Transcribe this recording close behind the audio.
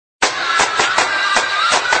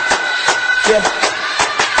Yeah.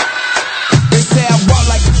 They say I walk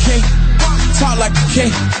like a king, talk like a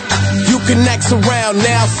king. You can act around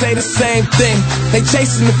now, say the same thing. They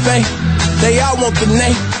chasing the fame, they all want the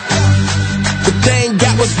name, but they ain't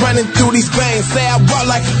got what's running through these veins. Say I walk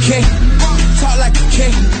like a king, talk like a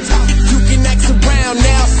king. You can act around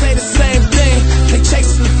now, say the same thing. They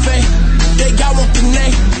chasing the fame, they got want the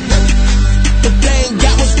name, but they ain't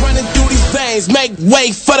got what's running through these veins. Make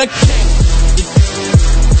way for the king.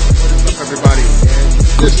 What's up, everybody?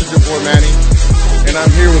 And this is your boy Manny, and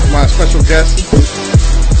I'm here with my special guest. You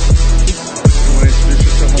want to introduce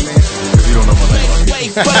yourself, my man? If you don't know my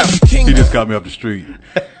name, he just got me up the street.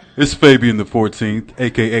 It's Fabian the 14th,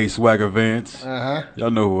 a.k.a. Swagger Vance.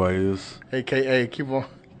 Y'all know who I is. A.k.a. keep on.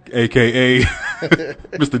 A.k.a.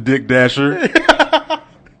 Mr. Dick Dasher.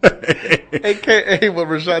 A.k.a. what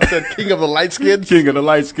Rashad said, King of the Light Skins. King of the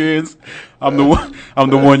Light Skins. I'm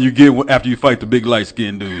the one you get after you fight the big light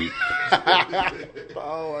skinned dude.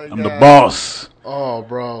 Oh my God. I'm the boss. Oh,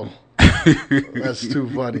 bro. That's too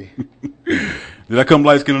funny. Did I come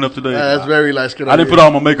light skinned enough today? That's very light skinned. I didn't put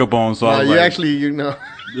all my makeup on, so I was you like, actually, you know.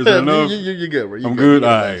 Is that enough? You're good, bro. I'm good? All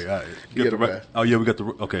right. You get the right. Oh, yeah, we got the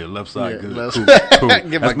left side. Yeah, good. left Cool. side. Cool.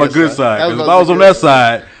 Get That's my my good good side. side. Because if I was on that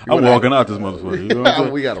side, I'm walking out this motherfucker. You know what I'm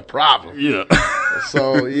saying? We got a problem. Yeah.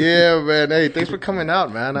 So, yeah, man. Hey, thanks for coming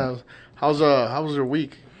out, man. How's your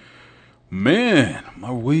week? Man,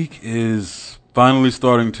 my week is finally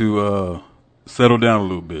starting to settle down a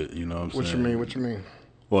little bit. You know what I'm saying? What you mean?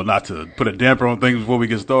 Well, not to put a damper on things before we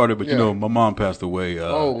get started, but, Yeah. you know, my mom passed away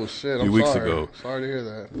Oh, shit. a few weeks ago. Sorry to hear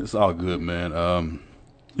that. It's all good, man.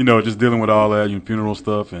 You know, just dealing with all that, you know, funeral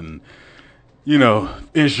stuff and, you know,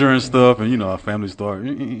 insurance stuff and, you know, our family stuff.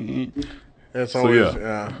 It's So, always,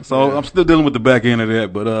 yeah. So I'm still dealing with the back end of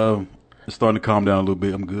that, but it's starting to calm down a little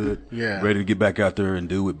bit. I'm good. Yeah. Ready to get back out there and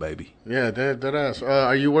do it, baby. Yeah, that ass.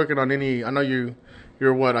 Are you working on any? I know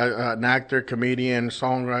you're what? An actor, comedian,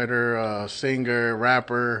 songwriter, singer,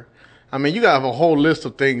 rapper. I mean, you got a whole list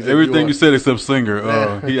of things. Everything you said except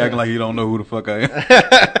singer. He acting like he don't know who the fuck I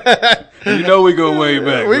am. You know we go way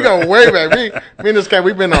back. We go way back. Me and this guy,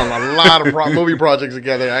 we've been on a lot of movie projects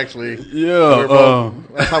together, actually. Yeah.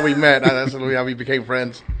 That's how we met. That's how we became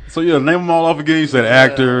friends. So, yeah, name them all off again. You said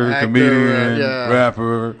actor, comedian,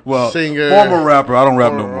 rapper. Well, singer. Former rapper. I don't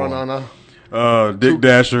rap no more. No. Dick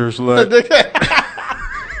Dasher, slut.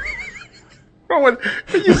 Bro, when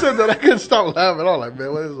you said that, I couldn't stop laughing. I was like,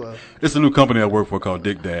 man, what is that? It's a new company I work for called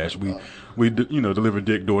Dick Dash. We you know, deliver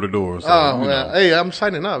dick door to door. So, hey, I'm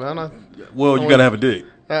signing up, man. Well, you got to have a dick.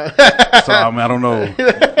 So, I mean, I don't know.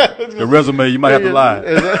 The resume, you might have to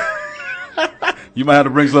lie. You might have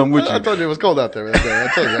to bring something with you. I told you it was cold out there that day. I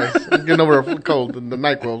told you. I was getting over a cold. The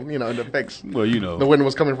NyQuil, you know, and the effects. Well, you know. The wind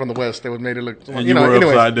was coming from the west. They made it look. And you were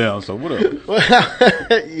upside down, so what up?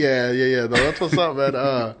 Yeah. Though, that's what's up,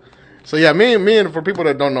 man. So, yeah, me and for people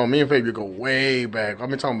that don't know, me and Fabian go way back. I've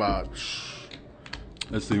been talking about.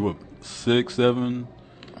 Let's see, what, 6, 7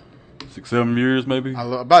 years maybe?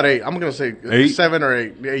 About 8. I'm going to say 8? 7 or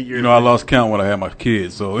 8 years. You know, I lost count when I had my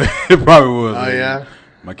kids, so it probably was. Oh, yeah?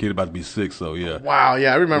 My kid about to be 6, so yeah. Wow,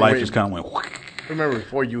 yeah, I remember. Life just kind of went. I remember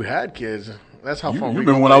before you had kids. That's how fun. You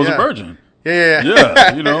remember when I was a virgin? Yeah.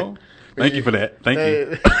 Yeah, you know. Thank you for that. Thank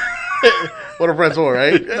you. What a friend's for,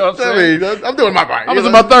 right? You know what I'm saying? I'm doing my part. I was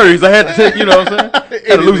in my 30s. I had to take, you know what I'm saying?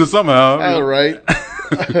 Had to lose it somehow. All right.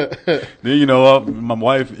 Then, you know, my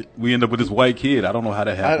wife, we end up with this white kid. I don't know how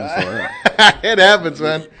that happened. It happens,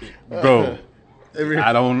 man. Bro.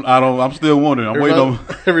 I'm still wondering. I'm waiting on.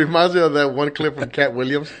 It reminds me of that one clip from Cat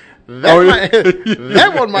Williams.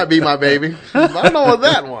 That one might be my baby. I know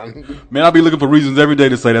that one. Man, I'll be looking for reasons every day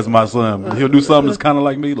to say that's my son. He'll do something that's kind of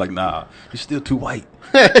like me. Like, nah, he's still too white.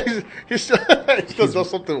 he still does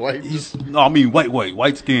something white.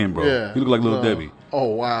 White skin, bro. Yeah. He look like Little Debbie. Oh,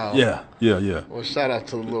 wow. Yeah. Well, shout out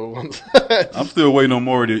to the little ones. I'm still waiting on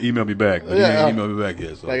Maury to email me back. But he ain't emailed me back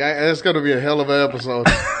yet. So. It's going to be a hell of an episode.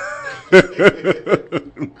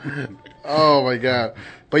 Oh, my God.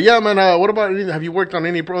 But, yeah, man, what about, have you worked on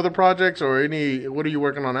any other projects or what are you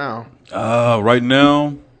working on now? Right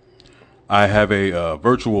now, I have a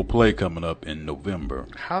virtual play coming up in November.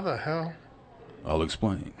 How the hell? I'll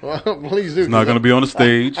explain. Well, please do. It's not going to be on the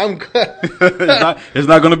stage. I'm glad. It's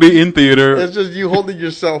not going to be in theater. It's just you holding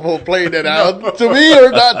yourself, playing it out to me or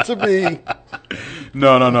not to me.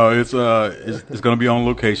 No. It's going to be on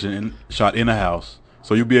location and shot in a house,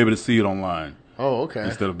 so you'll be able to see it online. Oh, okay.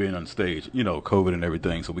 Instead of being on stage, you know, COVID and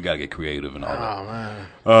everything, so we got to get creative and all that.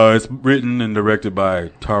 Oh, man. It's written and directed by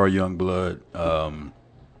Tara Youngblood.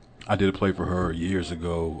 I did a play for her years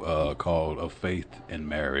ago called Of Faith and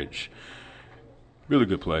Marriage. Really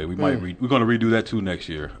good play. We're going to redo that too next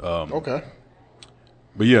year. Okay.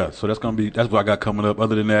 But yeah, so that's what I got coming up.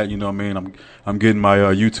 Other than that, you know what I mean, I'm getting my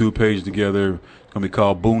YouTube page together. It's gonna be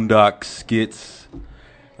called Boondock Skits.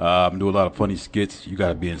 I'm doing a lot of funny skits. You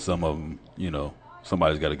gotta be in some of them, you know.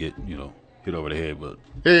 Somebody's gotta get, you know, hit over the head, but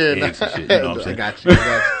yeah, shit, you know what I'm saying? I got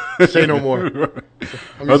you. Say no more.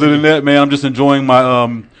 Other than that, man, I'm just enjoying my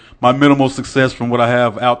my minimal success from what I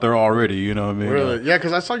have out there already. You know what I mean? Really? Yeah,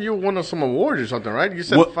 because I saw you won some awards or something, right? You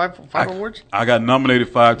said five awards? I got nominated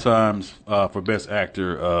 5 times for Best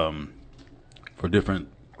Actor for different.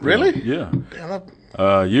 Really? Yeah.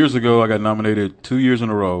 Years ago, I got nominated 2 years in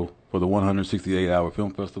a row for the 168-hour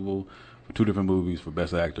film festival for 2 different movies for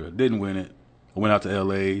Best Actor. Didn't win it. I went out to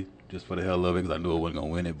L.A. just for the hell of it because I knew I wasn't going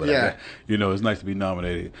to win it. But, yeah. You know, it's nice to be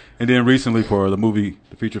nominated. And then recently for the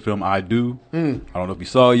feature film I Do. I don't know if you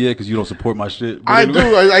saw it yet because you don't support my shit. I do.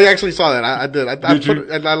 I actually saw that. I did.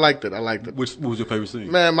 I liked it. What was your favorite scene?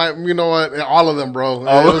 Man, you know what? All of them, bro.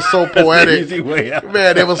 It was so poetic. Easy way out.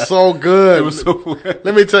 Man, it was so good. It was so poetic.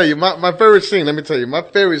 Let me tell you, my favorite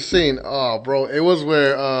scene. Oh, bro, it was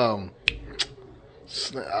where I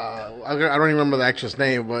don't even remember the actress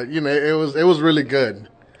name, but you know, it was really good.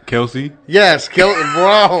 Kelsey? Yes,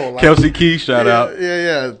 bro. Kelsey Key, shout out.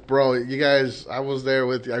 Yeah, bro. You guys, I was there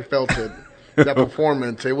with you. I felt it. That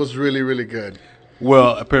performance, it was really, really good.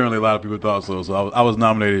 Well, apparently a lot of people thought so. So I was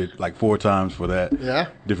nominated like 4 times for that. Yeah.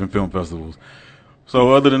 Different film festivals.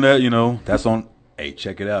 So other than that, you know, that's on. Hey,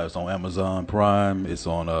 check it out. It's on Amazon Prime. It's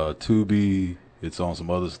on Tubi. It's on some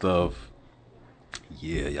other stuff.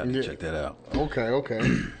 Yeah, y'all can check that out. Okay.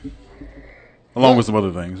 Along with some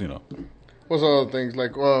other things, you know. What's other things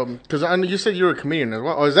like? Because I know you said you're a comedian as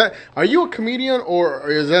well. Or are you a comedian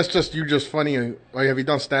or is that just you just funny? Or have you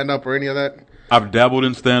done stand up or any of that? I've dabbled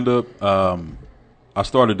in stand up. I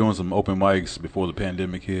started doing some open mics before the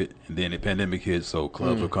pandemic hit, and then the pandemic hit, so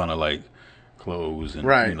clubs were kind of like closed, and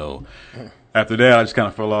right. You know. After that, I just kind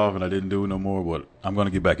of fell off and I didn't do it no more. But I'm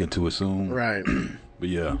gonna get back into it soon. Right. But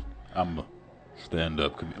yeah, I'm a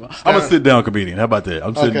stand-up comedian. I'm a sit-down comedian. How about that?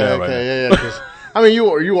 I'm sitting down right now. Yeah. I mean,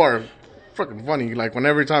 you are freaking funny. Like when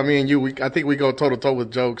every time me and you, I think we go toe to toe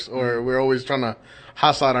with jokes, or we're always trying to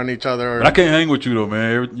hoss out on each other. But I can't hang with you though,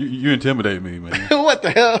 man. You intimidate me, man. What the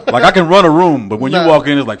hell? Like I can run a room, but when you walk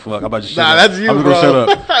in, it's like fuck. I'm about to shut up. That's you, I'm bro.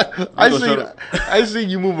 gonna shut up. I see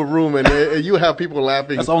you move a room and you have people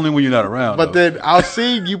laughing. That's only when you're not around. But then I'll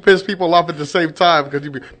see you piss people off at the same time because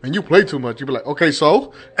you play too much. You be like, okay,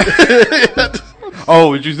 so.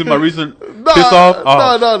 Oh, did you see my recent piss off?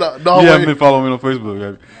 Oh. No. You haven't been following me on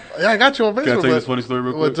Facebook. Yeah, I got you on Facebook. Can I tell you this funny story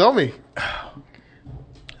real quick? Well, tell me.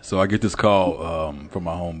 So I get this call from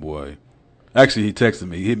my homeboy. Actually, he texted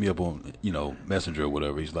me. He hit me up on, Messenger or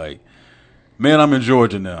whatever. He's like, man, I'm in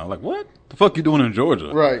Georgia now. I'm like, what? The fuck you doing in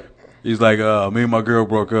Georgia? Right. He's like, me and my girl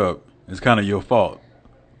broke up. It's kind of your fault.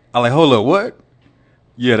 I'm like, hold up, what?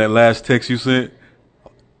 Yeah, that last text you sent.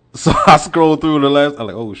 So I scrolled through the last. I'm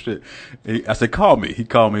like, oh, shit. I said, call me. He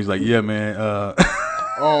called me. He's like, yeah, man.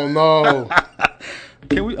 Oh, no.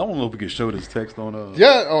 Can we? I don't know if we can show this text on.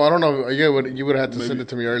 Yeah. Oh, I don't know. Yeah, you would have had to send it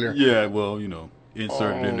to me earlier. Yeah. Well,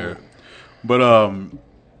 insert it in there. But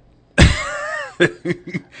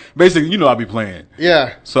basically, I be playing.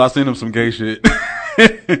 Yeah. So I sent him some gay shit.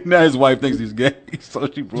 Now his wife thinks he's gay, so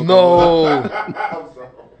she broke up. No.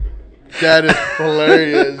 That is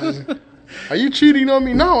hilarious. Are you cheating on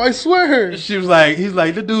me? No, I swear. She was like, he's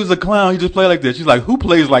like, the dude's a clown. He just play like that. She's like, who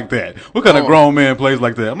plays like that? What kind of grown man plays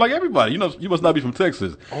like that? I'm like, everybody. You must not be from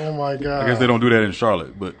Texas. Oh my God. I guess they don't do that in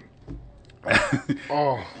Charlotte, but.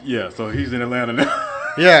 Oh. Yeah, so he's in Atlanta now.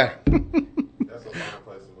 Yeah. That's a long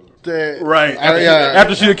place to move. Right.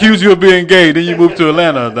 After she accused you of being gay, then you move to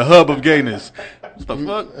Atlanta, the hub of gayness. What the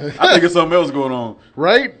fuck? I think it's something else going on.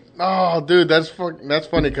 Right? Oh, dude, that's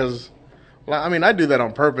funny because, I do that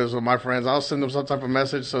on purpose with my friends. I'll send them some type of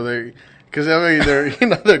message so because they're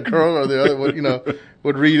the girl or the other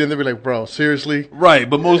would read and they'd be like, bro, seriously? Right,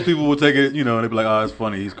 but most people would take it, and they'd be like, oh, it's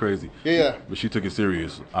funny, he's crazy. Yeah. But she took it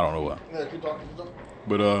serious. I don't know why. Yeah, keep talking.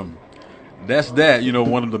 But that's that.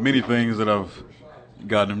 One of the many things that I've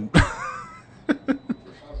gotten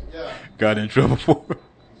in trouble for.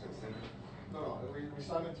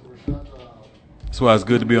 That's why it's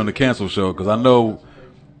good to be on the cancel show because I know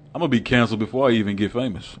I'm gonna be canceled before I even get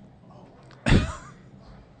famous.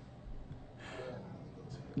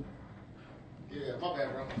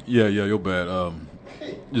 Yeah, you're bad.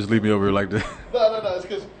 Just leave me over here like that. No. It's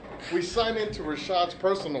because we signed into Rashad's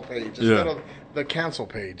personal page instead of the cancel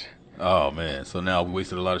page. Oh man, so now we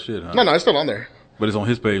wasted a lot of shit, huh? No, it's still on there. But it's on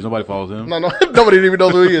his page. Nobody follows him. No, nobody even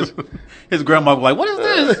knows who he is. His grandma was like, "What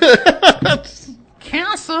is this?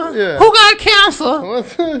 Cancer? Yeah. Who got cancer?"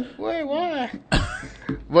 Wait, why?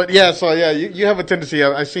 But yeah, so yeah, you have a tendency.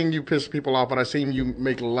 I seen you piss people off, but I seen you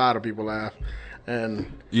make a lot of people laugh.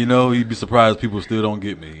 And You know, you'd be surprised people still don't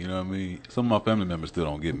get me. You know what I mean? Some of my family members still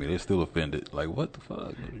don't get me. They're still offended. Like, what the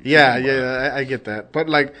fuck? yeah, I get that. But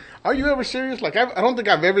like, are you ever serious? Like, I don't think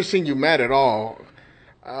I've ever seen you mad at all.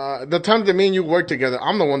 The times that me and you work together,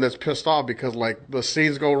 I'm the one that's pissed off because like the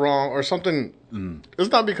scenes go wrong or something. It's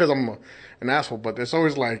not because I'm an asshole, but it's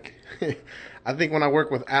always like, I think when I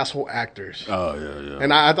work with asshole actors. Oh, yeah.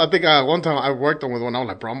 And I think one time I worked on with one, I was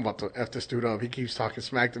like, bro, I'm about to F this dude up. He keeps talking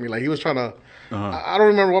smack to me. Like, he was trying to, I don't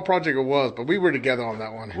remember what project it was, but we were together on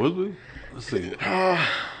that one. Was we? Let's see.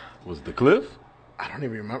 Was it The Cliff? I don't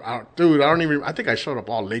even remember. I think I showed up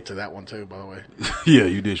all late to that one, too, by the way. Yeah,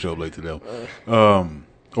 you did show up late to that one.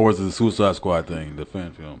 Or was it the Suicide Squad thing, the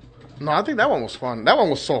fan film? No, I think that one was fun. That one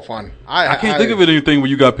was so fun. I can't think of anything where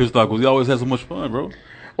you got pissed off because you always had so much fun, bro.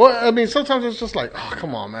 Well, I mean, sometimes it's just like, oh,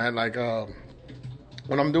 come on, man. Like,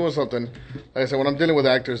 when I'm doing something, like I said, when I'm dealing with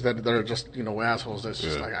actors that are just, assholes, that's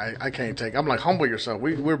just like, I can't take. I'm like, humble yourself.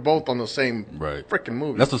 We're both on the same freaking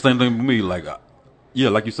movie. That's the same thing with me. Like, yeah,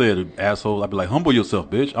 like you said, asshole. I'd be like, humble yourself,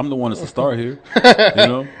 bitch. I'm the one that's the star here. You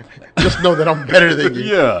know? Just know that I'm better than you.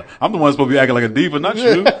 Yeah. I'm the one supposed to be acting like a diva, not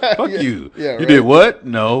you. Fuck you. Yeah, you did what?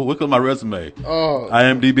 No. Look at my resume. Oh.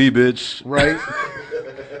 IMDb, bitch. Right?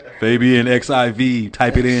 Fabian XIV.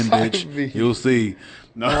 Type it in, bitch. You'll see.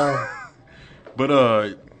 No.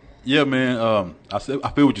 But, yeah, man, I feel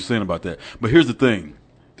what you're saying about that. But here's the thing.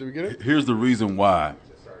 Did we get it? Here's the reason why.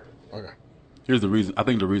 Okay. Here's the reason. I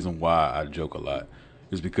think the reason why I joke a lot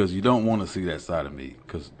is because you don't want to see that side of me.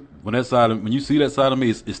 Because when you see that side of me,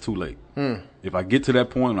 it's too late. If I get to that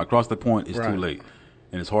point, when I cross that point, it's too late,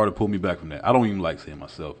 and it's hard to pull me back from that. I don't even like seeing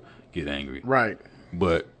myself get angry. Right.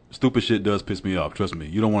 But stupid shit does piss me off. Trust me.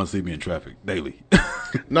 You don't want to see me in traffic daily.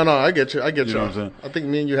 No, I get you. You know what I'm saying? I think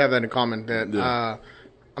me and you have that in common. That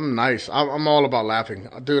I'm nice. I'm all about laughing,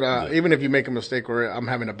 dude. Even if you make a mistake or I'm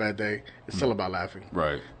having a bad day, it's still about laughing.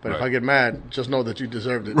 Right. But if I get mad, just know that you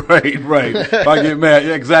deserved it. Right. If I get mad,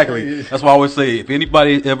 yeah, exactly. That's why I always say, if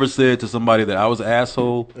anybody ever said to somebody that I was an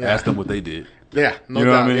asshole, ask them what they did. Yeah, no you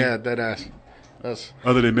know doubt. What I mean? Yeah, that ass. That's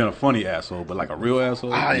other than being a funny asshole, but like a real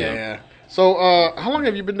asshole. Yeah. So, how long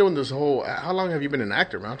have you been doing this whole? How long have you been an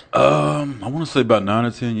actor, man? I want to say about 9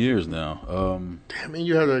 or 10 years now. Damn, man,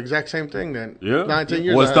 you have the exact same thing then. Yeah, 9, 10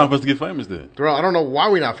 years. Well, it's time for us to get famous then. Bro, I don't know why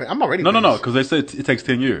we're not famous. I'm already. No, because they said it takes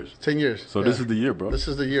 10 years. 10 years. So this is the year, bro. This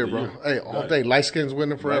is the year, bro. Hey, all day, light skin's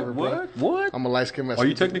winning forever, bro. What? I'm a light skin. Are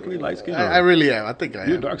you technically light skinned? I really am. I think I am.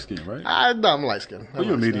 You're dark skinned, right? I'm light skinned. Well,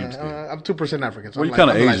 you're medium skin. I'm 2% African. So well, you're kind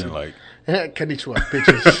of Asian, like. Konnichiwa,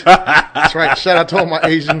 bitches. That's right. Shout out to all my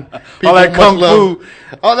Asian people. All that kung fu.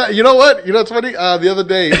 Oh, that, you know what? You know what's funny? The other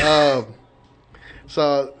day, I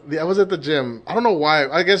was at the gym. I don't know why.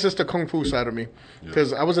 I guess it's the kung fu side of me.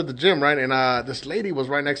 Because I was at the gym, right? And this lady was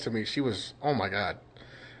right next to me. She was, oh my God.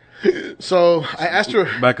 So I asked her.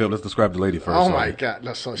 Back up. Let's describe the lady first. Oh my God!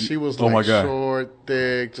 No, so she was like short,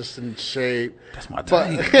 thick, just in shape. That's my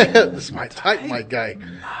type. That's my type, my guy.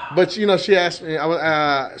 But she asked me.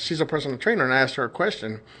 She's a personal trainer, and I asked her a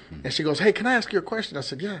question, and she goes, "Hey, can I ask you a question?" I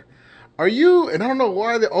said, "Yeah." Are you? And I don't know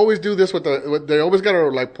why they always do this they always gotta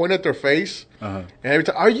like point at their face, and every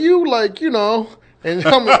time, are you like And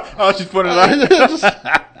I'm like, oh, she's pointing out.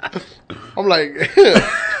 I'm like,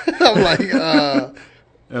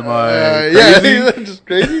 Am I crazy? Just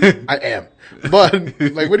crazy? I am. But,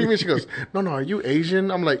 like, what do you mean? She goes, no, are you Asian?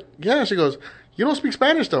 I'm like, yeah. She goes, you don't speak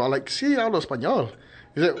Spanish, though. I'm like, sí, hablo español.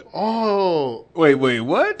 He said, oh. Wait,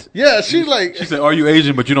 what? Yeah, she's like. She said, are you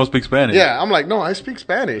Asian, but you don't speak Spanish? Yeah, I'm like, no, I speak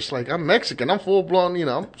Spanish. Like, I'm Mexican. I'm full-blown,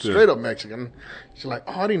 I'm straight up Mexican. She's like,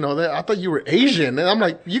 oh, I didn't know that. I thought you were Asian. And I'm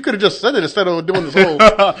like, you could have just said it instead of doing this whole.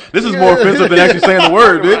 This is more offensive than actually saying the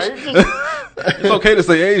word, bitch. It's okay to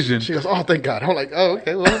say Asian. She goes, oh, thank God. I'm like, oh,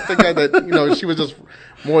 okay. Well, thank God that, she was just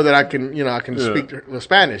more that I can, I can speak the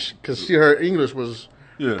Spanish. Because her English was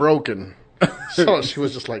broken. So she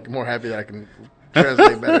was just like more happy that I can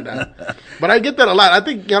translate better now. But I get that a lot. I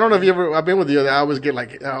don't know if I've been with you. I always get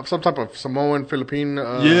like some type of Samoan, Philippine.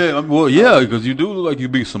 Because you do look like you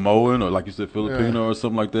be Samoan or like you said Filipino or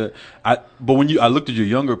something like that. But when I looked at your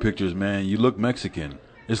younger pictures, man, you look Mexican.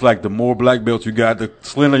 It's like the more black belts you got, the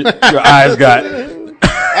slimmer your eyes got.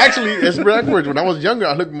 Actually, it's backwards. When I was younger,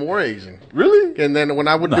 I looked more Asian. Really? And then when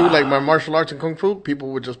I would do like my martial arts and kung fu,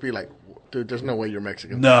 people would just be like, dude, there's no way you're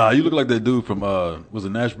Mexican. Nah, you look like that dude from, was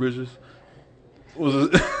it Nash Bridges? Was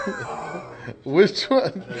it? Which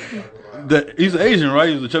one? He's Asian, right?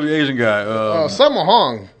 He's a chubby Asian guy. Sammo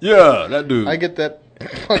Hong. Yeah, that dude. I get that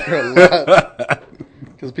fucker a lot.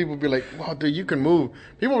 Because people be like, "Wow, dude, you can move."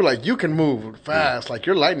 People be like, "You can move fast, like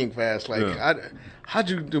you're lightning fast." Like, how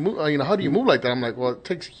do you move like that? I'm like, well, it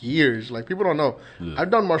takes years. Like people don't know. Yeah.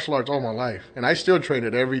 I've done martial arts all my life, and I still train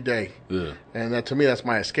it every day. Yeah. And that to me, that's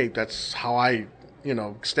my escape. That's how I,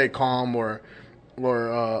 stay calm or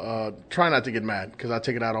try not to get mad because I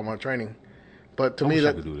take it out on my training. But to me,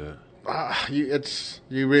 I could do that.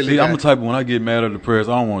 You really. See, I'm the type of when I get mad or depressed,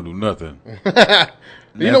 I don't want to do nothing.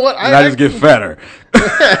 You know what? I just get fatter,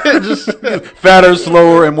 just fatter,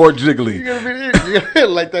 slower, and more jiggly. You're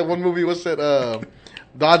like that one movie. What's that?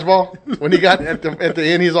 Dodgeball. When he got at the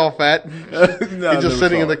end, he's all fat. He's just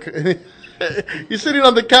sitting he's sitting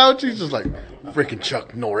on the couch. He's just like freaking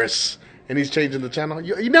Chuck Norris, and he's changing the channel.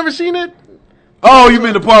 You never seen it? Oh, you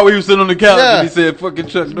mean the part where he was sitting on the couch and he said "fucking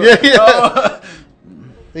Chuck Norris"? Yeah. Oh.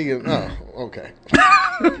 He goes, okay.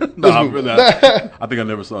 No, I think I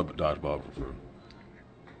never saw Dodgeball before.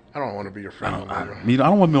 I don't want to be your friend. I don't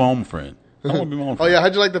want to be my own friend. I don't want to be my own friend. Oh, yeah.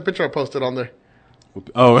 How'd you like the picture I posted on there?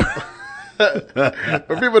 Oh.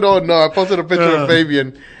 For people don't know, I posted a picture of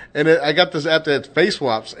Fabian, and I got this app that's face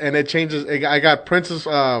swaps, and it changes. I got Prince's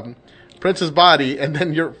body, and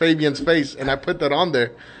then Fabian's face, and I put that on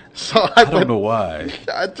there. So I don't know why.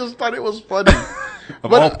 I just thought it was funny.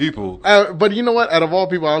 Of all people. But you know what? Out of all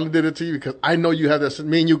people, I only did it to you because I know you have that.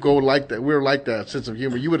 Me and you go like that. We're like that sense of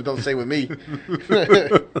humor. You would have done the same with me.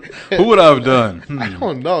 Who would I have done? I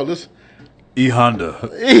don't know. E Honda.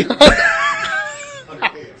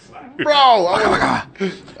 Bro,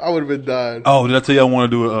 I would have been done. Oh, did I tell you I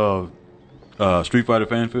want to do a Street Fighter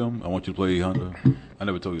fan film? I want you to play E Honda. I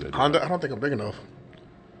never told you that. Honda? I don't think I'm big enough.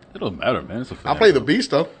 It doesn't matter, man. It's a fan I'll play film. the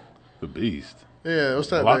Beast, though. The Beast? Yeah, what's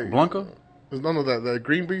that? Blanca? None of that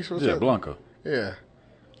green beast? What's that? Blanca. Yeah.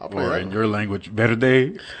 I'll play or that. In your language,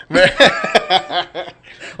 Verde.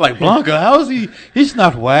 Like Blanca, how is he? He's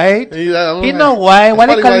not white. He's not white. Why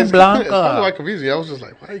they call him Blanca? It's probably why confusing. I was just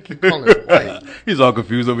like, why do you keep calling him white? He's all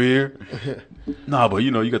confused over here. Nah, but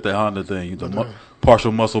you got that Honda thing.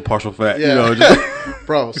 Partial muscle, partial fat. Yeah.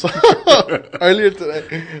 Bro, so earlier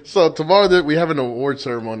today. So tomorrow we have an award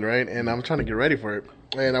ceremony, right? And I'm trying to get ready for it.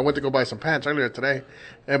 And I went to go buy some pants earlier today.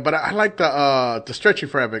 But I like the stretchy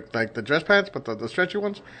fabric, like the dress pants, but the stretchy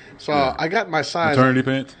ones. So I got my size. Maternity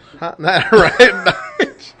pants? Huh? Right.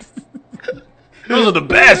 Those are the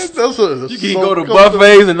best. You can go to comfortable.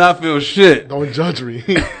 buffets and not feel shit. Don't judge me.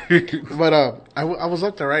 But I was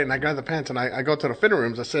up there, right, and I grabbed the pants, and I go to the fitting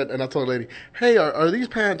rooms. And I told the lady, "Hey, are these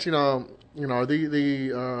pants? Are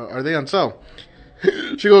they on sale?"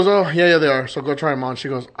 She goes, "Oh, yeah, they are. So go try them on." She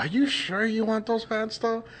goes, "Are you sure you want those pants,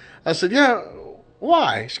 though?" I said, "Yeah.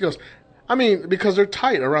 Why?" She goes, "I mean, because they're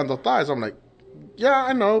tight around the thighs." I'm like, "Yeah,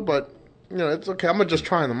 I know, but it's okay. I'm gonna just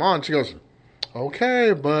try them on." She goes,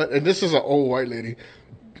 "Okay, and this is an old white lady.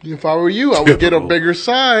 If I were you, I would get a bigger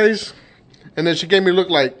size." And then she gave me a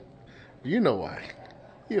look like, "You know why?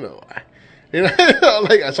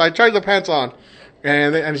 Like, so I tried the pants on,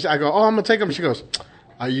 and I go, "Oh, I'm gonna take them." She goes,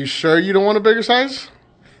 "Are you sure you don't want a bigger size?"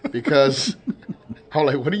 Because I'm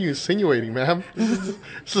like, "What are you insinuating, ma'am?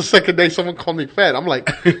 It's the second day someone called me fat." I'm like,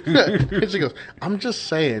 and she goes, "I'm just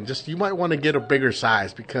saying, you might want to get a bigger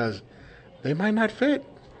size because they might not fit."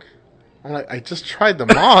 I'm like, I just tried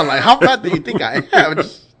them on. Like, how fat do you think I am?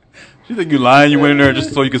 You think you lying? You went in there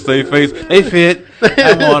just so you could save face? They fit.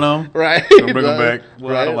 I want them. Right. Don't bring them back.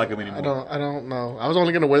 Well, right. I don't like them anymore. I don't know. I was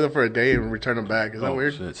only going to wear them for a day and return them back. Is that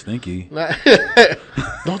weird? Shit, stinky.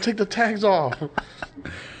 Don't take the tags off.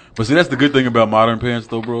 But see, that's the good thing about modern pants,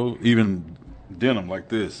 though, bro. Even denim like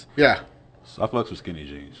this. Yeah. So I flex with skinny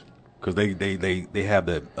jeans because they have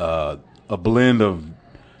that a blend of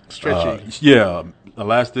stretchy.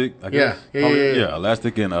 Elastic. I guess. Yeah.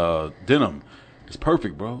 Elastic and denim. It's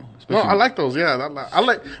perfect, bro. Especially I like those. Yeah, I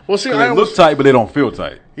like. Well, see, they look tight, but they don't feel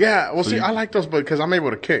tight. Yeah. Well, I like those, because I'm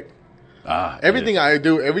able to kick. Everything I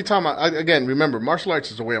do, every time again, remember, martial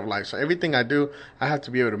arts is a way of life. So everything I do, I have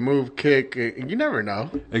to be able to move, kick. You never know.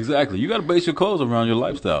 Exactly. You got to base your clothes around your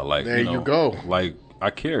lifestyle. Like there you go. Like I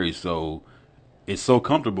carry, so it's so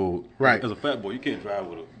comfortable. Right. As a fat boy, you can't drive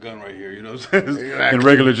with a gun right here. You know what I'm saying? Exactly. In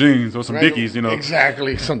regular jeans or some Dickies.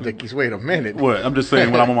 Exactly. Some Dickies. Wait a minute. What? I'm just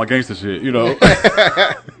saying when I'm on my gangster shit.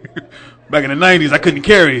 Back in the 90s, I couldn't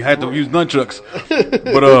carry. I had to use nunchucks.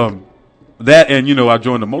 But that and I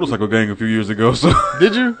joined the motorcycle gang a few years ago. So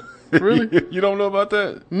did you really? You don't know about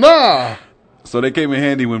that? Nah. So they came in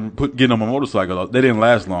handy when getting on my motorcycle. They didn't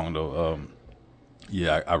last long though.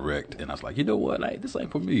 I wrecked, and I was like, you know what? This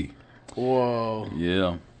ain't for me. Whoa.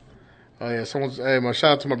 Yeah. Oh yeah. My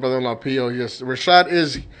shout out to my brother-in-law P.O. Yes, Rashad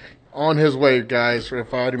is on his way, guys.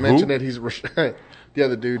 If I already mentioned it, he's Rashad. The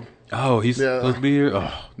other dude. Oh, he's supposed to be here?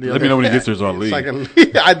 Oh, The let me know when he gets here so I'll leave.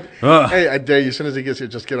 Hey, I dare you. As soon as he gets here,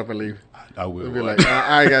 just get up and leave. I will. Be like, all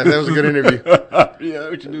right, guys, that was a good interview. Yeah,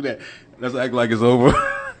 we should do that. Let's act like it's over.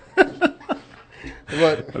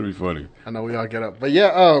 But That'd be funny. I know we all get up. But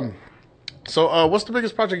yeah, so what's the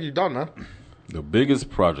biggest project you've done, man? The biggest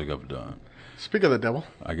project I've done. Speak of the devil.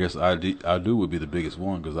 I guess I do would be the biggest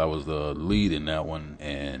one because I was the lead in that one.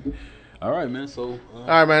 And all right, man. So All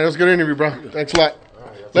right, man. It was a good interview, bro. Thanks a lot.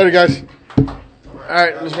 Later, guys. All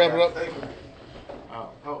right, let's wrap it up.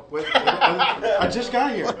 Oh, wait, I just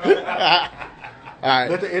got here. All right.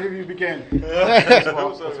 Let the interview begin.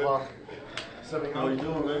 How you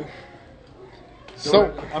doing, man?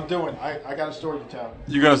 So I'm doing. I got a story to tell.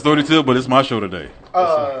 you got a story to tell, but it's my show today.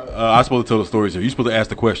 I'm supposed to tell the stories here. You're supposed to ask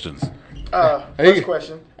the questions. First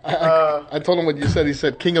question. I told him what you said. He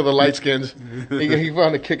said king of the light skins. He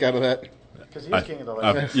found a kick out of that. Because he's king of the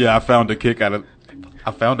light. I found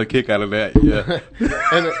a kick out of that. Yeah.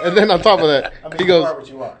 and then on top of that, I mean, he you goes, are what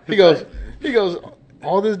you are. he goes,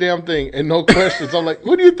 all this damn thing and no questions. I'm like,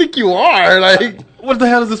 who do you think you are? Like, What the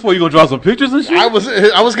hell is this for? You gonna draw some pictures and shit? I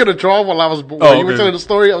was gonna draw while I was bored. Oh, You were okay. telling the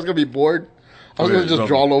story. I was gonna be bored. I was Okay, gonna just so-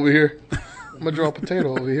 draw over here. I'm gonna draw a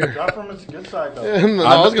potato over here. Drop from his good side, though. No,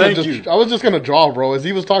 I was gonna thank just, you. I was just gonna draw, bro. As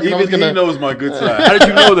he was talking, I Even was gonna. he knows my good side. How did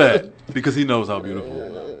you know that? Because he knows how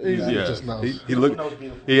beautiful. He just knows. He look. knows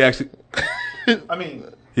beautiful. He actually. I mean,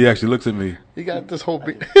 He actually looks at me. You got this whole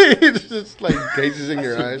big. It's just like gazes in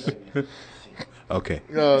your eyes. Okay.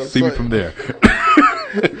 so- See me from there.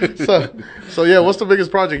 So yeah, what's the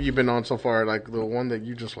biggest project you've been on so far? Like the one that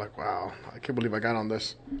you just like, wow, I can't believe I got on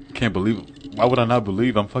this. Can't believe it. Why would I not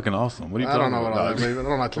believe I'm fucking awesome? What are you I talking don't know what about? I believe. I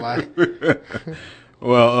don't like to lie.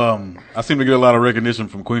 Well, I seem to get a lot of recognition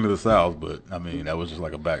from Queen of the South, but I mean that was just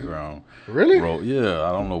like a background Really? role. Yeah,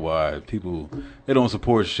 I don't know why people they don't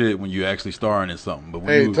support shit when you actually starring in something. But when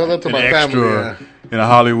Hey, you tell that to an my extra family, in a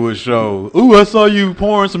Hollywood show. Ooh, I saw you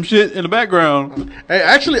pouring some shit in the background. Hey,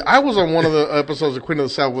 actually, I was on one of the episodes of Queen of the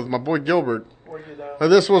South with my boy Gilbert.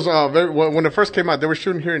 This was when it first came out. They were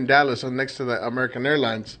shooting here in Dallas, next to the American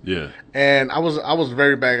Airlines. Yeah. And I was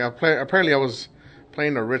very bad. Apparently, I was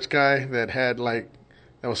playing a rich guy that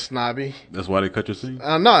was snobby. That's why they cut your scene.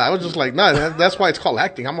 No, I was just like, no, that's why it's called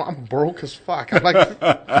acting. I'm broke as fuck. I'm like,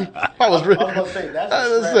 I was rich. I was gonna say,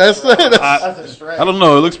 that's a stretch. I don't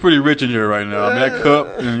know. It looks pretty rich in here right now. I mean, that cup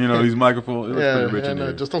and these microphones. It looks pretty rich in no,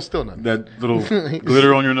 here. just don't steal none. That little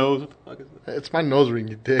glitter on your nose. It's my nose ring,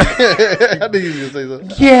 you dick. I think you was gonna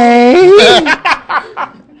say that.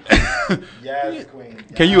 Yes, queen.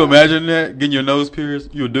 Can you imagine that? Getting your nose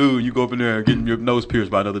pierced? You a dude, you go up in there and getting your nose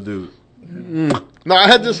pierced by another dude. No, I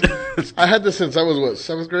had this since I was,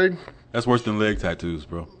 7th grade? That's worse than leg tattoos,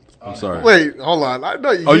 bro. I'm sorry. Wait, hold on. I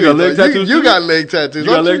know you. Oh, you got leg tattoos You too? got leg tattoos.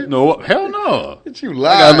 You got don't leg? you? No, hell no. You I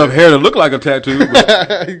lie. got enough hair to look like a tattoo.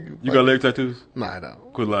 But you got leg tattoos? No, I don't.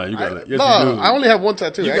 Quit lying. You got leg. Yes, No, you do. I only have one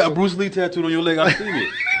tattoo. You got actually. Bruce Lee tattooed on your leg. I seen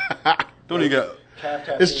it. Don't even got. Calf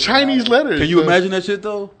tattoo. It's Chinese letters. Can you imagine that shit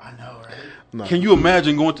though? I know, right? No. Can you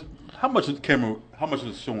imagine going to? How much is camera? How much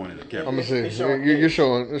is showing in the I'm camera? gonna see. It's showing- You're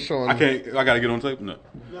showing. It's showing. I can't. I gotta get on tape. No.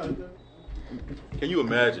 Can you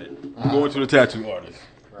imagine going to the tattoo artist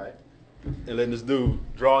Right. and letting this dude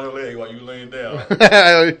draw on your leg while you laying down?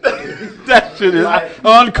 That shit is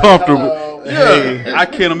uncomfortable. Yeah, I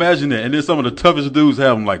can't imagine that. And then some of the toughest dudes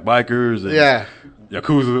have them, like bikers and Yeah.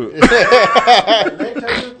 yakuza. Leg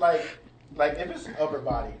tattoos, like if it's upper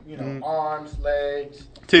body, arms, legs.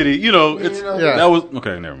 Titty, it's Yeah. that was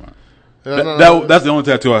okay. Never mind. No. That's the only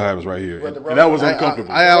tattoo I have is right here, What, the and that was rubber?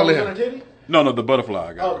 uncomfortable. I only Rose on have. her titty? No, the butterfly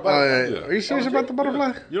I got. Oh, right. but, Yeah. Are you serious about the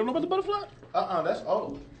butterfly? You don't know about the butterfly? that's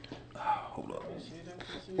old. Hold up.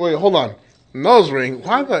 Wait, hold on. Nose ring.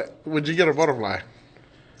 Why would you get a butterfly?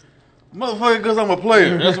 Motherfucker, because I'm a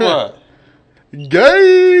player. That's why.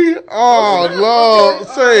 Gay? Oh no!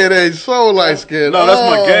 Say it ain't so light skinned. No, that's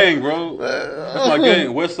my gang, bro. That's my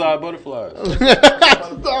gang. West Side Butterflies.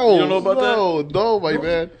 No, You don't know about that? No, my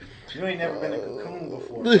man. You ain't never been a cocoon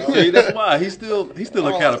before. Bro. See, that's why he's still a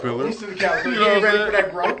caterpillar. You still the caterpillar. You You know ain't what I'm ready for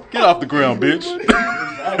that growth. Get off the ground, bitch.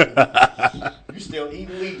 Exactly. You still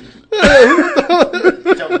eating leaves.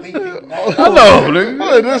 Don't leave eating that. I know, nigga.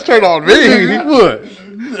 Hey, this turned on me. What?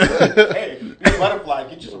 Hey, you butterfly,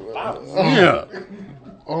 get you some flowers. Yeah.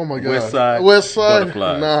 Oh my god. West Side West Side.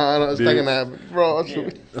 Butterflies. Nah, no, it's not Bitch. gonna happen, bro.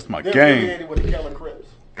 That's my They're gang. affiliated with the Keller Crips.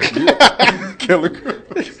 Killer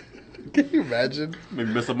Crips. Can you imagine? Made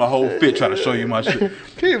me mess up my whole fit trying to show you my shit.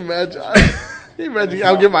 Can you imagine? Can you imagine?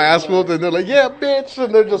 I'll get my ass whooped and they're like, "Yeah, bitch,"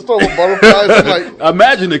 and they're just throwing butterflies. I'm like,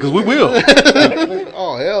 Imagine it, because we will.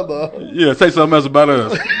 "Oh hell no!" Yeah, say something else about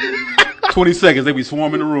us. 20 seconds, they be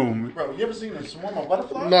swarming the room. Bro, you ever seen a swarm of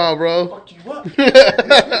butterflies? Nah, bro. Fuck you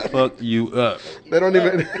up. Fuck you up. They don't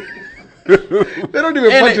even. They don't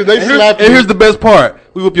even punch you. They slap And you. here's the best part: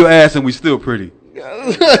 we whoop your ass and we still pretty.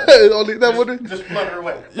 Only that one. Just flutter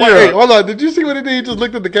away. Hey, hold on. Did you see what he did? He just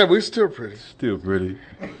looked at the camera. He's still pretty. Still pretty.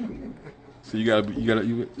 So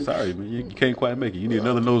you sorry, man. You can't quite make it. You need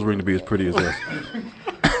another nose ring to be as pretty as us.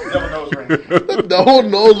 Double nose ring. The whole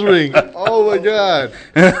nose ring. Oh my god.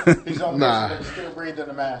 He's on Nah. still breathing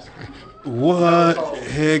the mask. What?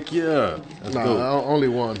 Heck yeah. That's dope. Only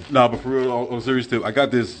one. Nah, but for real, on serious tip, I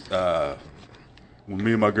got this when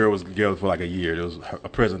me and my girl was together for like a year. It was a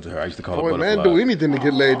present to her. I used to call her Boy, Butterfly. man, do anything to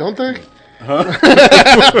get laid, don't they? Huh?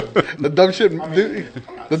 The dumb shit,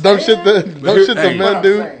 the dumb shit the Hey. men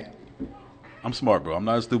do. I'm smart, bro. I'm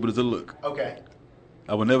not as stupid as I look. Okay.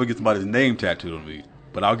 I will never get somebody's name tattooed on me,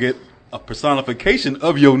 but I'll get a personification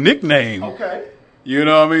of your nickname. Okay. You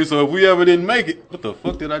know what I mean? So if we ever didn't make it, what the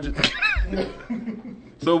fuck did I just...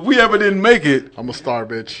 So if we ever didn't make it, I'm a star,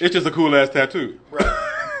 bitch. it's just a cool ass tattoo. Right.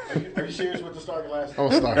 Are you serious with the star glasses? I'm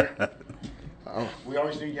a star. We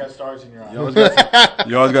always knew you had stars in your eyes.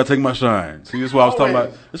 You always got to take my shine. See, this is what I was talking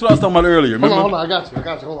about. This is what I was talking about earlier. Remember? Hold on, I got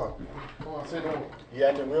you. Hold on, say no. You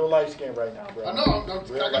acting real light skin right now, bro. I know, I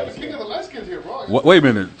got the king of the light skins here, bro. Wait a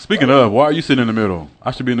minute. Speaking of, why are you sitting in the middle?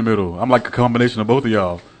 I should be in the middle. I'm like a combination of both of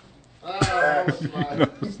y'all.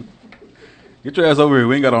 Get your ass over here.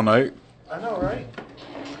 We ain't got all night. I know, right?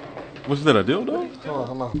 What's that, a dildo?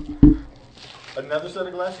 Hold on. Another set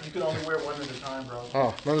of glasses? You can only wear one at a time, bro.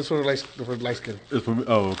 Oh, no, this one for light skin. It's for me.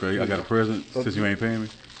 Oh, okay. I got a present since you ain't paying me.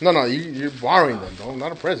 No, you're borrowing them, though.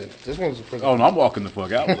 Not a present. This one's a present. Oh, no, I'm walking the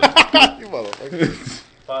fuck out with it. You motherfucker.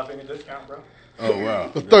 5-finger discount, bro. Oh, wow.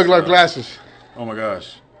 The Thug Life glasses. Oh, my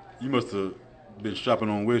gosh. You must have been shopping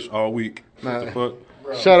on Wish all week. Nah. What the fuck?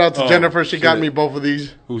 Bro. Shout out to Oh, Jennifer. She got shit. me both of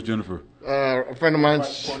these. Who's Jennifer? A friend of mine. My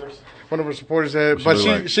supporters. One of her supporters had, What but she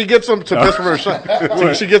look like? she gets them to piss for her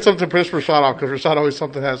shot. She gets them to piss for shot off because Rashad always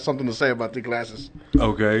has something to say about the glasses.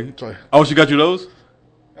 Okay. Sorry. Oh, she got you those?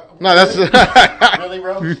 No, that's. Really,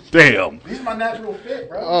 bro? Damn. These are my natural fit,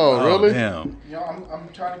 bro. Oh, really? Damn. You know, I'm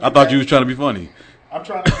trying to. I thought you was trying to be funny. I'm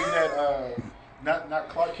trying to be that. Not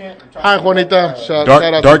Clark Kent. I'm trying Hi, to be Juanita. that, Shout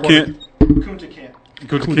out Dark to Kent. Kunta Kent.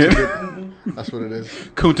 Kunta Kent. That's what it is.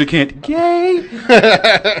 Kunta Kent.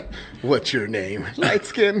 Gay. What's your name? Light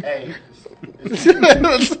skin. Hey, What's your name?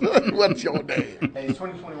 hey, it's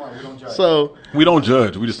 2021. We don't judge. So, We don't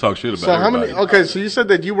judge. We just talk shit about how many? everybody. Okay, so you said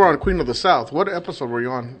that you were on Queen of the South. What episode were you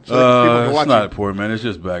on? So that people can It's watch not it. important, man. It's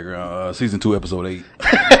just background. Season 2, episode 8.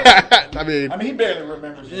 I mean, he barely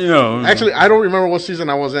remembers. You know. actually, I don't remember what season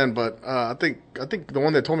I was in, but I think the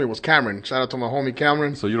one that told me was Cameron. Shout out to my homie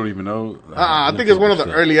Cameron. So you don't even know? I think it's one of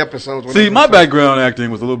the early episodes. when See, it my was- background acting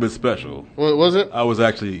was a little bit special. What was it? I was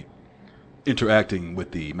actually interacting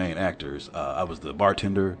with the main actors. I was the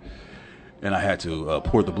bartender, and I had to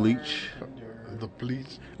pour the bleach. The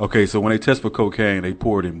bleach. Okay, so when they test for cocaine, they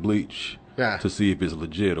pour it in bleach Yeah. to see if it's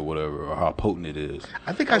legit or whatever, or how potent it is.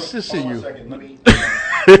 I think I still see Hold on a you. second. Let me.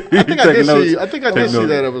 I think I did see. I think I did see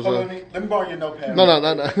that it was. Hold on, let me borrow your notepad. No.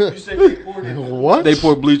 You said they poured it. What? They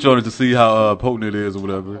pour bleach on it to see how potent it is or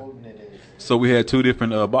whatever. Holding it is. So we had two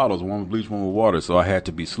different bottles, one with bleach, one with water. So I had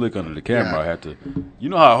to be slick under the camera. Yeah. I had to, you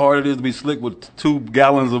know how hard it is to be slick with 2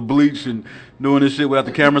 gallons of bleach and doing this shit without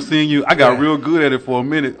the camera seeing you. I got real good at it for a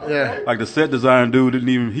minute. Yeah. Like the set design dude didn't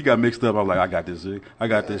even, he got mixed up. I was like, I got this shit. I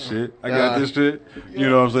got this shit. I got this shit. You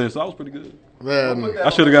know what I'm saying? So I was pretty good. Then, I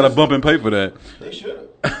should have got a bump and pay for that. They should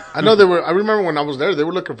have. I know they were. I remember when I was there, they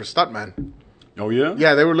were looking for stuntman. Oh yeah.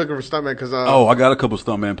 Yeah, they were looking for stuntman because. Oh, I got a couple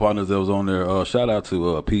stuntman partners that was on there. Shout out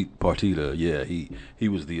to Pete Partita. Yeah, he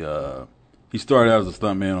was the he started out as a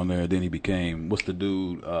stuntman on there. Then he became what's the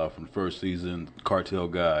dude from the first season, cartel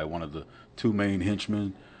guy, one of the 2 main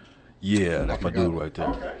henchmen. Yeah, that's my dude right there.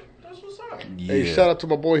 Okay. That's what's up. Yeah. Hey, shout out to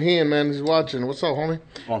my boy Hen, man. He's watching. What's up, homie?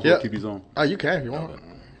 Yeah. Keep his on. Oh, you can if you want.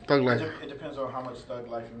 Thug life. It depends on how much thug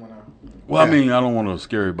life you want to. Well, Yeah. I mean, I don't want to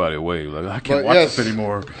scare everybody away. Like I can't But watch yes. this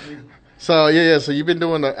anymore. So yeah. So you've been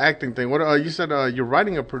doing the acting thing. What you said? You're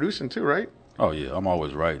writing and producing too, right? Oh yeah, I'm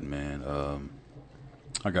always writing, man.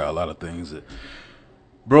 I got a lot of things that,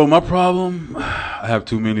 bro. My problem, I have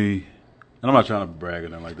too many, and I'm not trying to brag or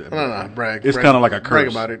nothing like that. No, brag. It's brag. kind of like a Brag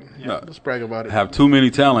curse. about it. No. Let's brag about I it. have too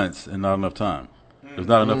many talents and not enough time. There's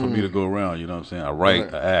not enough for me to go around. You know what I'm saying? I write,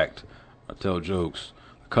 Right. I act, I tell jokes,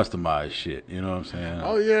 I customize shit. You know what I'm saying?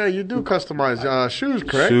 Oh yeah, you do customize shoes,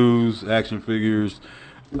 correct? Shoes, action figures,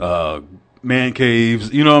 man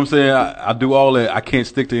caves. You know what I'm saying? I do all that. I can't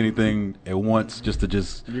stick to anything at once just to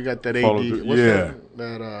just. You got that follow AD. through. What's Yeah.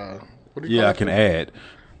 that? What do you Yeah, call I it? can add.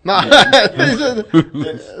 No.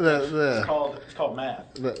 It's called math.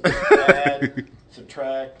 Add,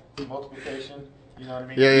 subtract, multiplication. You know what I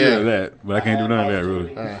mean? Yeah, that. But I can't do none of that,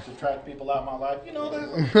 really. Subtract people out of my life. You know that.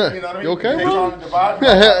 You know what I mean? You okay, They bro? trying to divide.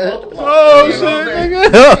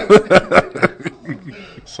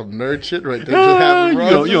 Some nerd shit right there. Just happened,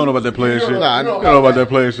 bro. You don't know about that player shit. Nah, You don't know about that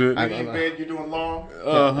player shit. You're in bed, you're doing long.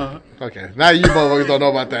 Okay, now you motherfuckers don't know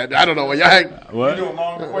about that. I don't know what y'all. What? You're doing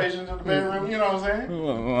long equations in the bedroom. You know what I'm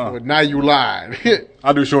saying? But now you lied.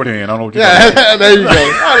 I do shorthand. I don't know what you're talking Yeah, there you go.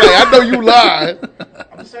 I know you lied.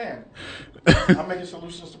 I'm just saying. I'm making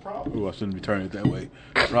solutions to problems. Ooh, I shouldn't be turning it that way.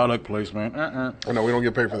 Product placement. Oh, no, we don't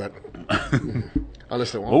get paid for that.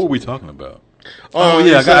 Unless they want What to. were we talking about? Oh,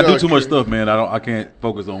 yeah, you said, I do too much stuff, man. I can't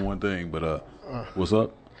focus on one thing. But what's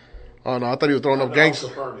up? Oh, no, I thought he was throwing up gangs.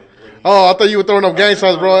 Oh, I thought you were throwing up gang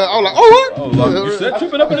signs, bro. I was like, oh, what? You said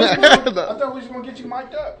tripping up in this I thought we was going to get you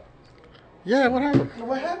mic'd up. Yeah, what happened?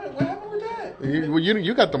 What happened? What happened with that?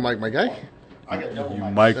 You got the mic, my guy. I got double You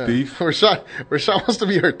mic. Mike thief. Rashad wants to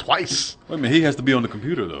be heard twice. Wait a minute, he has to be on the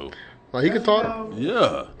computer though. Well, he can talk.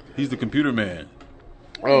 Yeah, he's the computer man.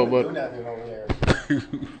 Oh, Do but nothing over there.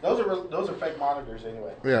 Those are fake monitors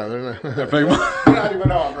anyway. yeah, they're not. Fake They're not even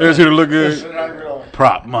on, bro. They're here to look They're good. not even on.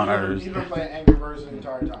 Prop monitors. You've been playing Angry Birds the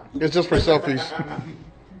entire time. It's just for selfies.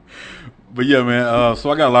 But yeah, man. So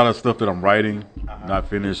I got a lot of stuff that I'm writing, not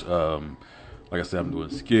finished. Like I said, I'm doing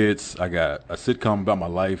skits. I got a sitcom about my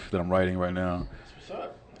life that I'm writing right now. What's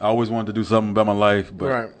up? I always wanted to do something about my life, but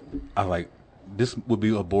Right. I like this would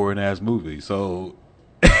be a boring ass movie. So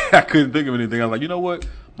I couldn't think of anything. I was like, you know what?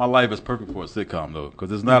 My life is perfect for a sitcom though, because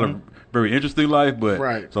it's not a very interesting life, but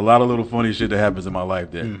Right. it's a lot of little funny shit that happens in my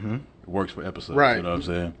life that works for episodes. Right. You know what I'm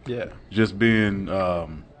saying? Yeah. Just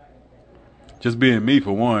being me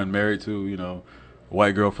for one, married to a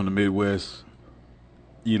white girl from the Midwest.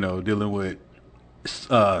 Dealing with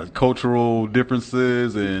cultural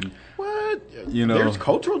differences and What? know. There's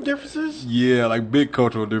cultural differences? yeah, like big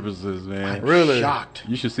cultural differences, man. Really? Shocked.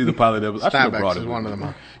 You should see the pilot episode. I should have brought Snapbacks it. is one of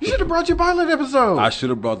them. You should have brought your pilot episode. I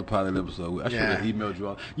should have brought the pilot episode. I should have Yeah. emailed you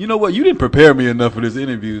all. You know what? You didn't prepare me enough for this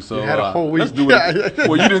interview, so You had a whole let's week. do it.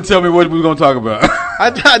 Well, you didn't tell me what we were going to talk about.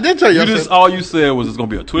 I did tell you. All you said was it's going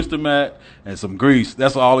to be a twister mat and some grease.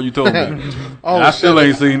 That's all you told me. Oh, And I still shit.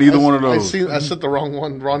 ain't seen either one of those. I sent the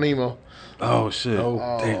wrong email. Oh shit!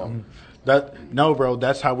 Damn. No, bro.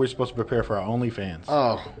 That's how we're supposed to prepare for our OnlyFans.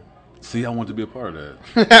 Oh, See, I want to be a part of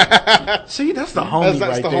that. See, that's the homie that's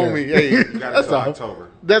right the there. homie. Hey, You got That's until all. October.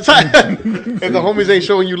 that's if the homies ain't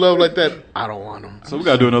showing you love like that, I don't want them. So we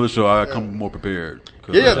got to do another show. I come more prepared.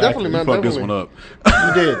 'Cause, Yeah, definitely, you man, fucked this definitely. one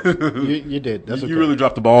up. You did. You did. That's okay. You really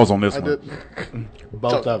dropped the balls on this I one. did.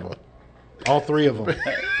 Both of them. All three of them.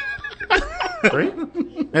 Three?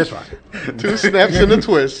 That's fine. 2 snaps and a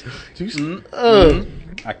twist.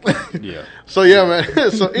 Yeah. So yeah,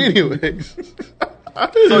 man. So anyways,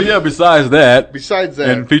 So yeah. Besides that, besides that,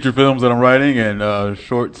 and feature films that I'm writing and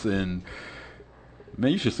shorts and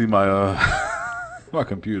man, you should see my my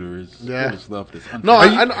computer. It's Yeah. full of stuff. That's no,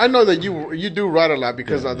 I know that you do write a lot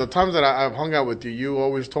because the times that I've hung out with you, you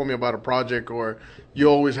always told me about a project or you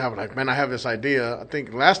always have like, man, I have this idea. I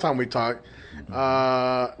think last time we talked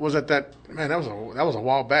was at that man that was a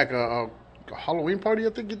while back a Halloween party I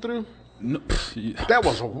think you threw. No, That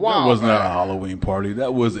was a while. That was not a back. Halloween party.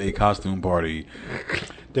 That was a costume party.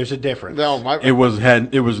 There's a difference. No, my, It was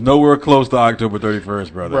nowhere close to October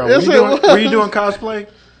 31st, brother. Bro, Yes, were you it doing was. cosplay?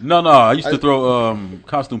 No, I used to throw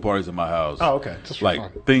costume parties in my house. Oh, okay. Just for Like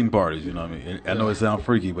fun. theme parties, you know what I mean? And I know it sounds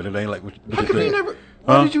freaky, but it ain't like what How you come you think. never?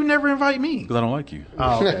 Why did you never invite me? Because I don't like you.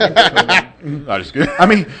 Oh, okay. I just kidding. I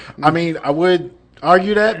mean, I would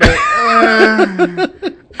argue that, but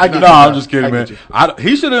I get No, you, I'm bro. just kidding, I man. get you.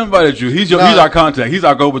 He should have invited you. He's Nah. our contact. He's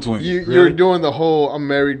our go-between. you're doing the whole I'm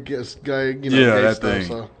married guest guy, Yeah, gay that stuff, thing.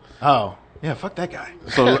 So. Oh, yeah. Fuck that guy.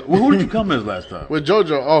 So who did you come as last time? With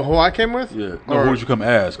JoJo, oh, who I came with? Yeah. No, Or- who did you come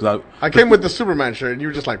as? Because I came with the Superman shirt, and you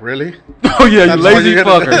were just like, really? oh yeah, you That's all lazy you're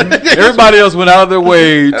gonna fucker. do. Everybody else went out of their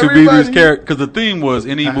way to be these Everybody. characters because the theme was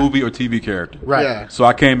any movie or TV character. Right. Yeah. So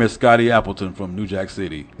I came as Scotty Appleton from New Jack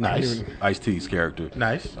City. Nice. Ice-T's character.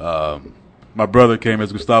 Nice. My brother came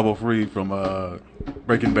as Gustavo Fring from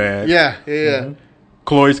Breaking Bad. Yeah.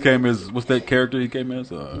 Cloyce came as what's that character he came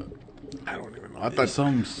as? I don't even know. I thought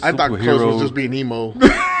Some I thought Close superhero. was just being emo.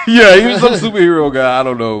 Yeah, he was some superhero guy. I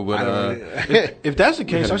don't know, but If that's the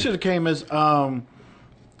case, I should have came as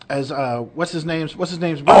what's his name's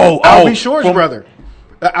brother? Oh, Albie Shore's from- brother.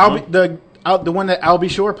 The one that Albie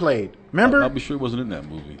Shore played. Remember? I'll be sure it wasn't in that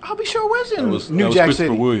movie. Albie Shore was in That was New Jack Christopher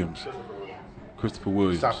City. Williams. Christopher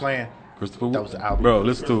Williams. Stop playing. Christopher That was Albie. Bro,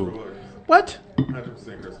 listen to him. What?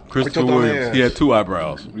 100% Christopher talking about Williams. his. He had 2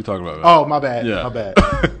 eyebrows. What are you talking about? Oh, my bad. Yeah. My bad.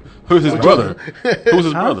 Who's his brother? Who's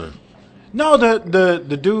his brother? No,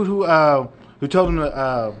 the dude who told him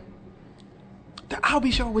to the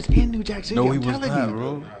Albie show was in New Jack City. No, I'm he was telling not, you.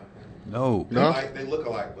 bro. No. They look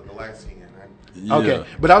alike, but the light skin. Yeah. Okay,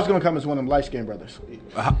 but I was gonna come as one of them light skinned brothers.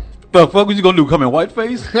 The fuck was you gonna do? Come in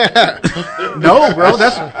whiteface? No, bro,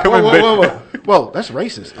 that's in whoa, that's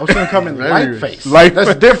racist. I was gonna come in light face. Light That's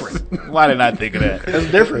face. different. Why did I think of that? That's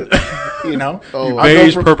different. You know, Oh, I go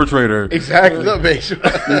Beige for- perpetrator. Exactly. The base. You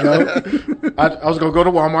know, I was gonna go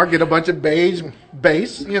to Walmart, get a bunch of beige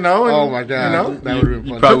base. You know. And, Oh my god, You know, that would have been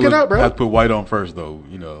You fun. probably Cook it would up, bro. have to put white on first, though.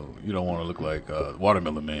 You know, you don't want to look like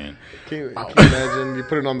Watermelon Man. Can you imagine you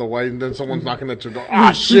put it on the white and then someone's knocking at your door?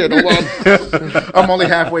 Ah, shit! Hold on. I'm only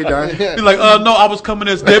halfway done. He's like, no, I was coming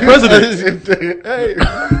as dead president. Hey.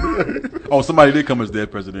 Oh, somebody did come as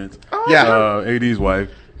dead president. Yeah. AD's wife.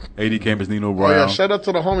 AD came as Nino Oh Brown. yeah! Shout out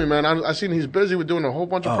to the homie, man. I seen he's busy with doing a whole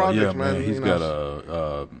bunch of projects, yeah, man. He's You got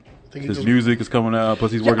know, think he his just- music is coming out.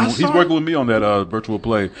 Plus, he's working. I He's saw- working with me on that virtual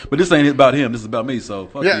play. But this ain't about him. This is about me. So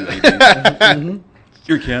fuck Yeah. you, AD.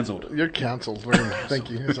 You're canceled. You're canceled. Very much. Thank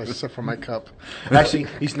you. As I sip from my cup. Actually,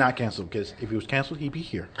 he's not canceled because if he was canceled, he'd be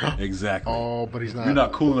here. Exactly. Oh, but he's not. You're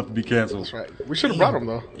not cool enough to be canceled. That's right. We should have brought him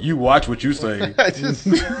though. You watch what you say. I just,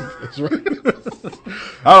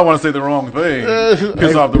 I don't want to say the wrong thing.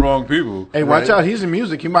 Piss off the wrong people. Hey, watch out! He's in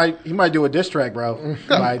music. He might do a diss track, bro.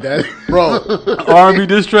 Like that, bro. R&B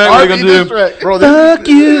diss track. What they R&B gonna diss do? track. Bro, this, Fuck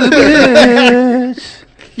you, bitch.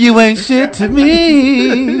 You ain't shit to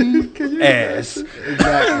me. Ass.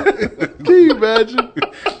 Exactly. can you imagine?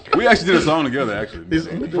 We actually did a song together, actually. He's,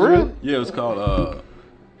 for real? Yeah, it was called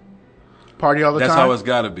Party all the That's time. How It's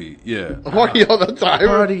Gotta Be. Yeah. Party all the time.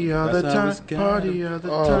 Party all the That's how time. it's gotta Party all the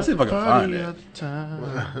time. Let's see if I can find Party it. all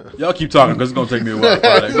the time. Y'all keep talking because it's going to take me a while to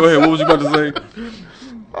find it. Go ahead. What was you about to say?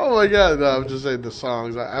 Oh my god! No, I'm just saying the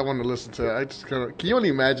songs. I want to listen to it. I just can you only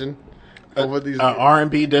imagine over these?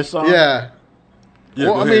 R&B diss song. Yeah. Yeah,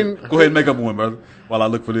 Well, go I ahead. mean- Go ahead and make up one, brother, while I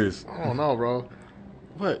look for this. I don't know, bro.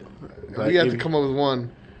 What? We have to come up with one.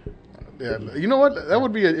 Yeah. You know what? That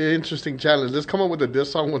would be an interesting challenge. Let's come up with a diss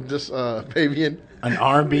song with this Fabian. An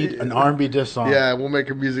R&B diss song. Yeah, we'll make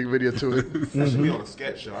a music video to it. That should be on a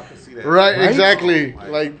sketch show. I can see that. Right, exactly.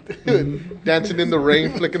 Like dancing in the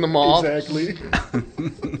rain, flicking them off. Exactly.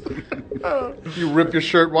 You rip your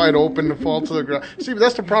shirt wide open and fall to the ground. See,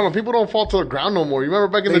 that's the problem. People don't fall to the ground no more. You remember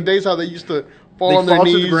back in the days how they used to fall They on their fall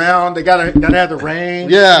knees? to the ground. They gotta have the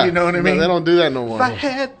range. Yeah, You know what I mean? No, they don't do that no more. If I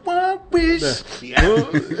had one wish.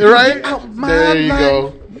 Right? Out my There you life. go.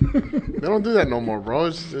 They don't do that no more, bro.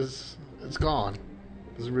 It's gone.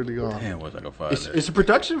 It's really gone. Damn, what's I going to find that? It's a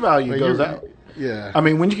production value Like, goes you're- out. Yeah. I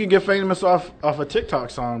mean, when you can get famous off a TikTok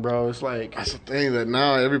song, bro, it's like That's the thing that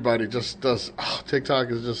now everybody just does. Oh, TikTok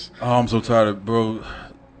is just. Oh, I'm so tired of, bro,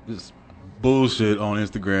 this bullshit on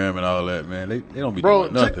Instagram and all that, man. They don't be Bro,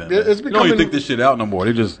 doing nothing. it's man. They don't becoming- even think this shit out no more.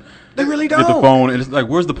 They just they really get the don't. phone and it's like,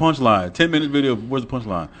 where's the punchline? 10-minute video, where's the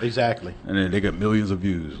punchline? Exactly. And then they get millions of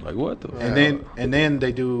views. Like, what the fuck? And then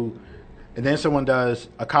they do, and then someone does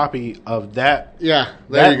a copy of that Yeah,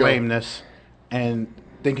 there that you go. lameness and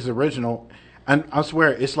think it's original. And I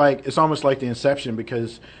swear, it's almost like the Inception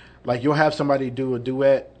because, like, you'll have somebody do a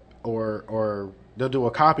duet or they'll do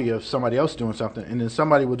a copy of somebody else doing something, and then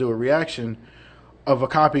somebody will do a reaction of a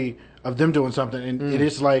copy of them doing something, and it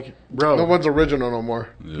is like, bro, No one's original no more.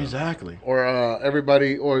 exactly. Or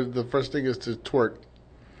everybody, or the first thing is to twerk.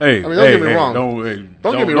 Hey, I mean, don't get me wrong.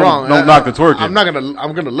 Don't Get me wrong. Don't knock the twerking.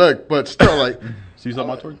 I'm gonna look, but still, like, See you saw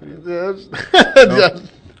my twerk video?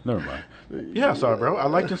 yes. Never mind. Yeah, sorry, bro. I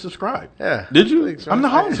liked and subscribe. Yeah. Did you? Thanks, I'm the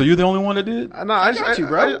man. homie. So you're the only one that did? No, I got you,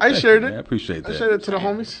 bro. I shared Man, I it. appreciate I that. shared it to the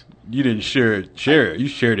homies. You didn't share it. You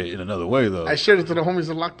shared it in another way, though. I shared it to the homies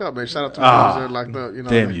that locked up, man. Shout out to the Ah, homies that are locked up. You know,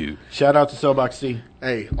 Damn you. Shout out to Soulbox C.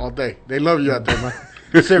 Hey, all day. They love you out there, man.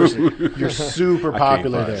 Seriously, you're super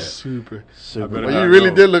popular find there. it. Super. Super. Well, you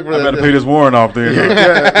really did look for I that. better pay this warrant off then.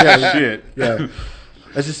 yeah. Shit. Yeah.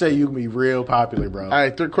 Let's just say you can be real popular, bro. All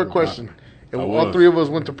right, quick question. If I all was. three of us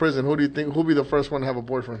went to prison, who do you think who'll be the first one to have a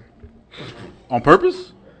boyfriend? On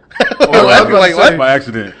purpose? I'd be like, what? By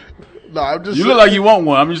accident. No, I'm just. You look like you want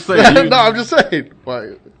one. I'm just saying. no, I'm just saying.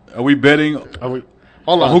 Why? Are we betting Are we,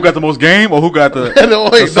 Hold on on. who got the most game or who got the, No,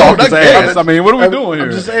 wait, the no, softest not ass? game. I mean, what are we doing here?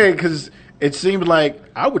 I'm just saying because it seemed like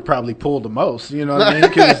I would probably pull the most. You know what I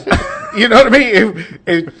mean? 'Cause, you know what I mean?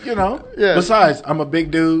 If you know. Yeah. Besides, I'm a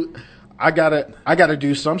big dude. I gotta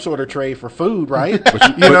do some sort of trade for food, right?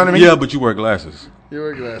 But you know what I mean? Yeah, but you wear glasses. You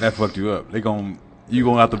wear glasses. That fucked you up. You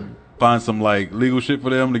gonna have to find some like legal shit for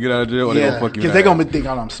them to get out of jail, or they Yeah, gonna fuck you? because they're gonna be thinking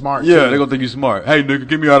I'm smart. Yeah, too. they gonna think you smart. Hey, nigga,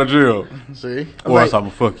 get me out of jail, See? or else I'm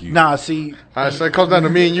gonna fuck you. Nah, see, All right, so it comes down to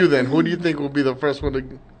me and you then. Who do you think will be the first one to...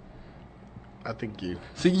 I think you.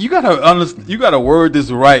 See, you gotta word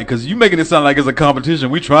this right because you making it sound like it's a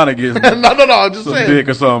competition. We trying to get no, I'm just some saying. dick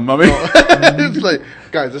or something. I mean, It's like,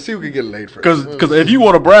 guys, let's see who can get laid first. because if you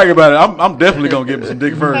want to brag about it, I'm definitely gonna get some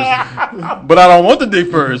dick first. But I don't want the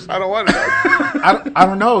dick first. I don't want it. I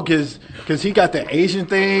don't know because he got the Asian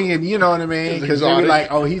thing, and you know what I mean. Because they were exotic. like,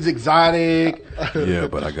 oh, he's exotic. Yeah,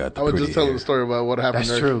 but I got the I was pretty just telling hair, the story about what happened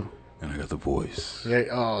That's there. true. and I got the voice. Yeah,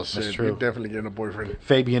 oh, shit. That's true. You're definitely getting a boyfriend.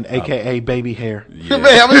 Fabian, aka Baby Hair. Yeah.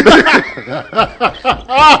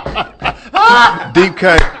 Deep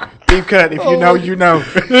cut. If you know, you know.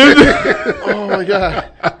 Oh, my God.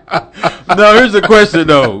 No, here's the question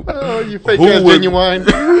though. Oh, you fake Who ass would- genuine.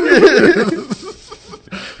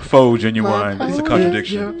 Faux genuine. It's a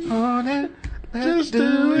contradiction. Just do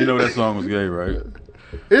You it. know that song was gay, right?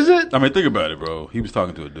 Is it? I mean, think about it, bro. He was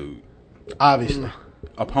talking to a dude. Obviously.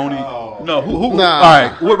 A pony? No, who? Nah. All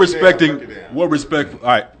right, what respect? All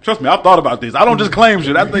right, trust me, I've thought about this. I don't just claim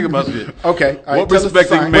shit. I think about shit. Okay. All right, What tell us the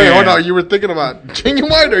respecting sign. man- Wait, hold on. You were thinking about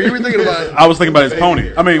genuine or you were thinking about... I was thinking about his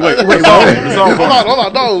pony. I mean, wait, the song pony. Hold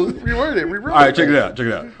on. No, reword it. All right, check it out.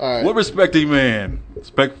 All right. What respecting man,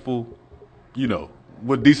 respectful,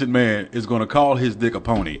 what decent man is going to call his dick a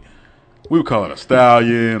pony? We would call it a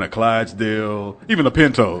stallion, a Clydesdale, even a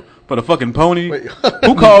pinto. But a fucking pony? Wait.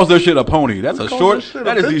 Who calls their shit a pony? That's a calls short. their shit a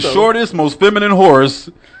That is the pinto? shortest, most feminine horse.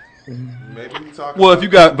 Maybe we talk. Well, if you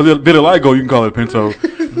got vitiligo, you can call it a pinto.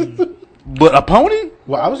 But a pony?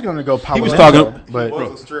 Well, I was going to go He was Palomino, talking- He but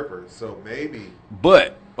was a stripper, so maybe.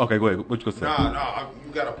 But okay, wait. What you gonna say? Nah,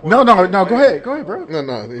 you got a point. no. Go ahead, bro.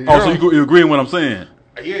 No. Oh, so you agreeing with what I'm saying?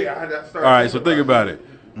 Yeah, I had to start. All right, so think about it.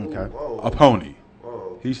 Okay. Whoa. A pony.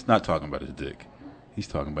 Whoa. He's not talking about his dick. He's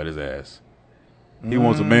talking about his ass. He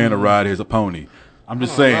wants a man to ride his pony. I'm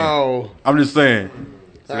just saying. No. I'm just saying.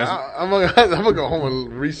 So I'm gonna go home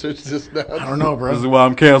and research this now. I don't know, this is bro. why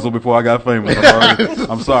I'm canceled before I got famous.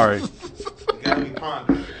 I'm sorry. You gotta be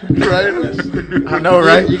pondering. Right? I know,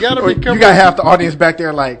 right? You gotta be careful. You got to have the audience back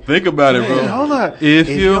there like, Think about it, bro. hey, hold on. If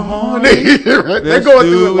you're horny, They're let's going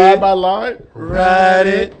do through it line it. by line. Ride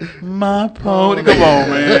it, my pony. Come on,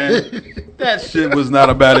 man. That shit was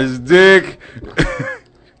not about his dick.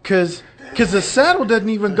 because the saddle doesn't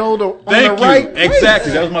even go on Thank the you. right place.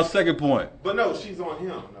 Exactly. That was my second point. But no, she's on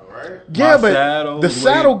him, though, right? Yeah, My but saddle, the wait.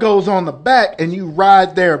 saddle goes on the back, and you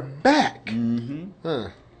ride their back. Huh.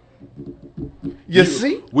 You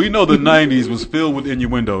see? We know the '90s was filled with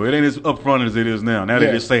innuendo. It ain't as upfront as it is now. Now Yeah.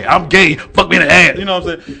 they just say, "I'm gay, fuck me in the ass." You know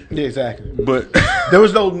what I'm saying? Yeah, exactly. But There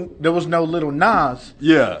was no little Nas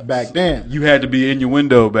yeah, back then. you had to be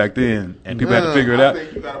innuendo back then, and people had to figure it I out.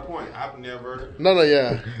 think you got a point. I've never. No,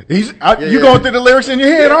 yeah. You yeah. going through the lyrics in your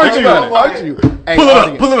head, aren't think you? about it. Aren't you? Hey, Pull it up.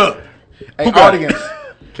 audience. Pull it up. Hey, Who got it? audience.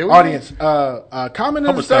 Can we? Audience, comment How in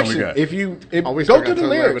the much time we section got? if you Oh, we go still through got the till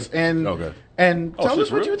lyrics 11. Okay. and Oh, tell shit,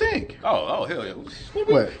 us what for you real? think. Oh hell yeah!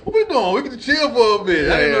 What? What we doing? We can chill for a bit.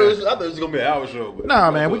 Yeah, I thought it was gonna be an hour show. But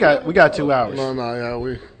Nah, man, we got 2 hours. No, yeah,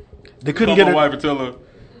 we. They Call couldn't my get it wife and tell her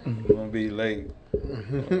I'm gonna be late.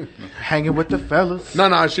 hanging with the fellas.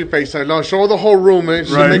 No, she FaceTime. No, show her the whole room, man.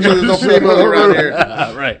 She Right. make sure there's no females around here.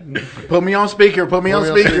 Right. Put me on speaker. Put me on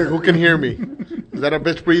speaker. Who can hear me? Is that a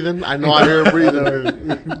bitch breathing? I know I hear her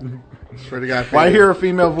breathing. Swear to God. Why hear a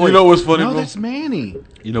female voice? You know what's funny, No, bro? that's Manny.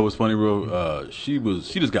 You know what's funny, bro? She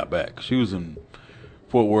just got back. She was in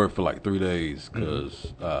Fort Worth for like 3 days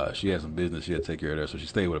because she had some business she had to take care of there. So she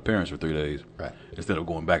stayed with her parents for 3 days, Right. instead of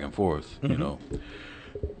going back and forth. You know.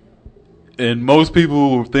 And most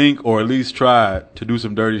people will think, or at least try, to do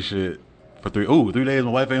some dirty shit for 3 days. My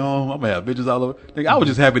wife ain't home. I'm gonna have bitches all over. Nigga, I was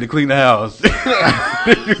just happy to clean the house.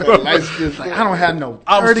 I don't have no.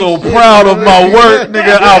 I'm dirty so shit. proud of my work,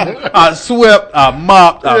 nigga. I swept, I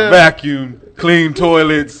mopped, I vacuumed, cleaned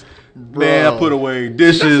toilets. Man, I put away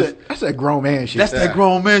dishes. That's that grown man shit. That's that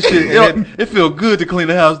grown man shit. It feel good to clean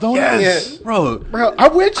the house, don't Yes. it? Bro, Bro,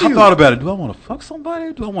 I'm with you. I thought about it. Do I want to fuck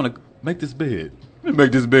somebody? Do I want to make this bed? Let me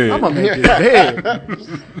make this bed. I'm gonna make this bed.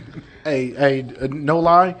 hey, no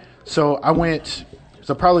lie. So I went.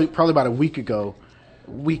 So probably about a week ago,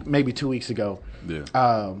 maybe 2 weeks ago. Yeah.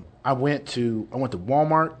 I went to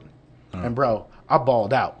Walmart, and bro, I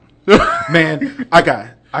balled out. Man, I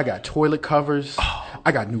got toilet covers.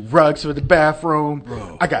 I got new rugs for the bathroom.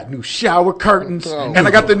 Bro. I got new shower curtains, Oh. and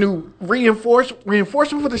I got the new reinforcement for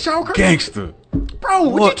the shower curtains. Gangster. Bro,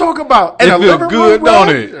 what you What? talking about? It And a feel living good, room don't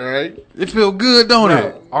rug? it? All right. It feel good, don't Bro,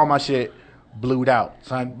 it? all my shit blued out,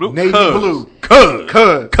 son. Blue, Navy blue.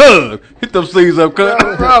 Cuz. Hit them sleeves up, cuz.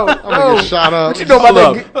 Bro, I'm gonna get shot up. What you know about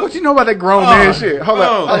Hold that? What you know about that grown man shit? Hold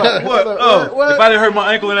up. What? Oh, What? if I didn't hurt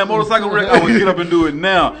my ankle in that motorcycle wreck, I would get up and do it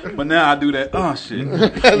now. But now I do that. Oh shit. Just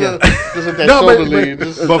with that No, shoulder lead.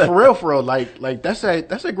 but for real, like that's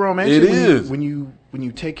a grown man It shit. is. When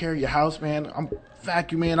you take care of your house, man. I'm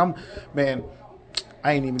vacuuming.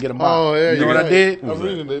 I ain't even get a mop. Oh, yeah, you know you're what I right. did? I'm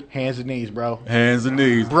reading it. Hands and knees, bro. Hands and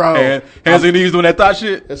knees, Bro. Hands and knees doing that thought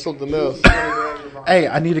shit. That's something else. Hey,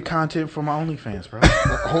 I needed content for my OnlyFans, bro. I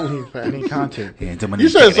OnlyFans. need content. You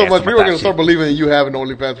said so much. People are gonna start believing that you have an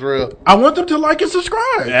OnlyFans for real. I want them to like and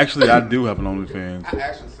subscribe. Actually, I do have an OnlyFans. I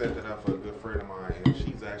actually set that up for a good friend of mine, and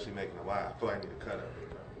she's actually making a lot. I feel like I need to cut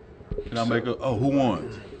her. Can I make a? Oh, who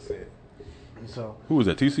won? So Who was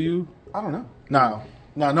that? TCU? I don't know.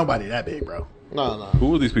 No, nobody that big, bro. No.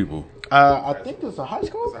 Who are these people? I think it's a high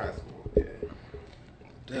school. It's a high school.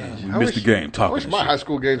 Yeah. We missed the game I talking. wish and my shit. high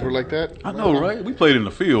school games were like that. I know, right? We played in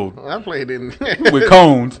the field I played in. with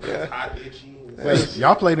cones. Hot, itchy. Wait,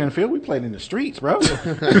 y'all played in the field. We played in the streets, bro. we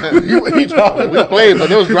played, but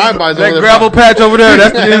there was drive-bys. That over there. gravel patch over there,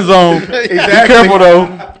 that's the end zone. Be careful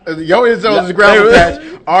though. Your end zone is a gravel patch.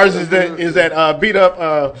 Ours is that beat up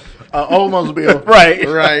Oldsmobile.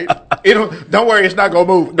 Right. Don't worry, it's not gonna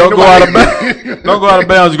move. Don't go out of bounds. Don't go out of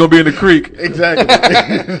bounds. You're gonna be in the creek.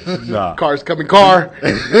 Exactly. Nah. Cars coming. Car.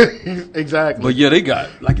 Exactly. But yeah, they got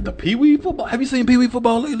like the Pee Wee football. Have you seen Pee Wee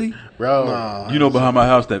football lately? Bro. You know behind my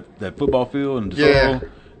house that football field and Yeah.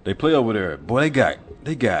 they play over there. Boy, they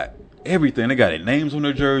got everything. They got their names on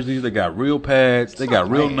their jerseys. They got real pads. They got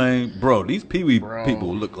real names. Bro, these Pee Wee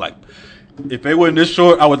people look like. If they weren't this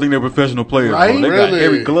short, I would think they're professional players. Right? Bro. They got Really?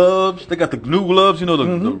 every gloves. They got the new gloves. You know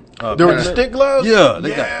the There were the stick gloves? Yeah,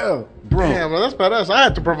 they got bro. Damn, well, that's badass. I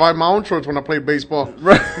had to provide my own shorts when I played baseball.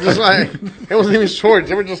 Just like it wasn't even shorts;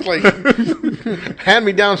 they were just like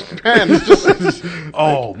hand-me-down pants. Just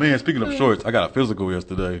Oh man, speaking of shorts, I got a physical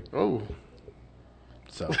yesterday. oh,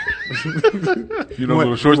 So You know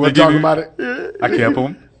the shorts you they want to give talk you? about it? I kept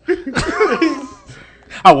them.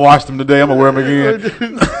 I washed them today. I'm gonna wear them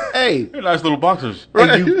again. Hey, They're nice little boxers.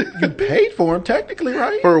 and you paid for them technically,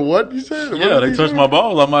 right? for what you said? Yeah, they touched my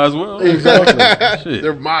balls. I might as well. Exactly. Shit.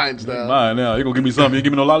 They're mine now. Mine now. You gonna give me something? You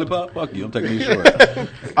give me no lollipop? Fuck you. I'm taking these shorts.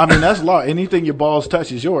 I mean, that's law. Anything your balls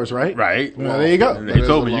touch is yours, right? Right. Well, there you go. He is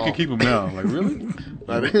told the me you law. can keep them now. I'm like, really?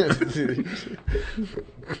 Right.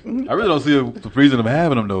 I really don't see the reason of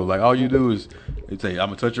having them though. Like all you do is they say, "I'm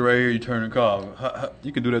gonna touch you right here." You turn and call.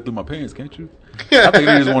 You can do that through my pants, can't you? I think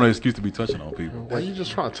they just want an excuse to be touching on people. Why you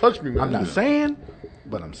just trying to touch me, man? I'm not saying,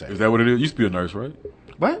 but I'm saying. Is that what it is? You used to be a nurse, right?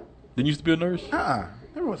 What? Didn't you used to be a nurse?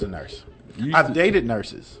 Never was a nurse. You used I've to- dated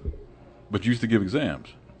nurses. But you used to give exams.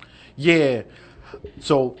 Yeah.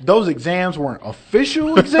 So those exams weren't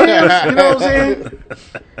official exams, you know what I'm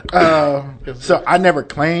saying? So I never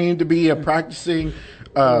claimed to be a practicing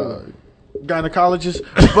gynecologist,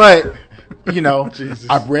 but you know,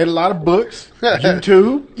 I've read a lot of books,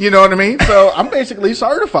 YouTube, you know what I mean? So I'm basically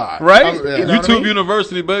certified. Right? Yeah. You know what YouTube I mean?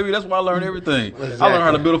 University, baby. That's why I learned everything. I learned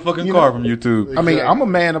how to build a fucking car from YouTube. I mean, I'm a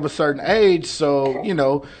man of a certain age, so, you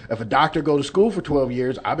know, if a doctor go to school for 12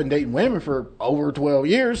 years, I've been dating women for over 12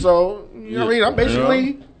 years, so, you know what I mean? I'm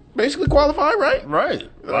basically qualified, right? Right.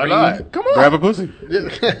 Why I mean, not? come on. Grab a pussy.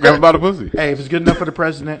 Grab him by the pussy. Hey, if it's good enough for the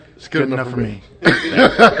president, it's good enough for me.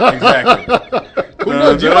 Exactly. Who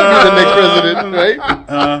knows? You might be the next president,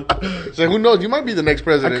 right? So who knows? You might be the next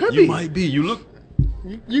president. I could You be. might be. You look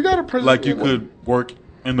You got a president like you could work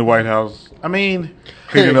in the White House I mean,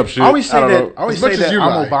 cleaning up shit. I always say don't that. know. I always As much say as that you I'm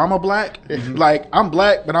lie. Obama black. Like I'm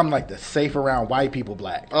black, but I'm like the safe around white people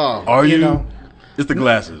black. Oh, Are you? know. It's the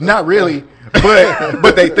glasses. Not really,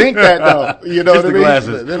 but they think that though. You know It's what the I mean?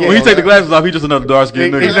 glasses. Yeah. When he take the glasses off, he just another dark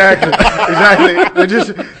skinned nigga. Exactly.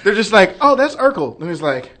 They're just like, oh, that's Urkel, and it's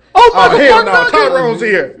like, oh, Michael hell Clark no, Duncan. Tyrone's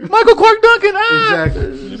here. Michael Clark Duncan. Ah.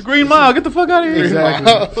 Exactly. Green Mile. Get the fuck out of here.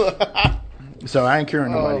 Exactly. So I ain't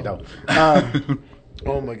curing nobody though.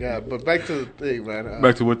 oh my God! But back to the thing, man.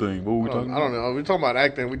 Back to what thing? What were we I talking don't about? know. We're talking about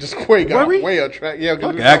acting. We just got Were we? way off track. Yeah, 'cause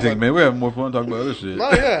Fuck we were acting, talking man. We're having more fun talking about other shit.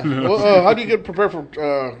 about- Oh yeah. Well, how do you get prepared for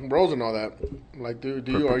roles and all that? Like, do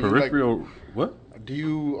you are you like, Peripheral. What?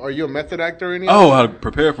 are you a method actor or anything? Oh, how to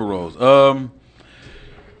prepare for roles.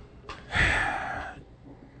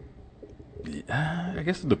 I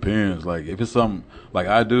guess it depends. Like if it's something like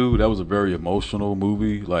I do, that was a very emotional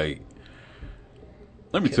movie. Like,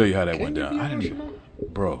 let me tell you how that went down. I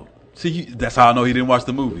didn't, bro. See, that's how I know he didn't watch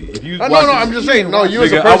the movie. If you No, watched it- I'm just saying. No, you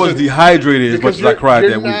as a Nigga, person. I was dehydrated as much as I cried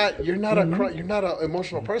that week. You're not an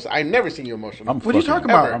emotional person. I never seen you emotional. What are you talking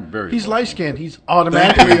about? I'm very He's emotional. light skinned. He's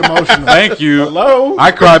automatically emotional. Thank you. Hello?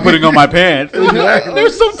 I cried putting on my pants. They're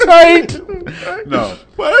so tight. No.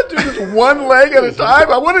 Why don't you do just one leg at a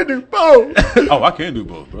time? I want to do both. Oh, I can do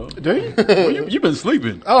both, bro. Do you? Well, you've been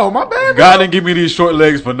sleeping. Oh, my bad. God didn't give me these short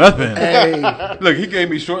legs for nothing. Hey. Look, he gave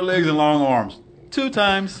me short legs and long arms 2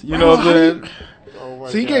 times. You know what I'm saying?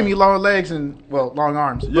 So he gave me long legs and, long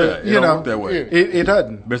arms. Yeah, But, it you don't know, work that way. it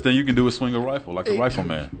doesn't. Best thing you can do is swing a rifle like a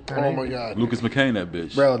rifleman. Oh my God. Lucas McCain, that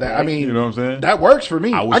bitch. Bro, I mean, You know what I'm saying? that works for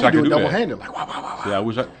me. I wish I can could do it do that. double-handed. Like, wow. Yeah, I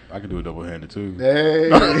wish I could do it double-handed too. Hey.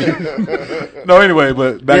 No, anyway,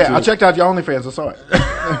 but back to I checked out your OnlyFans. I saw it.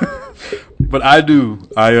 But I do.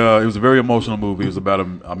 It was a very emotional movie. It was about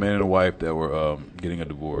a man and a wife that were getting a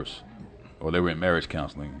divorce, or they were in marriage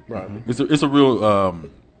counseling. Right. It's a real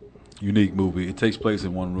unique movie. It takes place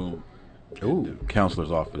in one room, the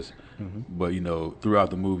counselor's office. But throughout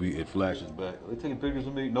the movie, it flashes back. Are they taking pictures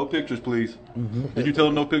of me? No pictures, please. Did you tell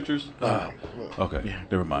them no pictures? Okay,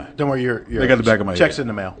 never mind. Don't worry, your They got the back of my checks head. in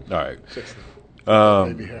the mail. All right.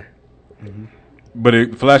 Baby hair. But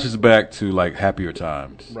it flashes back to like happier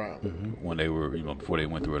times, Right. when they were, before they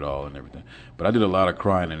went through it all and everything. But I did a lot of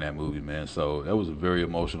crying in that movie, man. So that was a very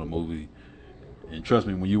emotional movie. And trust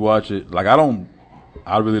me, when you watch it, like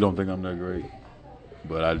I really don't think I'm that great,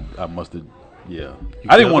 but I must have, yeah.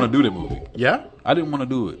 I didn't want to do that movie. Yeah? I didn't want to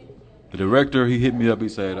do it. The director, he hit me up. He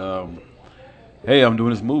said, "Hey, I'm doing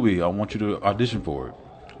this movie. I want you to audition for it."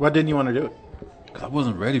 Why didn't you want to do it? Because I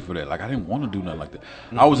wasn't ready for that. Like, I didn't want to do nothing like that.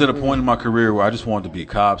 I was at a point in my career where I just wanted to be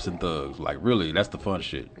cops and thugs. Like, really, that's the fun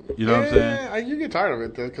shit. You know what I'm saying? Yeah, you get tired of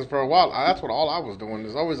it because for a while that's what all I was doing.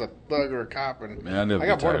 There's always a thug or a cop, and Man, I never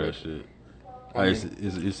got get bored tired of of that it.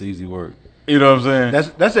 shit. It's easy work. You know what I'm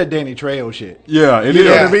saying? That's that Danny Trejo shit. Yeah, it You is.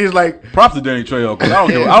 know what I mean? It's like, Props to Danny Trejo, because I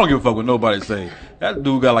don't give a fuck what nobody say. That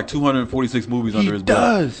dude got like 246 movies under his belt.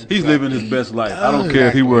 does. He's living his best life. I don't care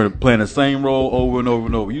if he were playing the same role over and over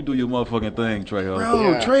and over. You do your motherfucking thing, Trejo.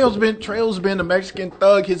 bro, Yeah. Trejo's been a Mexican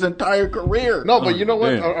thug his entire career. No, but you know what?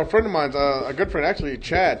 Damn. A friend of mine's, a good friend, actually,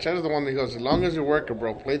 Chad. Chad is the one that goes, as long as you're working,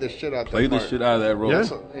 bro, play the shit out Play that the part. shit out of that role. Yeah.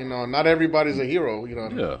 So, not everybody's a hero, Yeah,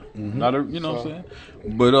 Mm-hmm. not a, you know what I'm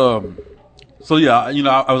saying. But so yeah, I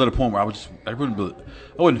was at a point where I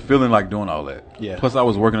wasn't feeling like doing all that. Yeah. Plus, I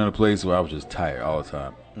was working in a place where I was just tired all the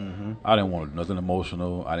time. I didn't want nothing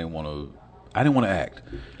emotional. I didn't want to act.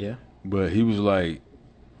 Yeah. But he was like,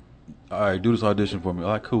 "All right, do this audition for me." I'm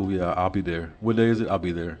like, cool, yeah, I'll be there. What day is it? I'll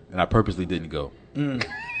be there. And I purposely didn't go.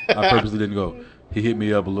 I purposely didn't go. He hit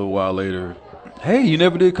me up a little while later. Hey, you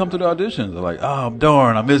never did come to the auditions. I'm like, oh,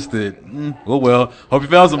 darn, I missed it. Oh, well, hope you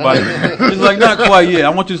found somebody. He's like, not quite yet. I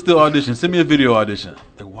want you to still audition. Send me a video audition.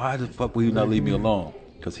 Like, why the fuck would he not leave me alone?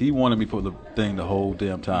 Because he wanted me for the thing the whole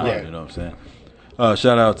damn time. Yeah. You know what I'm saying?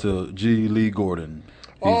 Shout out to G. Lee Gordon.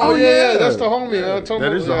 He's Oh, a yeah, that's the homie.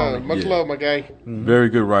 That is the homie. Much Yeah. love, my guy. very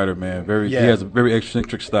good writer, man. He Yeah. has a very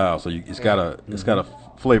eccentric style, so it's got a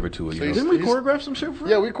flavor to it. You know? Didn't we choreograph some shit for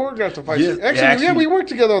Yeah, him? we choreographed the fight. Yeah, Actually, we worked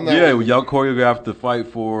together on that. Yeah, one. y'all choreographed the fight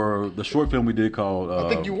for the short film we did called I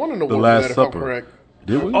think you won an The award for Last that, if I'm Supper. correct.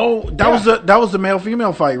 Did we? Oh, that was the male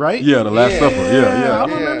female fight, right? yeah, The Last Yeah. Supper. Yeah. I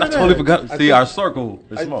remember I totally forgot. I See, think- our circle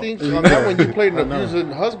is I small. think on that one you played an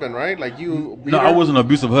abusing husband, right? Like you. beat No, her? I wasn't an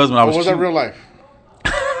abusive husband. I Or was. was that cheating. real life?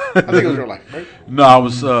 I think it was real life, right? No, I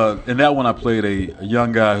was. In that one, I played a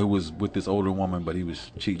young guy who was with this older woman, but he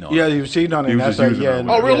was cheating on. Yeah, her. he was cheating on He it. was That's just like, using yeah. her.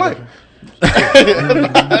 Oh, real yeah. life.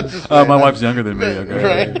 My wife's younger than me. Okay.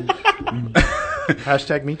 Right.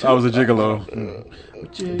 Hashtag me too. I was a gigolo.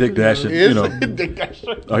 Dick Dash, Is Dick Dash.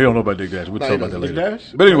 Oh, he don't know about Dick Dash. We'll No, talk he about that doesn't. later. Dick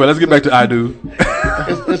Dash? But anyway, let's get back to I Do.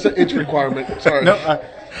 It's an inch requirement. Sorry. No,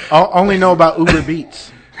 I only know about Uber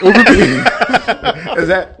Beats. Uber Beats. Is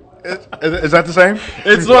that the same?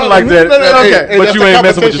 It's sort of like that. Hey, but that's you the ain't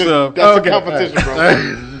messing with competition. yourself. That's Okay. the competition, bro.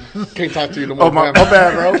 Can't talk to you no more. Oh my fam.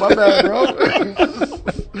 bad, bro. My bad, bro.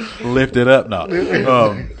 Lift it up now.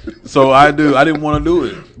 So I didn't want to do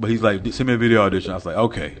it, but he's like, send me a video audition. I was like,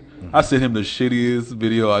 okay. I sent him the shittiest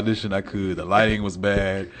video audition I could. The lighting was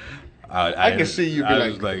bad. I can see you be I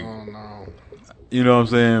was like, oh no. you know what I'm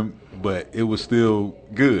saying? But it was still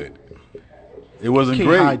good. It wasn't Can't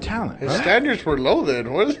great. hide talent. His Bro. standards were low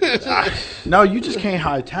then. What is it? No, you just can't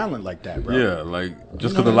hide talent like that, bro. Yeah, like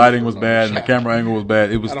just because the lighting was bad and the camera angle was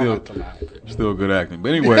bad, it was I don't have to laugh. still good acting.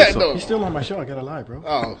 But anyway, Yeah, so no. He's still on my show. I gotta lie, bro.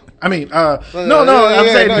 Oh. I mean, no, yeah, I'm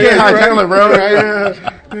saying no, you can't yeah, hide right. talent, bro. Right.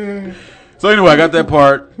 Yeah. so anyway, I got that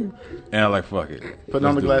part, and I'm like, fuck it. Putting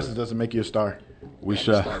on Let's the do glasses it. doesn't make you a star. We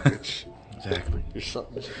shot. Bitch. Exactly. You're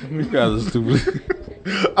something. You guys are stupid.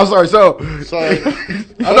 I'm sorry. So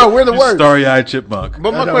I know we're the worst. Starry-eyed chipmunk.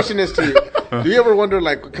 But my question is to you: do you ever wonder,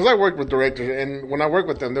 like, because I work with directors, and when I work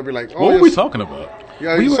with them, they'll be like, "Oh, What were we talking about?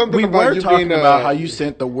 Yeah, We something about were you talking being, about how you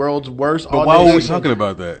sent the world's worst. But why were we audition. talking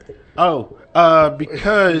about that? Oh, Your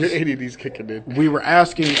because ADD's kicking in. we were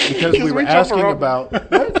asking we were we jump asking around. about.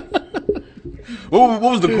 What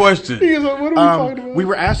was the question? He's like, what are we talking about? We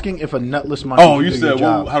were asking if a nutless monkey. Oh, could you do said, your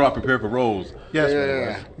job. how do I prepare for roles? Yes,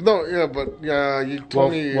 Yeah. No, yeah, but you Well,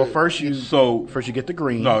 told me. first you get the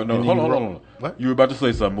green. No, and then hold you on. roll. What? You were about to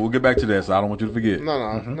say something. We'll get back to that, so I don't want you to forget. No.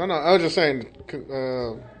 I was just saying.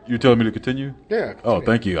 You telling me to continue? Yeah. Oh,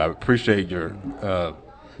 thank you. I appreciate your. No.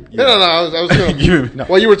 I was gonna. You-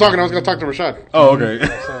 While you were talking, I was gonna talk to Rashad. Oh, okay.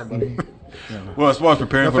 Well, as far as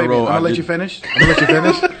preparing No, for the Fabian, role, I'm gonna let did- you finish.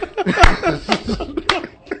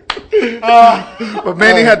 But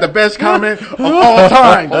Manny had the best comment of all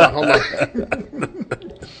time. Hold on.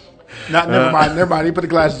 Never mind. He put the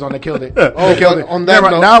glasses on. They killed it. Oh, They killed but it. on that Never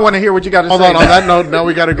mind. note- Now I want to hear what you got to Hold say. on. On that note, now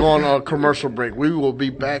we got to go on a commercial break. We will be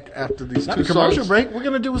back after these Not two a commercial songs. break. We're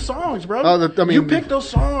gonna do songs, bro. Oh, you picked those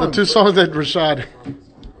songs. The two songs that Rashad.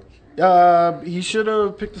 He should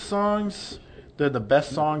have picked the songs. They're the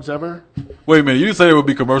best songs ever. Wait a minute. You didn't say there would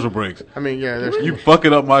be commercial breaks. I mean, yeah. You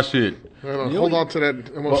fucking up my shit. Hold on to that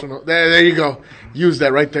emotional. There you go. Use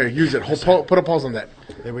that right there. Use it. Put a pause on that.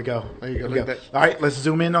 There we go. There you go. There we Like go. that. All right, let's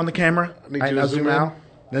zoom in on the camera. need All right, you now to zoom in. out.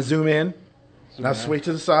 Now zoom in. Now sway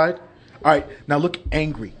to the side. All right, now look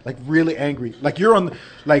angry, like really angry, like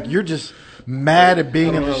you're just mad at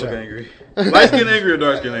being in the show. Angry. Light skin angry or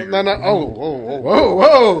dark skin angry? No. Oh,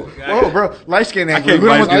 Whoa, bro! Light skin I angry. can't We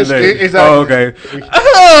don't light want- skin angry. Exactly. Oh,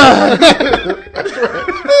 okay.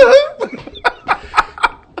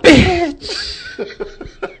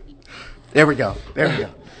 There we go.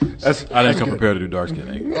 That's, I didn't come good. prepared to do dark skin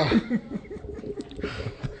angry.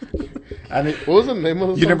 what was the name of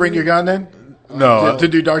the You didn't bring your gun then? No. To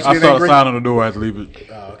do dark I skin saw angry? a sign on the door. I had to leave it.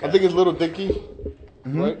 I think it's Little Dicky.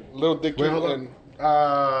 Right? Little Dicky. Wait, hold on.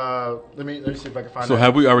 and- Let me see if I can find. So it.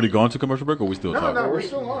 have we already gone to commercial break or are we still talking? No, we're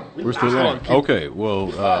still on. We're still on. Okay.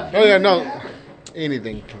 Well, Oh, yeah, no.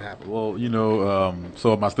 Anything can happen.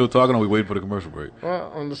 so am I still talking or are we waiting for the commercial break?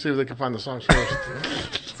 Well, let's see if they can find the songs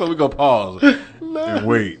first. So we go pause and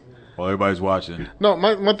wait while everybody's watching. No,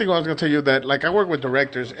 my thing I was going to tell you that, like, I work with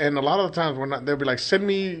directors, and a lot of the times they'll be like, send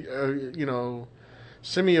me an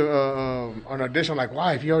audition. Like,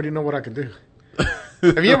 why? If you already know what I can do.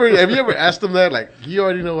 Have you ever asked them that? Like, you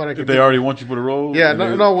already know what I can If do. they already want you for the role? Yeah,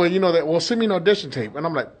 and no. Well, you know that. Well, send me an audition tape, and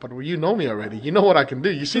I'm like, but you know me already. You know what I can do.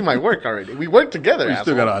 You see my work already. We work together. You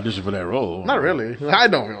still got to asshole. audition for that role. Not really. I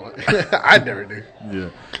don't know. I never do. Yeah.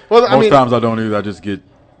 Well, I Most mean, times I don't either. I just get.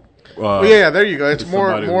 well, yeah, there you go. It's It's more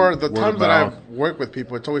somebody the word times of that mouth. I've worked with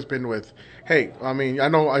people. It's always been with, hey, I mean, I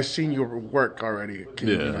know I've seen your work already. Can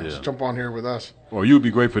you, Yeah, just yeah. jump on here with us. Or you'd be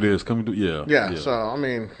great for this. Come do. Yeah. Yeah. So I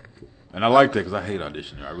mean, And I like that because I hate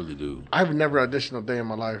auditioning. I really do. I've never auditioned a day in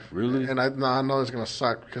my life. Really? And I know it's gonna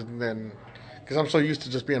suck because I'm so used to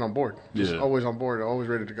just being on board, just Yeah. always on board, always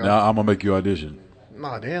ready to go. Now I'm gonna make you audition.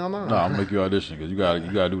 Nah, damn, no. No, I'm gonna make you audition because you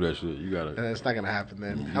gotta do that shit. You gotta. It's not gonna happen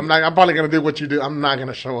then. I'm probably gonna do what you do. I'm not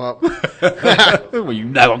gonna show up. Well, you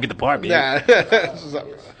not gonna get the part, man. Yeah.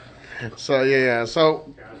 So yeah.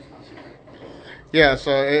 So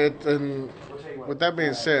and with that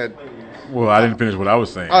being said, Well, I didn't finish what I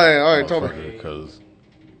was saying. Oh, yeah, all right, tell me. Because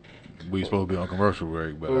we supposed to be on commercial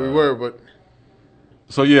break, but we were, but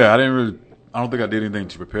So yeah, I don't think I did anything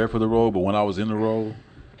to prepare for the role. But when I was in the role,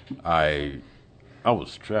 I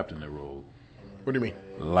was trapped in the role. what do you mean?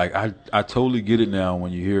 Like I totally get it now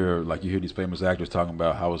when you hear these famous actors talking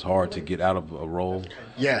about how it's hard to get out of a role.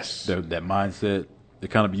 Yes. That mindset. You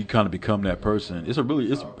kind of become that person.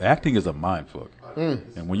 It's acting is a mind fuck.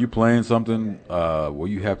 And when you're playing something where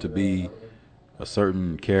you have to be a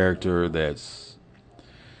certain character that's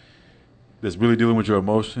really dealing with your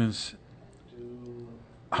emotions.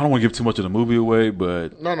 I don't want to give too much of the movie away,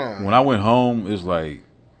 but No. when I went home, it's like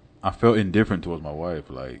I felt indifferent towards my wife.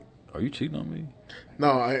 Like, are you cheating on me?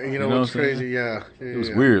 No, you know what what's I'm saying? crazy? Yeah. It was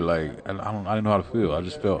weird. Like I didn't know how to feel. I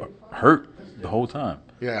just felt hurt the whole time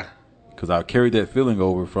Yeah. because I carried that feeling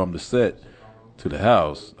over from the set to the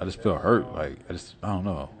house. I just felt hurt. Like I don't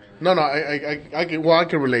know. No. I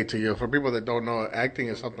can relate to you. For people that don't know, acting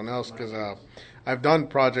is something else because I've done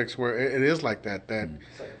projects where it is like that.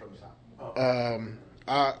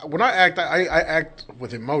 When I act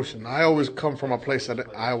with emotion. I always come from a place that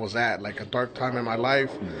I was at, like a dark time in my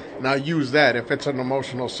life, and I use that if it's an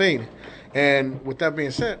emotional scene. And with that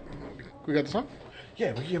being said, we got the song?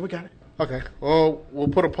 Yeah, we got it. Okay. Well, we'll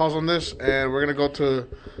put a pause on this, and we're going to go to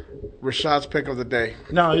Rashad's pick of the day.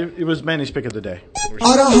 No, it was Manny's pick of the day.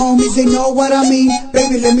 All the homies, they know what I mean.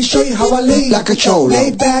 Baby, let me show you how I lean. Like a cholo.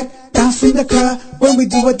 Laid back, dance in the club. When we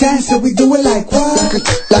do a dance, we do it like what?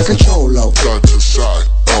 Like a cholo. Side to side,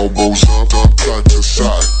 elbows up, side to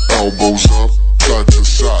side, elbows up, side to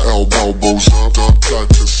side, elbows up, side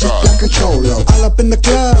to side. Like a cholo. All up in the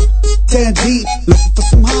club, 10 deep, looking for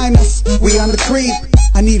some highness. We on the creep.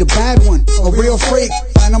 I need a bad one, a real freak.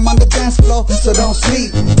 Find 'em on the dance floor, so don't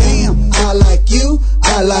sleep. Damn, I like you,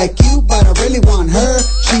 but I really want her.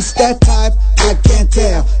 She's that type, I can't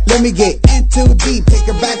tell. Let me get in too deep, take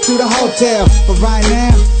her back to the hotel. But right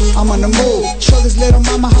now, I'm on the move. Show this little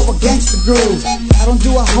mama how a gangster groove. I don't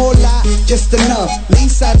do a whole lot, just enough. Lean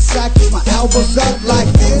side to side, keep my elbows up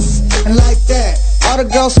like this and like that. All the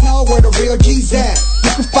girls know where the real G's at.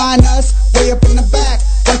 You can find us way up in the back,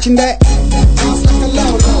 watching that bounce like a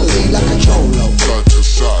lolo, lean like a cholo. Side to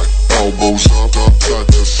side, elbows up, side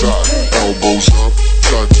to side, elbows up,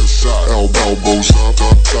 side to side, elbows up,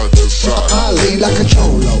 side to side. I lean like a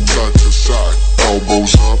cholo. Side to side,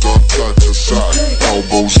 elbows up, side to side,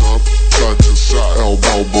 elbows up, side to side,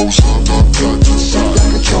 elbows up, side to side.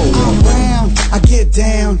 Like a cholo. I'm round, I get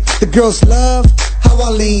down. The girls love how I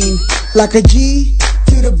lean like a G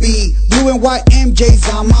to the B. Blue and white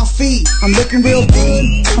MJs on my feet. I'm looking real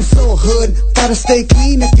good, I'm so hood. Gotta stay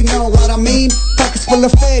clean if you know what I mean. Pockets full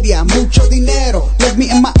of feria, mucho dinero. Look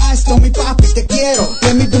me in my eyes, tell me papi, te quiero.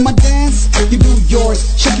 Let me do my dance, you do yours.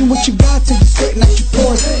 Shaking what you got till you're sweating out your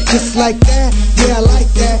pores. Just like that, yeah I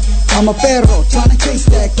like that. I'm a perro, tryna chase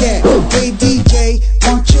that cat. Hey DJ,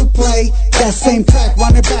 won't you play that same track?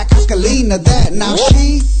 Run it back, I can lean to that. Now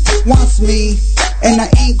she wants me, and I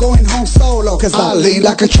ain't going home solo, cause I lean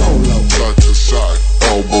like a cholo. Side to side,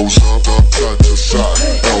 elbows up, side to side,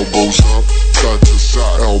 elbows up, side to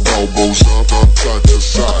side, elbows up, side to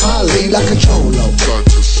side. I lean like a cholo. Side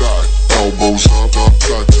to side, elbows up,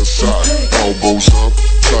 side to side, elbows up,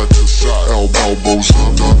 side to side, elbows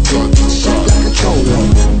up, side to side. Like a cholo.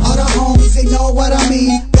 All the homies, they know what I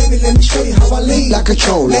mean. Baby, let me show you how I lean. Like a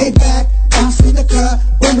cholo. Laid back, bounce in the club.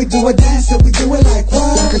 When we do a dance, we do it like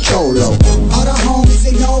what? Like a cholo. All the homies,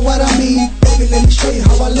 they know what I mean. Baby, let me show you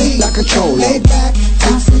how I lean. Like a cholo. Laid back,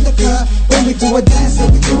 bounce in the club. When we do a dance,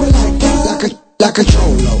 we do it like what? Like a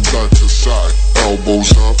cholo. Side to side,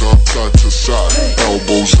 elbows up, side to side,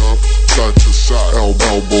 elbows up, side to side,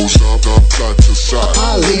 elbows up, side to side.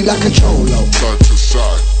 I lean like a cholo. Side to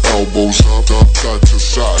side, elbows up, side to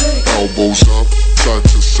side, elbows up, side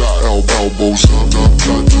to side, elbows up,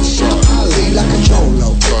 side to side. I lean like a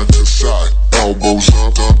cholo. Side to side, elbows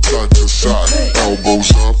up, side to side,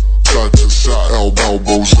 elbows up, side to side,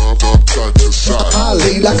 elbows up, side to side. I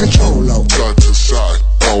lean like a cholo. Side to side,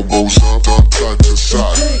 elbows up, side to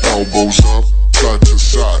side, elbows up, side to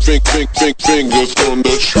side. Fingers on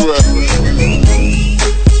the track.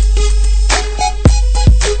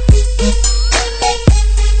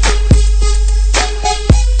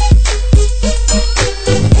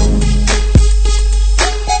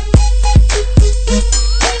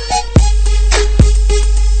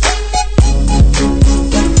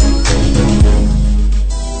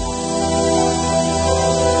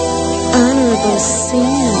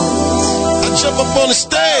 On the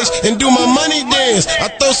stage and do my money dance. I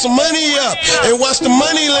throw some money up and watch the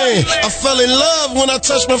money land. I fell in love when I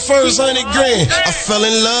touched my first 100 grand. I fell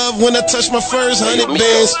in love when I touched my first 100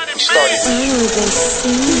 bands.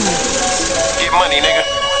 Get money, nigga.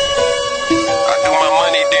 I do my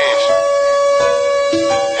money dance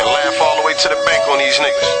and laugh all the way to the bank on these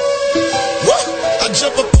niggas. What? I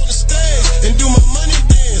jump up on the stage and do my money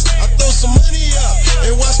dance. I throw some money up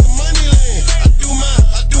and watch the money land. I do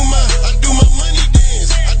my money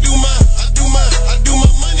dance. I do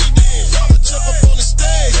my money dance. I jump up on the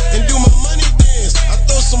stage and do my money dance. I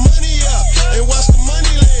throw some money up and watch the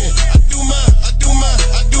money land. I do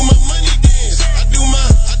my money dance. I do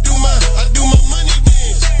my money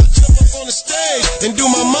dance. I jump up on the stage and do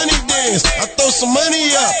my money dance. I throw some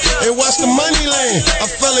money up and watch the money land. I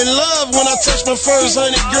fell in love when I touched my first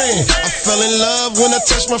 100 grand. I fell in love when I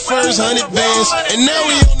touched my first 100 bands. And now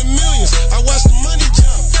we on the millions. I watch the money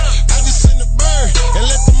jump. I just send a bird and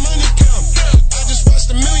let the money come. I just watched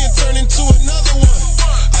a million turn into another one.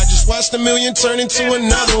 I just watched a million turn into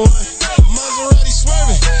another one. Maserati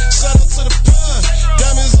swerving, shout out to the pub.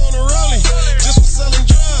 Diamonds on the rollie, just for selling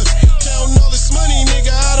drugs. Counting all this money,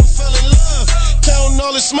 nigga, I done fell in love. Counting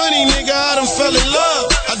all this money, nigga, I done fell in love.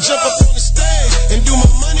 I jump up on the stage and do my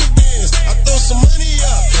money dance. I throw some money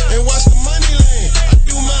up and watch the money land. I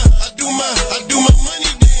do my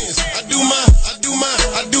money dance. I do my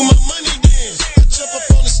money dance. I jump up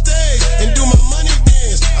on the stage and do my money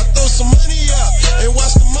dance. I throw some money up and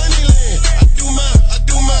watch the money land. I do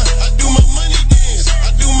my money dance.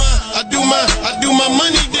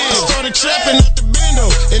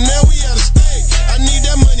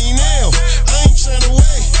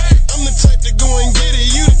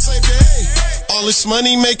 this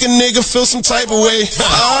money make a nigga feel some type of way. I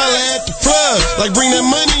holla at the plug, like bring that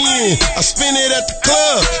money in. I spend it at the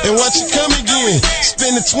club and watch it come again.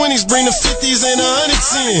 Spend the 20s, bring the 50s and the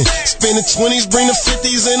 100s in. Spend the 20s, bring the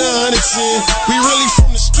 50s and the 100s in. We really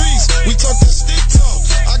from the streets, we talk that stick talk.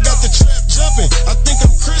 I got the trap jumping, I think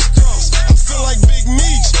I'm crisscross. I feel like Big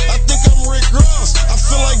Meech, I think I'm Rick Ross. I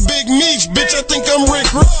feel like Big Meech, bitch, I think I'm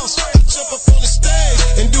Rick Ross. I jump up on the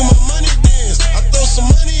stage and do my money dance. I throw some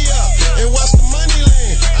money out and watch the money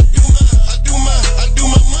land. I do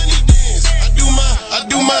my money dance.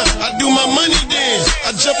 I do my money dance.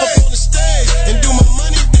 I jump up on the stage and do my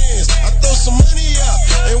money dance. I throw some money out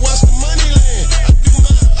and watch the money land.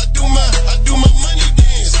 I do my money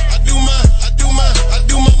dance. I do my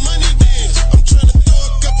money dance. I'm trying to throw a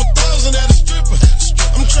couple thousand at a stripper.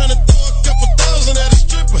 I'm trying to throw a couple thousand at a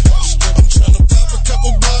stripper. I'm trying to pop a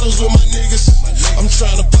couple bottles with my niggas. I'm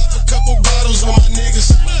trying to pop a couple bottles with my niggas.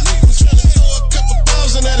 I'm trying to throw a couple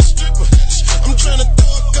thousand at a stripper. I'm trying to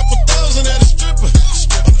throw a couple thousand at a stripper.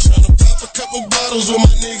 I'm trying to pop a couple bottles with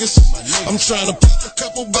my niggas. I'm trying to pop a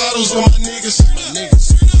couple bottles with my niggas.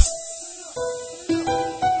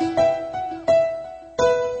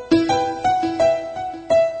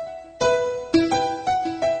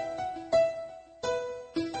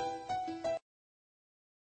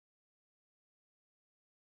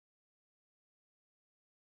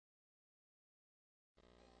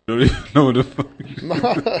 know what the fuck.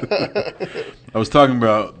 I was talking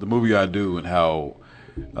about the movie I do and how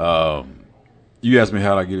you asked me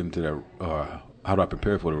how did I get into that, how do I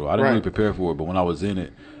prepare for the role. I didn't really prepare for it, but when I was in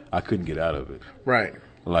it, I couldn't get out of it. Right.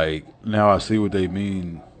 Like, now I see what they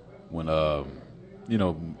mean when, you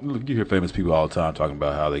know, you hear famous people all the time talking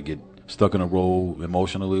about how they get stuck in a role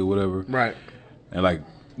emotionally or whatever. Right. And, like,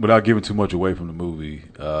 without giving too much away from the movie,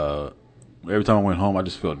 every time I went home, I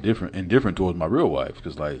just felt indifferent towards my real wife.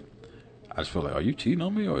 Because, like, I just felt like, are you cheating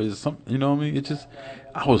on me? Or is it something, you know what I mean? It just,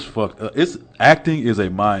 I was fucked. Acting is a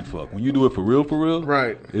mind fuck. When you do it for real,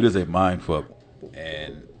 right, it is a mind fuck.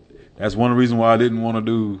 And that's one of the reasons why I didn't want to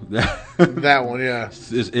do that. That one, yeah.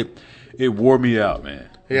 It wore me out, man.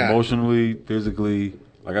 Yeah. Emotionally, physically.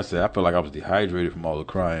 Like I said, I felt like I was dehydrated from all the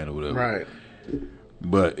crying or whatever. Right.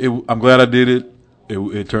 But I'm glad I did it.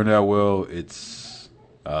 It turned out well. It's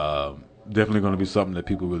definitely going to be something that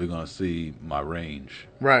people really going to see my range.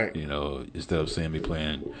 Right. You know, instead of seeing me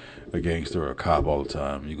playing a gangster or a cop all the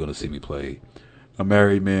time, you're going to see me play a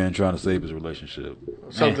married man trying to save his relationship.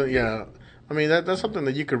 Something, yeah. I mean, that's something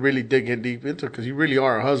that you could really dig in deep into because you really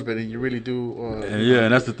are a husband and you really do.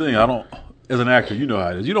 And that's the thing. As an actor, you know how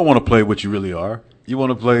it is. You don't want to play what you really are. You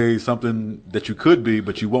want to play something that you could be,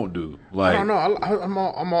 but you won't do. Like, I don't know.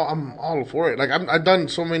 I'm all for it. Like I've done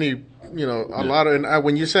so many, you know, a lot of. And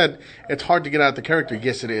when you said it's hard to get out of the character,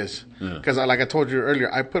 yes, it is. Because like I told you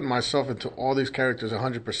earlier, I put myself into all these characters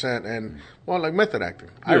 100%, and like method acting,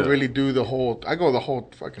 I really do the whole. I go the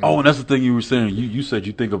whole fucking. Oh, and that's the thing you were saying. You said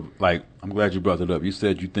you think of, like, I'm glad you brought that up. You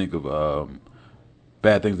said you think of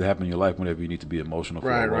bad things that happen in your life whenever you need to be emotional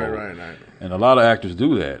for a role. Right. And a lot of actors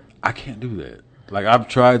do that. I can't do that. Like, I've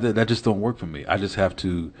tried that. That just don't work for me. I just have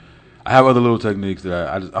to. I have other little techniques that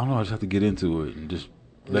I don't know. I just have to get into it and just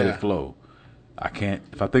let it flow. I can't.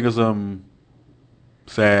 If I think of something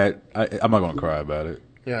sad, I'm not gonna cry about it.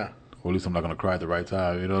 Yeah. Or at least I'm not gonna cry at the right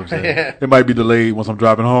time. You know what I'm saying? It might be delayed once I'm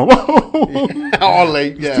driving home. All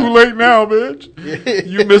late. Yeah. It's too late now, bitch.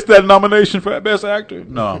 You missed that nomination for Best Actor.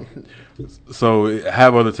 No. So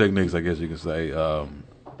have other techniques, I guess you can say.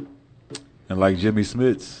 And like Jimmy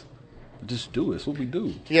Smits, just do it. It's what we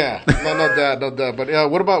do. Yeah. No doubt. But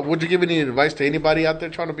what about? Would you give any advice to anybody out there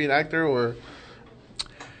trying to be an actor or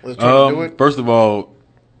trying to do it? First of all,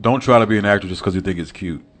 don't try to be an actor just because you think it's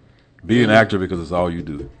cute. Be an actor because it's all you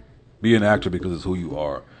do. Be an actor because it's who you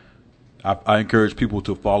are. I encourage people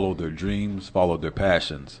to follow their dreams, follow their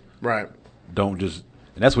passions. Right. Don't just,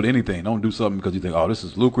 and that's with anything. Don't do something because you think, oh, this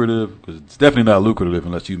is lucrative, because it's definitely not lucrative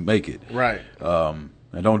unless you make it. Right. And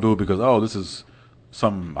don't do it because, oh, this is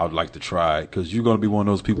something I would like to try, because you're going to be one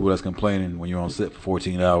of those people that's complaining when you're on set for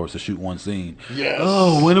 14 hours to shoot one scene. Yes.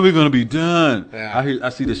 Oh, when are we going to be done? Yeah. I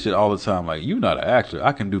see this shit all the time. Like, you're not an actor.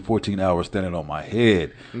 I can do 14 hours standing on my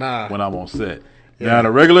head when I'm on set. Yeah. Now, in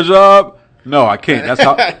a regular job, no, I can't.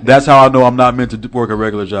 That's how I know I'm not meant to work a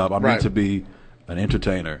regular job. I'm meant to be an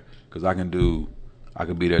entertainer, because I can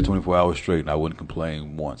be there 24 hours straight and I wouldn't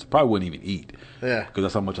complain once. Probably wouldn't even eat. Yeah. Because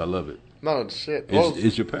that's how much I love it. No shit.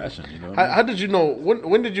 It's your passion, you know. How did you know?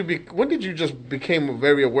 When did you just became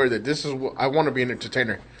very aware that this is what I want to be an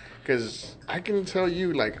entertainer? Because I can tell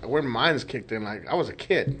you, like, where mine's kicked in. Like, I was a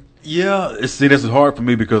kid. Yeah. See, this is hard for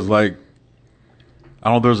me because, like, I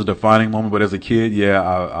don't know if there's a defining moment, but as a kid,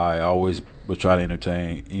 I always was trying to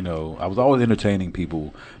entertain. You know, I was always entertaining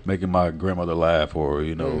people, making my grandmother laugh, or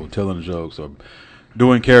telling jokes, or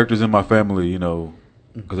doing characters in my family. You know,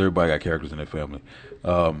 because everybody got characters in their family.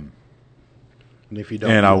 And if you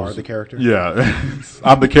don't, and you I are was the character. Yeah,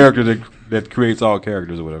 I'm the character that creates all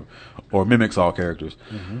characters or whatever, or mimics all characters.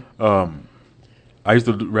 I used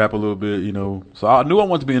to rap a little bit, you know, so I knew I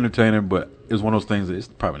wanted to be entertaining, but it was one of those things that it's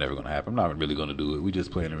probably never going to happen. I'm not really going to do it. We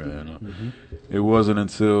just playing around. You know? It wasn't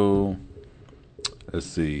until, let's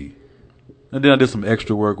see, and then I did some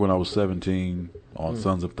extra work when I was 17 on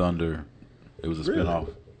Sons of Thunder. It was a spinoff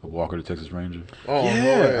of Walker the Texas Ranger. Oh,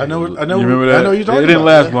 Yeah, I know. You remember that? I know you're talking It didn't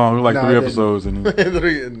about. last long. It was like No, 3 it didn't. episodes, and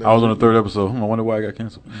I was on the 3rd episode. I wonder why I got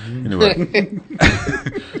canceled. Anyway,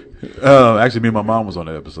 actually, me and my mom was on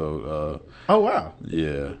that episode. Oh wow!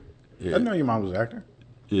 Yeah. I didn't know your mom was an actor.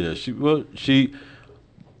 Yeah, she was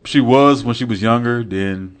when she was younger.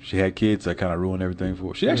 Then she had kids that kind of ruined everything for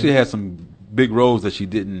her. She actually had some big roles that she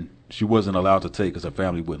wasn't allowed to take because her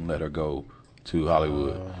family wouldn't let her go to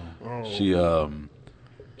Hollywood. She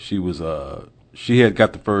had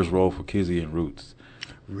got the first role for Kizzy and Roots.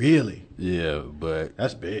 Really? Yeah, but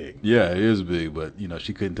That's big. yeah, it is big. But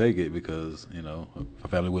she couldn't take it because her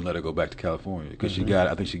family wouldn't let her go back to California because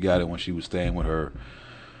I think she got it when she was staying with her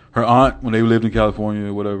aunt when they lived in California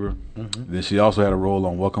or whatever. Then she also had a role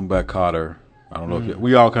on Welcome Back, Kotter. I don't know if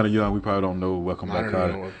we all kind of young. We probably don't know Welcome Back,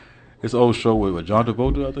 Kotter. It's an old show with John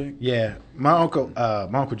Travolta, I think. Yeah, my uncle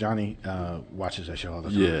Johnny watches that show all the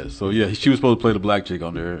time. Yeah, so she was supposed to play the black chick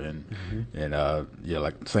on there, and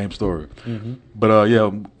like same story. But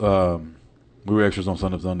we were extras on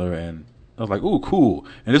Son of Thunder, and I was like, "Ooh, cool!"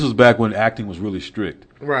 And this was back when acting was really strict,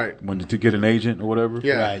 Right. when to get an agent or whatever.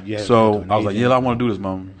 Yeah. Right, yeah. So I was like, "Yeah, I want to do this,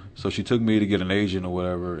 Mom." So she took me to get an agent or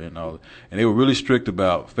whatever, and they were really strict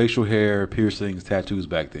about facial hair, piercings, tattoos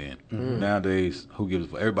back then. Nowadays, who gives a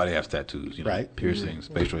fuck? Everybody has tattoos, Right. Piercings,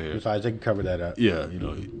 facial hair. Besides, they can cover that up. Yeah,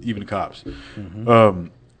 even the cops.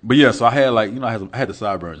 But yeah, so I had I had the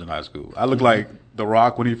sideburns in high school. I looked like The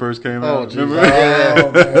Rock when he first came out. geez.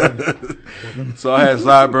 Remember? So I had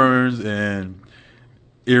sideburns and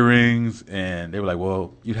earrings, and they were like,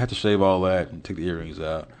 "Well, you'd have to shave all that and take the earrings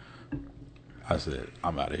out." I said,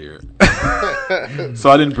 "I'm out of here." So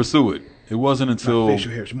I didn't pursue it. It wasn't until My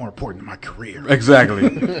facial hair is more important than my career. exactly.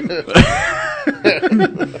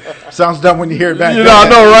 Sounds dumb when you hear it back. I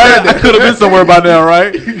know, right? I could have been somewhere by now,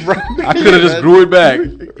 right? I could have just grew it back.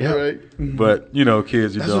 Yeah. Right. But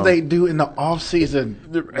kids, That's what they do in the off season.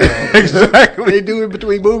 exactly. They do in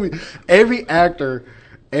between movies. Every actor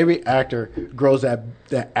grows that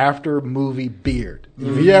after movie beard.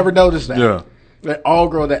 Have you ever noticed that? Yeah. They all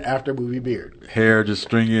grow that after movie beard. Hair just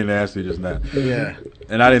stringy and nasty, just not. Yeah.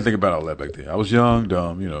 And I didn't think about all that back then. I was young,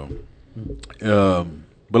 dumb,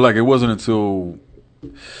 But like it wasn't until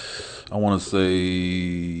I want to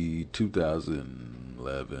say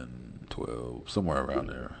 2011, 12, somewhere around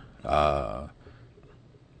there.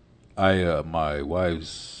 My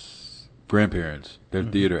wife's grandparents, they're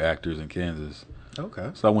theater actors in Kansas. Okay.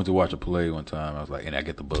 So I went to watch a play one time. I was like, and I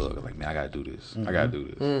get the bug. I was like, man, I gotta do this. I gotta do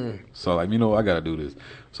this. So like, I gotta do this.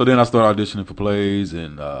 So then I started auditioning for plays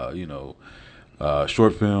and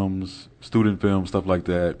short films, student films, stuff like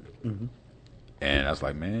that. And I was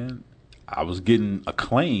like, man, I was getting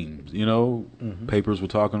acclaimed. Papers were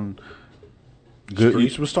talking. Good.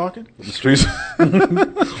 Streets was talking? The streets. I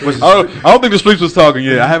don't think the streets was talking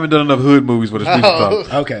yet. I haven't done enough hood movies where the streets was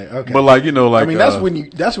talking. Okay. But like, I mean, that's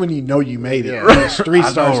when you know you made it. When the street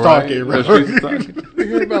starts talking, right? right? The streets talking. You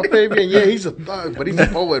hear about Fabian? Yeah, he's a thug, but he's a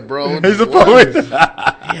poet, bro. He's a poet.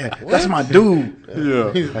 Yeah, that's my dude.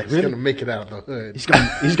 Yeah. He's gonna make it out of the hood.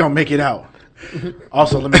 He's gonna make it out.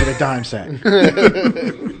 Also, let me get a dime sack.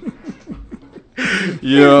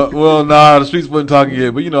 Yeah, well, nah, the streets wasn't talking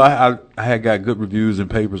yet, but I had got good reviews in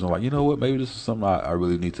papers. I'm like, you know what, maybe this is something I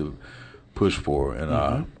really need to push for,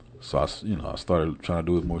 and so I started trying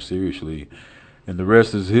to do it more seriously, and the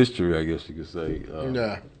rest is history, I guess you could say.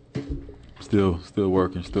 Yeah. Still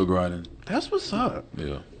working, still grinding. That's what's up.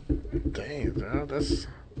 Yeah. Damn, bro, that's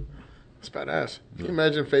badass. Can you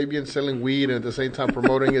imagine Fabian selling weed and at the same time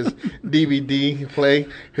promoting his DVD play?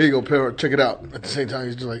 Here you go, Pedro, check it out. At the same time,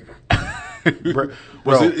 he's just like, Bro,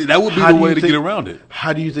 that would be how the do way you to think- get around it.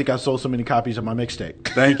 How do you think I sold so many copies of my mixtape?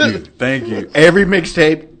 Thank you. Every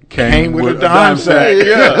mixtape came with a dime sack.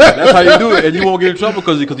 Yeah, that's how you do it, and you won't get in trouble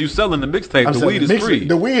because you're selling the mixtape. I'm The selling weed is mixtape. free.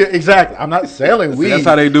 The weed, exactly. I'm not selling See, weed. that's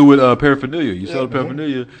how they do with paraphernalia. You sell the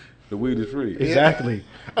paraphernalia, the weed is free. Exactly.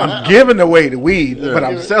 I'm giving away the weed, but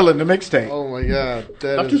I'm selling the mixtape. oh my god,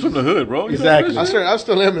 I'm just from the hood, bro. You Exactly. know I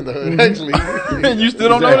still am in the hood, actually. and you still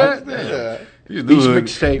don't know that? Yeah. These new Each hood,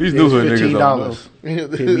 mixtape these is new hood niggas don't know.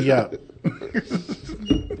 $15. Hit me up.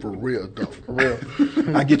 For real, though. For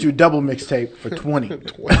real. I get you a double mixtape for 20.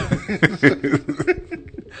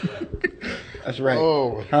 That's right.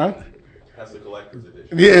 Oh. Huh? That's the collector's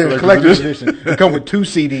edition. Yeah, collector's edition. It come with 2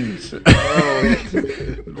 CDs.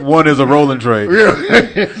 One is a rolling tray.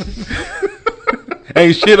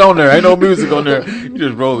 Ain't shit on there. Ain't no music on there. You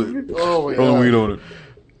just roll it. Oh my Rolling God. weed on it.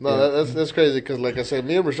 No, that's crazy because, like I said,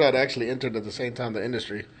 me and Rashad actually entered at the same time the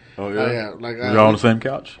industry. Oh yeah. Yeah. Like Y'all on the same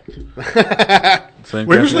couch. Same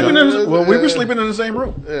We were couch? sleeping in we were sleeping in the same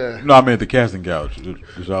room. Yeah. No, I meant the casting couch.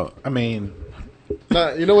 Just out. I mean,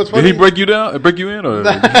 Nah, you know what's funny? Did he break you down? Break you in, or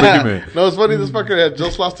did you break him in? No, it's funny. This fucker had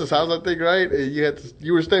just lost his house, I think, right? And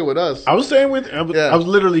you were staying with us. I was staying with. I was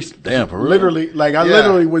literally. Damn, for real? Literally, like I Yeah.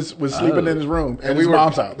 literally was sleeping in his room at And his we were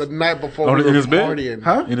mom's house. the night before Oh, we in were his bed? partying.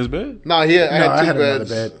 Huh? In his bed? No, I had two another beds.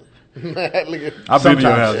 bed. Look at- I've been to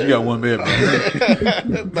your Sometimes. house. You got one bed,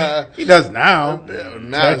 bro. Nah, He does now.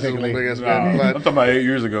 nah, it's a big ass No, bed. I'm But talking about 8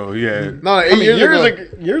 years ago. He had. no, 8 I mean,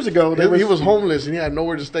 years ago, ago, he was homeless and he had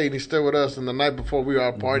nowhere to stay, and he stayed with us. And the night before, we were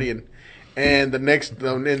out partying, and the next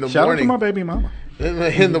in the Shout out to morning, my baby mama.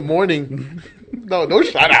 in the morning, no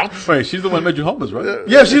shout outs. Wait, she's the one that made you homeless, right?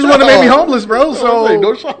 Yeah, she's the one that made me homeless, bro.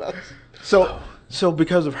 No shout outs. So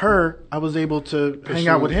because of her, I was able to hang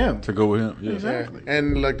out with him. To go with him. Yeah. Exactly.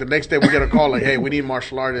 And like the next day, we get a call like, "Hey, we need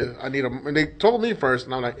martial artists. I need a." And they told me first,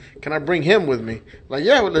 and I'm like, "Can I bring him with me?" Like,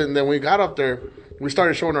 yeah. And then we got up there, we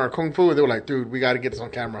started showing our kung fu, and they were like, "Dude, we got to get this on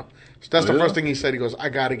camera." So that's the first thing he said. He goes, "I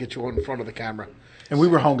got to get you in front of the camera." And we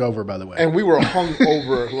were hungover, by the way. And we were hung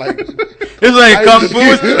over like It's like kung fu.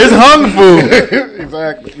 It's hung fu.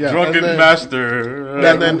 exactly. Yeah. Drunken And then- master.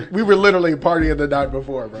 And then we were literally partying the night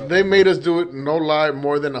before, bro. they made us do it, no lie,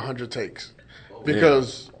 more than 100 takes.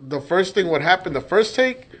 Because the first thing what happened, the first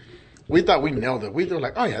take, we thought we nailed it. We were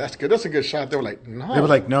like, "Oh yeah, that's good. That's a good shot." They were like, "No." They were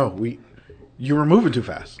like, "No, you were moving too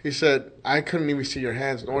fast." He said, "I couldn't even see your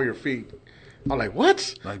hands nor your feet." I'm like,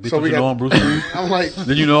 "What?" Like, bitch, you know I'm Bruce Lee? I'm like,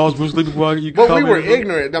 Then you know I was Bruce Lee before you but called we me were Bruce Lee?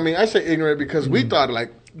 ignorant. I mean, I say ignorant because we thought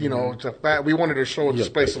like, you know, we wanted to show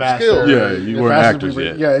display some faster. skill. Yeah, you The weren't faster actors we were-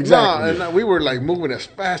 yet. Yeah, exactly. No, and we were like moving as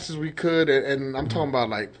fast as we could, and I'm talking about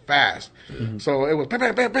like fast. So it was bam,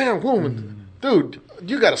 bam, bam, bam, boom. And, dude,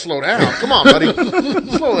 you got to slow down. Come on, buddy,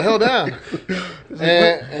 slow the hell down.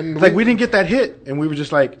 And Like we didn't get that hit, and we were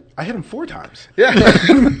just like, "I hit him 4 times." yeah.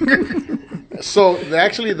 So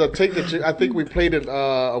actually, the take that I think we played it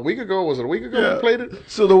a week ago. Was it a week ago we played it?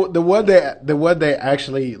 So the one that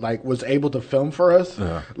actually like was able to film for us,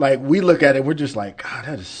 like we look at it, we're just like, "God,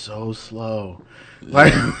 that is so slow."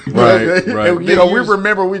 Like, Right. and, you know, we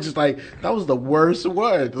remember we just like that was the worst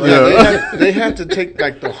one. Like, Yeah, they had to take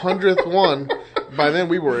like the 100th one. By then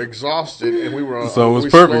we were exhausted and we were. So it was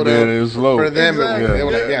we perfect slowed then, down. it was slow. For them. Exactly. They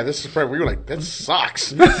were like, "Yeah, this is perfect." We were like, "That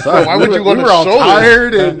sucks." Why we would you were, go we to were all show this?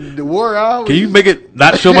 tired and wore out? Can you make it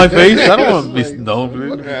not show my face? I don't want to be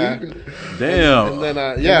known. Yeah. Damn. And then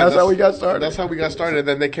And that's how we got started. That's how we got started. And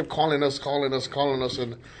then they kept calling us,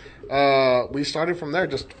 and we started from there.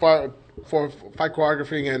 Just for fight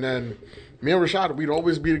choreography, and then me and Rashad, we'd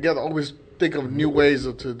always be together. Always think of new ways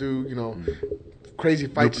to do, you know, crazy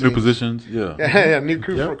fight scenes. New positions. Yeah. Yeah, new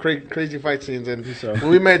crew for crazy fight scenes. And when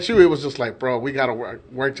we met you, it was just like, bro, we gotta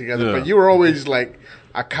work together. Yeah. But you were always like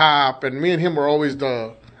a cop, and me and him were always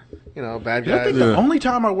the, you know, bad I guys. think the only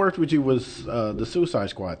time I worked with you was the Suicide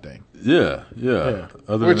Squad thing. Yeah.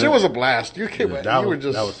 Other Which than it that- was a blast. You came, you were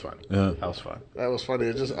just that was fun. Yeah. That was fun. That was funny.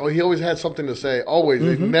 It just he always had something to say. Always,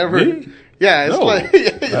 it Mm-hmm. never. Me? Yeah, it's No. like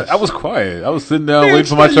I was quiet. I was sitting down Yeah, waiting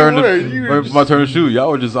for my so turn you to were. You were waiting for my turn to shoot. Y'all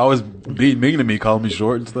were just always being mean to me, calling me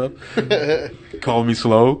short and stuff, calling me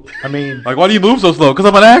slow. I mean, Like, why do you move so slow? Because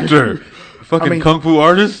I'm an actor. Fucking I mean- kung fu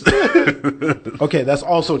artist. okay, that's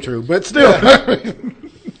also true, but still.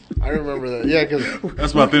 I remember that. Yeah, because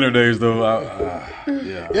That's my thinner days, though.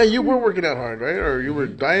 yeah, you were working out hard, right? Or you were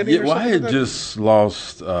dieting? Yeah, or well, I something had like that? just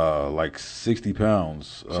lost like 60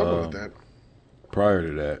 pounds Something like that. prior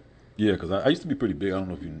to that. Yeah, because I used to be pretty big. I don't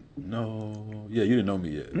know if you know. Yeah, you didn't know me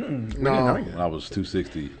yet. No, When I was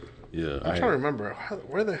 260. Yeah, I'm trying to remember.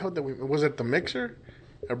 Where the hell did we? Was it the Mixer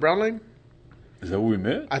at Brown Lane? Is that where we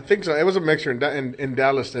met? I think so. It was a Mixer in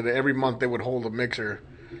Dallas that every month they would hold a Mixer,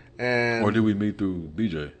 and Or did we meet through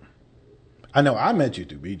BJ? I know I met you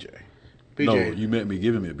through BJ. BJ. No, you met me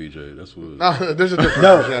giving me a BJ. That's what. No, there's a difference.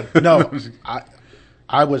 No, Rashad. no,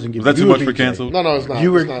 I wasn't giving. Was that too you a much for BJ. canceled? No, it's not.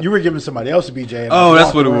 You It's were not. you were giving somebody else a BJ. and Oh, I that's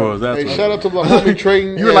walked what it around. was. That's Hey, what shout it out to my homie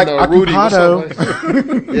Train. You were like, Rudy. What's up,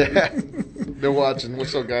 Occupado. man? Yeah, they're watching.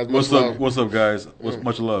 What's up, guys? What's Much up? love. What's up, guys? What's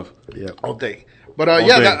much love? Yeah. All day. But All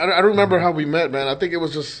yeah, day. I don't remember how we met, man. I think it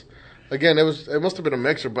was just again, it must have been a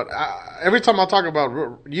mixture. But every time I talk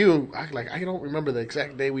about you, I don't remember the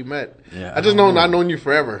exact day we met. Yeah, I just know I've known you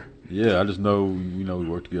forever. Yeah, I just know we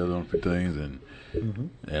worked together on a few things, and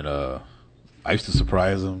I used to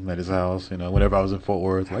surprise him at his house. Whenever I was in Fort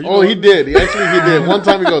Worth. Like, he did. He did. One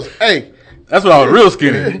time he goes, "Hey." That's when I was real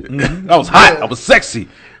skinny. I was hot. I was sexy.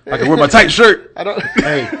 I could wear my tight shirt.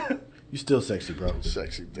 Hey, you still sexy, bro.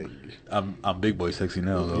 Sexy, thank you. I'm big boy sexy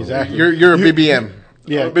now, though. Exactly. You're a BBM.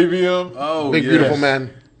 Yeah, BBM. Oh, big yes. beautiful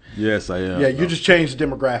man. Yes, I am. Yeah, you just changed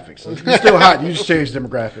demographics. You're still hot. You just changed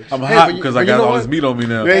demographics. I'm hot but because you I got know all what? this meat on me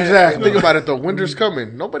now. Exactly. Think about it though. Winter's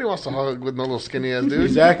coming. Nobody wants to hug with no little skinny ass dude.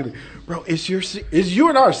 Exactly, bro. It's you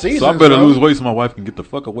and our season. So I better lose weight so my wife can get the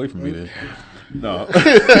fuck away from me then. No.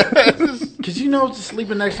 Because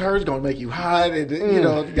sleeping next to her is going to make you hot. And, you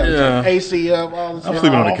got to turn AC up. All this I'm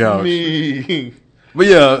sleeping on the couch. Me. But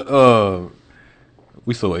yeah,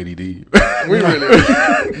 we so ADD. We really.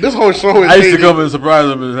 This whole show is. I used to ADD. come and surprise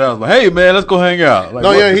him in his house. Like, hey man, let's go hang out. Like,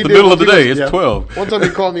 No, yeah, it's he the did. middle of the He day. goes, It's 12. One time he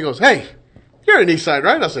called me. He goes, "Hey, you're in East Side,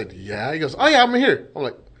 right?" I said, "Yeah." He goes, "Oh yeah, I'm here." I'm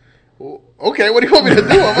like, well, "Okay, what do you want me to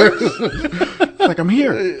do?" I'm like, I'm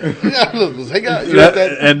here. Yeah, let's hang out.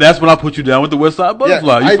 And that's when I put you down with the West Side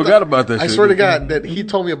Butterfly. You forgot about that shit. I swear to God that he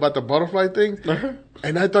told me about the butterfly thing,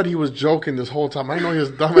 and I thought he was joking this whole time. I know his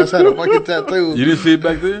dumbass had a fucking tattoo. You didn't see it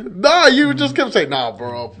back then? Nah, you just kept saying, "Nah,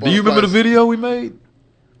 bro." Do you remember the video we made?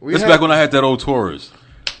 It's back when I had that old Taurus.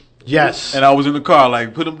 Yes. And I was in the car,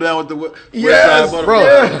 like, put him down with the West Yes, Side bro.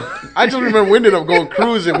 Butterfly. I just remember we ended up going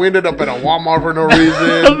cruising. We ended up at a Walmart for no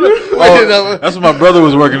reason. That's when my brother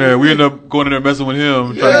was working there. We ended up going in there messing with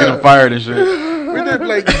him, trying to get him fired and shit. We did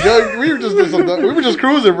we were just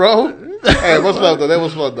cruising, bro. Hey, what's up though? That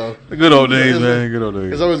was fun though. The good old days, man. Good old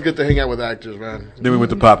days. It's always good to hang out with actors, man. Then we went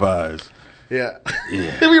to Popeyes. Yeah.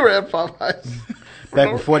 We were at Popeyes.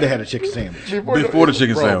 Back before they had a chicken sandwich. Before the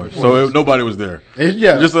chicken sandwich. So nobody was there.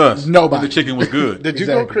 Yeah. Just us. Nobody. And the chicken was good. Did you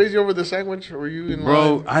go crazy over the sandwich? Or were you in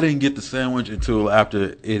Bro, line? I didn't get the sandwich until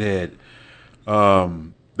after it had,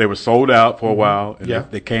 they were sold out for a while. And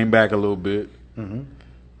they came back a little bit. Mm-hmm.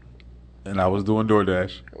 And I was doing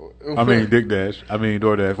DoorDash.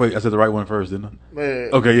 DoorDash. Wait, I said the right one first, didn't I?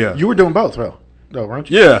 Okay, yeah. You were doing both, though, weren't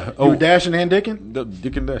you? Yeah. You were dashing and dicking?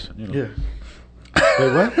 Dicking dashing, Yeah.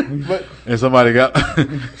 Wait, what? And somebody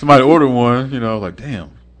ordered one, like,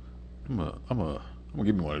 damn, I'm gonna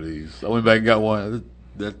give me one of these. I went back and got one.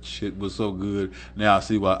 That shit was so good. Now I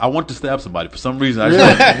see why. I want to stab somebody for some reason.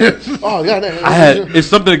 It's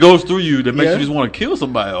something that goes through you that makes you just want to kill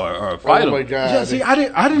somebody or fight them. Oh my God. Yeah, see, I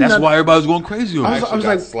didn't. That's why everybody's going crazy over it. I was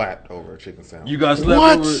like slapped over a chicken sandwich. You got slapped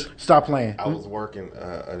What? over it? Stop playing. I was working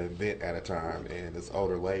an event at a time, and this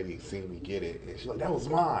older lady seen me get it, and she's like, "That was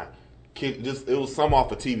mine." It was some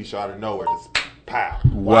off a TV show out of nowhere, just pow.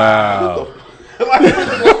 Wow. What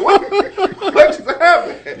just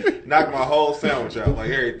happened? Knocked my whole sandwich out, like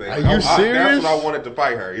everything. Are you serious? That's what I wanted to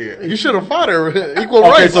fight her. Yeah. You should have fought her. Equal Okay,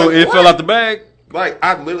 rights. so it fell out the bag? Like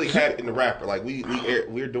I literally had it in the wrapper. Like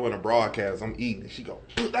we're doing a broadcast. I'm eating. She go,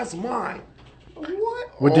 "That's mine."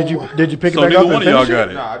 What? Well, did you pick it So back neither up one and of y'all finish got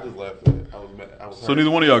it? it. No, I just left it. I was So hurt. neither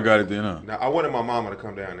one of y'all got it then, huh? Now, I wanted my mama to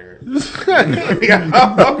come down there. Fight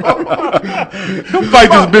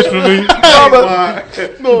this bitch for me.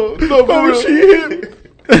 No, Mama, she hit me.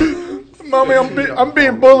 Mommy, I'm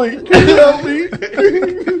being bullied. Can you help me?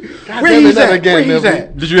 Where he's at? Where he's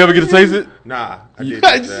at? Did you ever get to taste it? Nah, I didn't.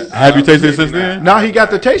 do that. Have you tasted it since then? Now he got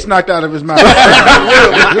the taste knocked out of his mouth.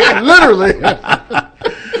 Literally.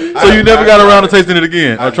 So you never got around to tasting it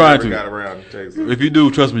again? I Or trying never to? got around to taste it. If you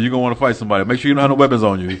do, trust me, you're gonna want to fight somebody. Make sure you don't have no weapons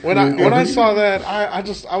on you. When I saw that, I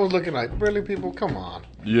was looking like, really, people, come on.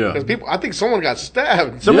 Yeah. Because I think someone got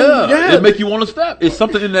stabbed. Yeah, it make you want to stab. It's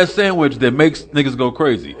something in that sandwich that makes niggas go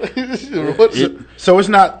crazy. So it's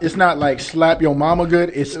not like slap your mama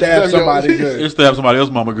good. It's stab somebody good. It stab somebody else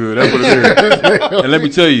mama good. That's what it is. And let me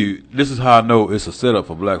tell you, this is how I know it's a setup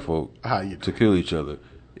for black folk to kill each other.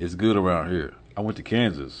 It's good around here. I went to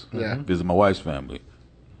Kansas, visit my wife's family.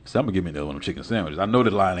 So I'm gonna give me another one of them chicken sandwiches. I know the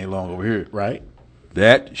line ain't long over here. Right.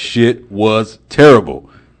 That shit was terrible.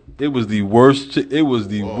 It was the worst. It was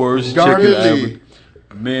the worst chicken ever.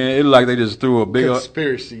 Man, it like they just threw a big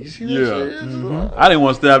conspiracy. You see that shit? Mm-hmm. I didn't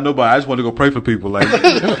want to stab nobody. I just wanted to go pray for people. Like,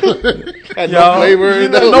 had no flavor.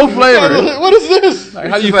 No flavor. What is this? Like,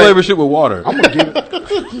 how do you flavor shit with water? I'm gonna give it.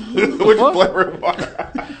 Which flavor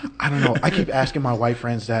water? I don't know. I keep asking my white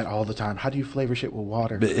friends that all the time. How do you flavor shit with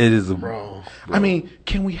water? It is a Bro. I mean,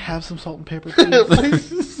 can we have some salt and pepper, please?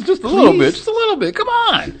 just a little bit. Just a little bit. Come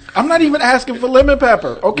on. I'm not even asking for lemon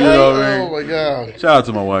pepper, okay? You know what I mean? Oh my god. Shout out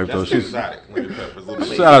to my wife though. That's She's exotic. Lemon peppers, little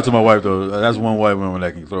bit. shout out to my wife though. That's one white woman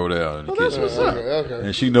that can throw down in the kitchen. what's up. Okay.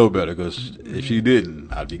 And she know better because if she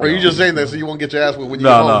didn't, I'd be. Are you gone. just saying that so you won't get your ass whipped when you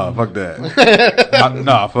get No, home? no, fuck that.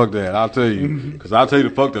 Nah, fuck that. I'll tell you because I'll tell you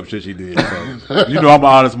the fucked up shit she did. So, you know I'm an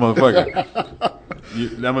honest motherfucker.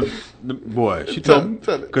 Boy, she told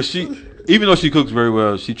tell it. because she, even though she cooks very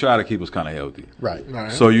well, she tried to keep us kind of healthy. Right. All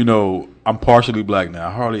right. So I'm partially black now.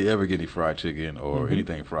 I hardly ever get any fried chicken or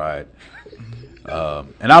anything fried.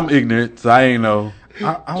 And I'm ignorant, so I ain't know.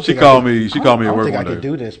 I don't She think called I me. She called me I at don't work think I one could day.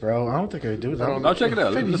 do this, bro. I don't think I could do this. No, check it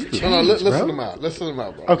out. Listen to it. No, listen bro. them out. Listen them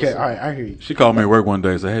out, bro. Okay, all right, I hear you. She called me at work one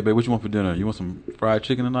day and said, "Hey, babe, what you want for dinner? You want some fried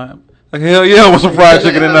chicken tonight?" I'm like, hell yeah, I want some fried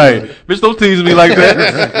chicken tonight. Bitch, don't tease me like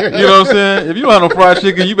that. You know what I'm saying? If you don't have no fried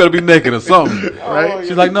chicken, you better be naked or something, right?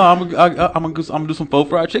 She's like, "No, I'm gonna do some faux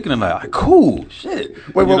fried chicken tonight." I'm like, cool, shit.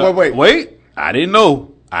 Wait. I didn't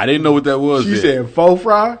know. I didn't know what that was. She yet. said faux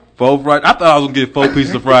fry? Faux fried. I thought I was gonna get 4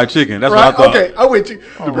 pieces of fried chicken. That's what I thought. Okay, I'm with you.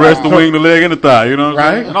 The breast, the wing, the leg, and the thigh. You know what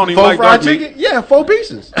I'm Right? saying? I don't even Faux like fried dark meat. chicken? Yeah, 4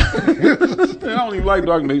 pieces. I don't even like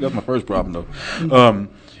dark meat. That's my first problem though.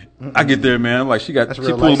 I get there, man. Like she That's pulled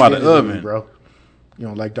real them out of the light-skinned, oven, bro. You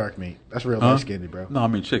don't like dark meat. That's real Huh? light skinned, bro. No, I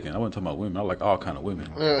mean chicken. I wasn't talking about women. I like all kind of women.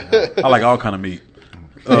 I like all kind of meat.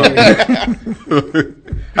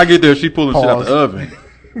 I get there, she pulling shit out Pause. the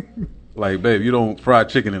oven. Like, babe, you don't fry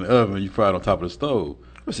chicken in the oven. You fry it on top of the stove.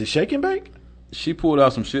 Was it shake and bake? She pulled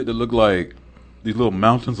out some shit that looked like these little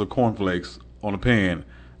mountains of cornflakes on a pan.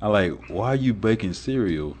 I like, why are you baking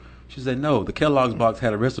cereal? She said, no, the Kellogg's box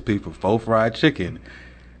had a recipe for faux fried chicken.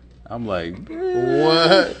 I'm like,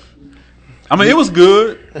 What? I mean, it was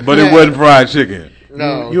good, but it wasn't fried chicken.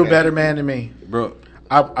 No. You a okay. better man than me. Bro,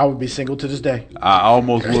 I would be single to this day. I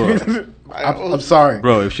almost was. I'm sorry.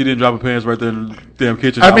 Bro, if she didn't drop her pants right there in the damn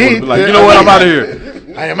kitchen, I I would mean, be like, you know what, I'm out of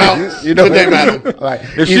here. I am out. You know, Good day, madam. like,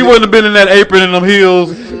 If she wouldn't have been in that apron and them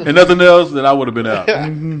heels and nothing else, then I would have been out.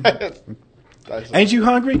 ain't you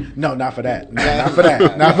hungry? No, not for that. No, not for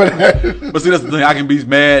that. Not for that. But see, that's the thing. I can be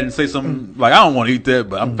mad and say something like, I don't want to eat that,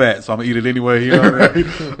 but I'm fat, so I'm going to eat it anyway. You know what I mean?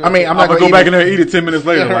 I mean, I'm I'm not going to gonna go eat back it. in there and eat it 10 minutes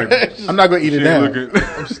later. Like, I'm not gonna eat it shit, now.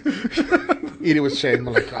 looking- Eat it with shame.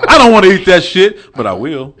 I'm like, oh. I don't want to eat that shit, but I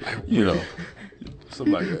will. You know,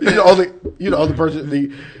 something like that. You're the only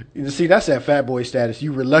person. See, that's that fat boy status.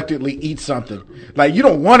 You reluctantly eat something. Like you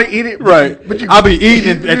don't want to eat it, Right. But you, I'll be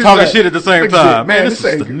eating and talking shit at the same Look at time. that, Man, this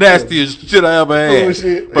this is the ain't- nastiest shit I ever had. Oh,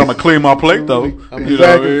 shit. But I'm going to clean my plate, though. You know what I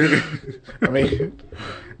Exactly. mean? I mean,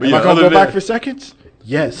 But am yeah, I gonna other go than back that- for seconds?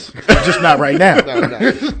 Yes, just not right now.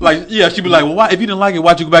 Like, yeah, she'd be like, well, why, if you didn't like it,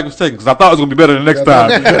 why'd you go back and second? Because I thought it was going to be better the next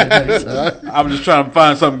time. I'm just trying to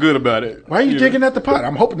find something good about it. Why are you know? digging at the pot?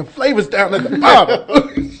 I'm hoping the flavor's down at the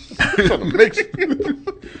bottom.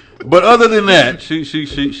 But other than that, she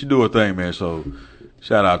do her thing, man. So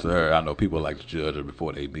shout out to her. I know people like to judge her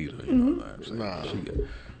before they meet her. You know what I'm saying? Nah.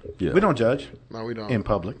 Yeah. We don't judge No, we don't. in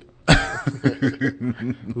public.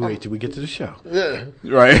 We wait till we get to the show. Yeah.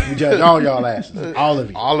 Right. We judge all y'all asses, all of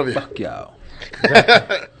you. All of it. Fuck y'all.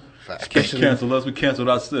 Especially- Cancel us. We canceled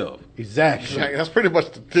ourselves. Exactly. That's pretty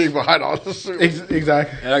much the thing behind all this.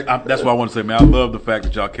 Exactly. And that's why I want to say, man, I love the fact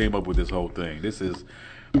that y'all came up with this whole thing. This is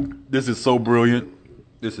so brilliant.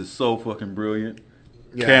 This is so fucking brilliant.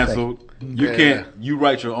 Yeah. Canceled. You Yeah, can't. yeah. You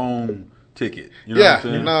write your own ticket. You know what I'm Yeah,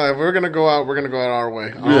 saying? no. If we're gonna go out, we're gonna go out our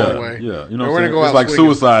way. Our Yeah, way. yeah. You know And what we're I'm gonna saying? go It's out like swinging.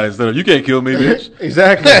 suicide instead of, you can't kill me, bitch.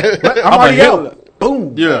 Exactly. I'm I'm already a out.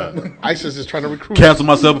 Boom. Yeah. ISIS is trying to recruit. Cancel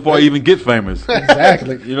myself before I even get famous.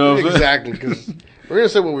 Exactly. You know what I'm saying? Exactly, because we're gonna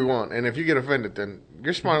say what we want, and if you get offended, then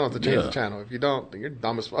you're smart enough to change Yeah. the channel. If you don't, then you're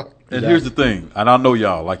dumb as fuck. And here's the thing, and I know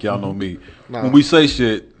y'all, like y'all know me. No. When we say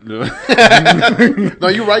shit, No,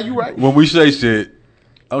 you're right. You're right. when we say shit,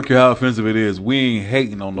 I don't care how offensive it is, we ain't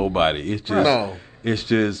hating on nobody. It's just, No. it's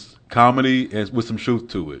just comedy and with some truth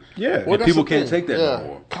to it. Yeah. And Well, that's people the can't thing. take that Yeah. no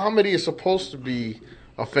more. Comedy is supposed to be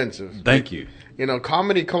offensive. Thank you. You know,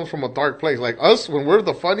 comedy comes from a dark place. Like us, when we're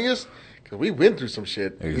the funniest, because we've been through some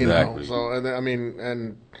shit. You know? Exactly. So, and I mean,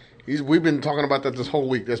 and we've been talking about that this whole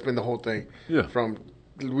week. That's been the whole thing. Yeah.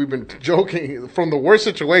 We've been joking from the worst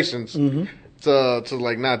situations Mm-hmm. to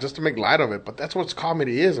like, just to make light of it. But that's what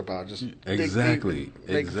comedy is about. Just Exactly. make fun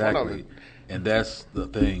of Exactly. it. And that's the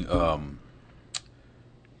thing.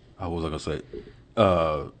 What was I gonna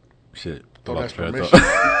say? Shit. Don't Lost ask train of permission.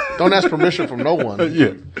 thought. Don't ask permission from no one.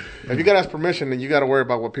 Yeah. If you gotta ask permission, then you gotta worry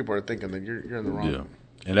about what people are thinking. Then you're in the wrong. Yeah.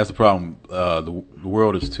 And that's the problem. The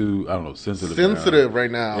world is too, I don't know, sensitive. Sensitive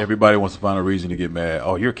right now. Everybody wants to find a reason to get mad.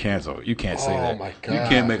 Oh, you're canceled. You can't say that. Oh my God. You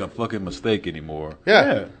can't make a fucking mistake anymore.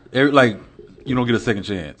 Yeah. Like, you don't get a second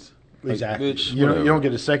chance. Like, Exactly. bitch, you whatever. don't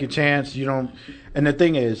get a second chance. You don't. And the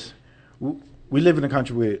thing is, we live in a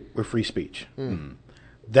country with free speech.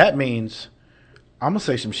 That means I'm gonna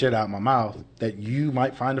say some shit out of my mouth that you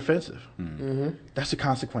might find offensive. That's a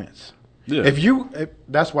consequence. Yeah.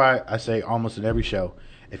 That's why I say almost in every show,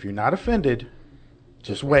 if you're not offended,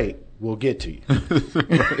 just wait. We'll get to you.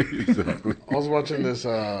 Exactly. I was watching this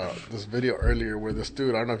video earlier where this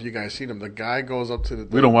dude, I don't know if you guys seen him, the guy goes up to the...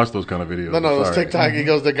 We don't watch those kind of videos. No, it's Sorry. TikTok. He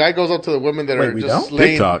goes, the guy goes up to the women that are we just don't?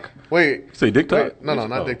 laying... TikTok. Wait. Say TikTok? Wait, no,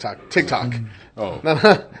 not Oh. TikTok. TikTok. Oh. No.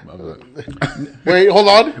 My bad. Wait, hold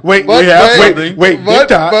on. Wait, But- we have wait, something. Wait, but-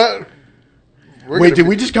 TikTok. but- we're Wait, gonna did be-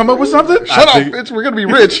 we just come up with something? Shut up, think- bitch. We're going to be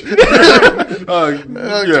rich. Yeah.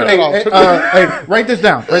 Turn it off. Hey, write this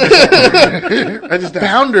down. Write this down.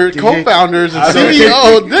 Founders, co-founders, and I know.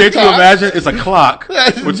 CEO of Can't you TikTok. imagine? It's a clock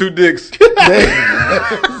with two dicks.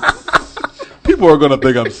 People are going to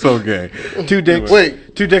think I'm so gay. Two dicks.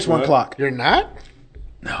 Wait. Two dicks, one clock. You're not?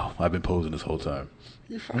 No, I've been posing this whole time.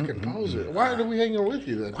 You fucking poser. Why are we hanging with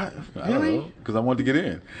you then? I don't know. Because I wanted to get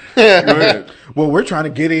in. Go ahead. Well, we're trying to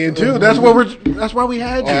get in too. That's why we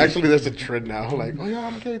had Oh, you. actually, that's a trend now. Like, oh yeah,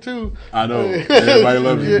 I'm gay too. I know. Everybody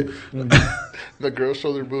loves you. The girls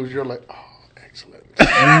show their boobs. You're like, oh, excellent.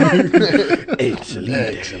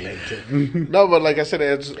 Excellent. No, but like I said,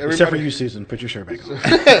 it's everybody. Except for you, Susan. Put your shirt back on.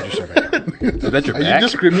 Put your shirt back on. Is that your Are you back?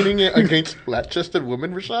 discriminating against flat-chested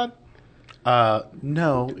women, Rashad?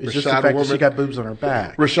 No, it's just the Rashad fact that she woman. got boobs on her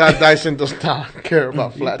back. Rashad Dyson does not care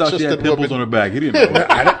about He thought she had flat-chested pimples women. on her back. He didn't know.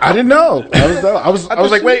 I didn't know. I was thought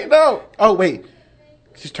like, she- wait, no. Oh, wait.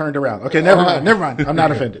 She's turned around. Okay, never mind. I'm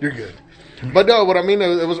not offended. You're good. But no, what I mean,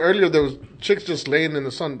 it was earlier. There was chicks just laying in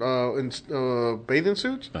the sun in bathing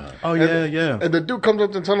suits. Oh yeah. And the dude comes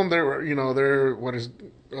up and tells them they're what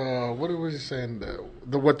was he saying?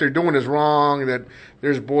 What they're doing is wrong. That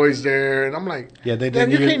there's boys there, and I'm like, Yeah, damn,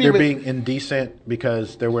 they're being indecent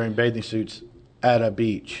because they're wearing bathing suits at a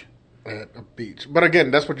beach. at a beach. But again,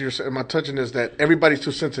 that's what you're saying. My touching is that everybody's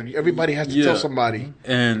too sensitive. Everybody has to tell somebody.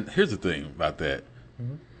 And here's the thing about that.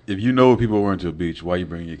 If you know people are wearing to a beach, why are you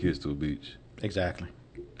bringing your kids to a beach? Exactly.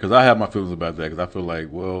 Because I have my feelings about that. Because I feel like,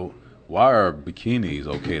 well, why are bikinis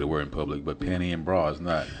okay to wear in public, but panty and bra is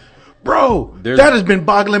not? Bro, There's- that has been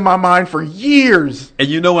boggling my mind for years. And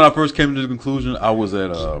you know, when I first came to the conclusion, I was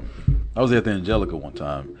at the Angelica one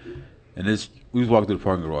time, and we was walking through the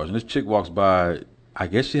parking garage, and this chick walks by. I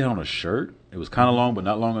guess she had on a shirt. It was kind of long, but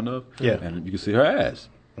not long enough. Yeah. And you could see her ass.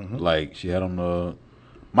 Like she had on the.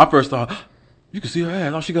 My first thought, you can see her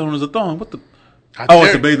ass. All she got on is a thong. What the? Oh,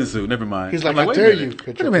 it's a bathing suit. Never mind. He's like, I'm I wait a dare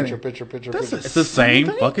minute. you. Picture. It's the same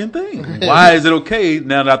fucking thing. Why is it okay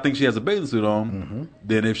now that I think she has a bathing suit on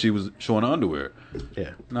than if she was showing her underwear?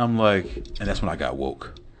 Yeah. And I'm like, and that's when I got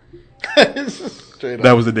woke. Straight up.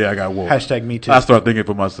 That was the day I got woke. Hashtag me too. I started thinking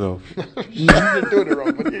for myself. You're doing it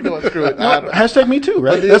wrong, but you know what? Screw it. I don't- Hashtag me too,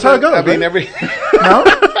 right? That's how it goes. I mean, right? every. No?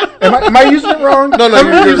 Am I using it wrong? No, I've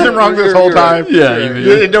been you're- using it wrong this you're- whole you're time. right.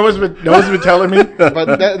 Yeah, No one's been telling me.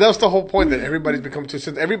 But that's the whole point, that everybody's become too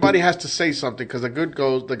sensitive. Everybody has to say something because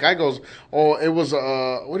the guy goes, oh, it was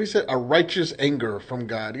what he said, a righteous anger from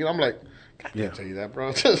God. You know, I'm like, I can't tell you that,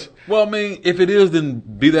 bro. Just Well, I mean, if it is, then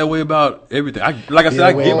be that way about everything. Like I said, that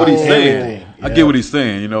I way get what he's about saying. everything. I Yeah. get what he's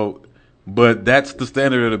saying, but that's the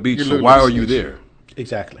standard of the beach. You're So looking why at are the you station. there?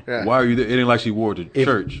 Exactly. Yeah. Why are you there? It ain't like she wore to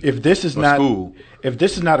church. If this is or not school. if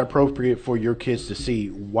this is not appropriate for your kids to see,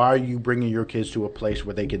 why are you bringing your kids to a place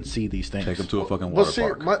where they can see these things? Take them to a fucking Well, water see,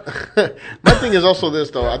 park. my thing is also this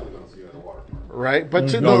though, right? But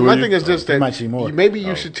my thing is just that You might see more. maybe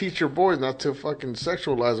you should teach your boys not to fucking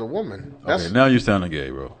sexualize a woman. That's Okay, now you're sounding gay,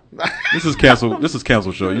 bro. This is cancel. This is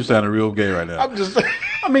cancel show. You're sounding real gay right now. I'm just.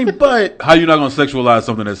 I mean, but How you not gonna sexualize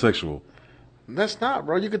something that's sexual? That's not,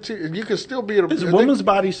 bro. You could still be. is a woman's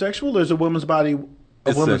body sexual or is a woman's body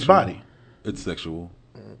a woman's sexual. body? It's sexual.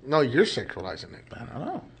 No, you're sexualizing it. I don't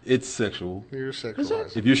know. It's sexual. You're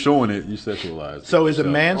sexualizing. If you're showing it, you sexualize. So is a So,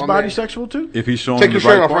 man's Oh, body man. sexual too? if he's showing Take the your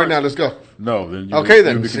shirt right off right parts- now. Let's go. No, then you Okay,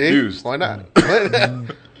 then. you'll be See, confused. why not?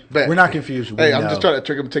 Bet. We're not confused. We Hey, I'm know. just trying to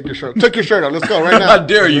trick him. Take your shirt. Take your shirt off. Let's go right I now.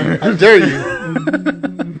 dare you. I dare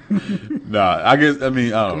you. Nah, I guess. I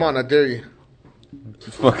mean, I don't Come know. on, I dare you.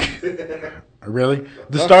 Fuck. Really?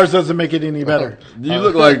 The stars doesn't make it any better. You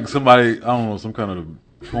look like somebody. I don't know, some kind of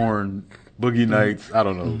porn boogie nights. I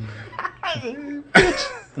don't know.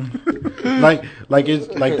 Like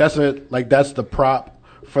that's the prop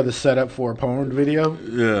for the setup for a porn video.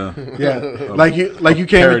 Yeah. Yeah, like you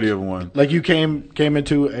came parody of one. Like you came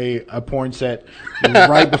into a porn set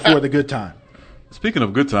right before the good time. Speaking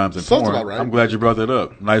of good times and Sounds porn, about right. I'm glad you brought that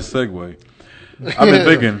up. Nice segue. I've been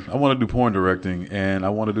thinking I want to do porn directing and I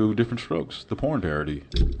want to do Different Strokes, the porn parody.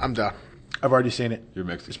 I'm down. I've already seen it. You're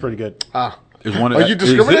Mexican. It's pretty good. Ah, Is one are you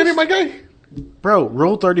discriminating, my guy? Bro,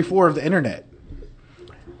 Rule 34 of the internet.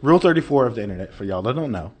 Rule 34 of the internet, for y'all that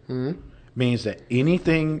don't know, means that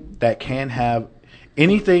anything that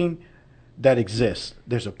exists,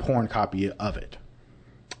 there's a porn copy of it.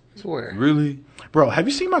 Swear. Really? Bro, have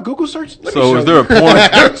you seen my Google search? Let me So show is there you. a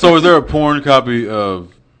porn? So is there a porn copy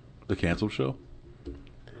of the canceled show,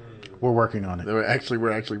 We're working on it. We're actually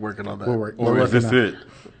working on that. We're or is working this on it?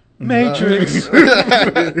 Matrix,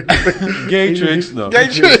 Gaytrix, no.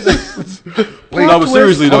 No, but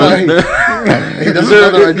seriously though, Hey, that's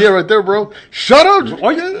another idea right there, bro. Shut up!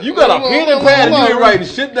 you got a pen and pad and you ain't writing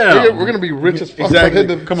shit down. We're gonna be rich as fuck.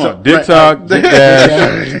 Exactly. Come on, Dick Talk, Dick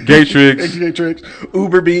Dash, Gaytrix, Tricks,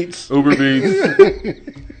 Uber Beats. Hey,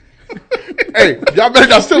 y'all better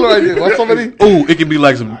not steal the idea. Want somebody? Ooh, it can be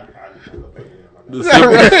like some.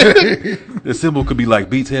 The symbol could be like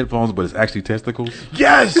Beats headphones, but it's actually testicles.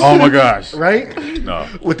 Yes. Oh my gosh! Right? No.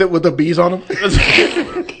 With the bees on them.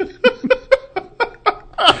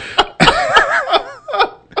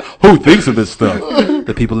 Who thinks of this stuff?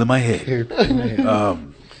 The people in my head.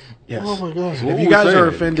 Yes. Oh my god! If you guys are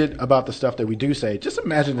offended about the stuff that we do say, just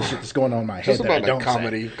imagine the shit that's going on in my head Just that I about don't that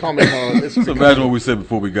comedy. say. Comedy. It's Just imagine what we said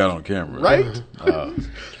before we got on camera. Right?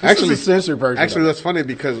 actually This is a censored version. Actually, of it. that's funny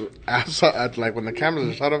because like when the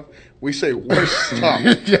cameras are shut off, we say worse stuff.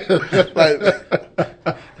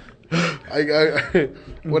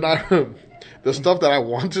 The stuff that I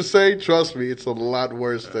want to say, trust me, it's a lot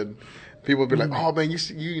worse than people be like, "Oh man, you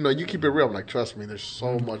keep it real." I'm like, trust me, there's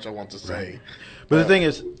so much I want to say. But the thing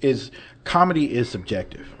is comedy is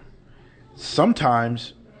subjective.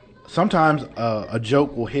 Sometimes a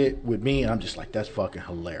joke will hit with me, and I'm just like, that's fucking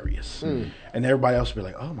hilarious. And everybody else will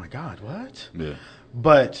be like, oh my God, what? Yeah.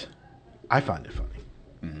 But I find it funny.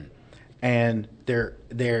 And they're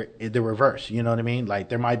the reverse, you know what I mean? Like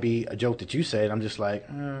there might be a joke that you said, I'm just like,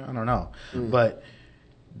 I don't know. But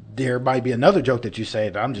there might be another joke that you say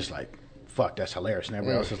that I'm just like, fuck, that's hilarious. And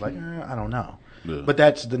everybody else is like, I don't know. Yeah. But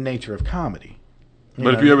that's the nature of comedy.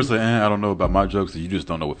 But if you ever say, I don't know about my jokes, you just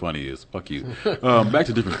don't know what funny is. Fuck you. Back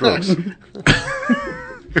to Different Strokes.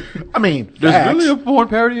 I mean, there's facts. really a porn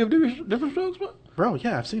parody of Different Strokes, bro?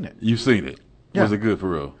 Yeah, I've seen it. You've seen it? Yeah. Was it good for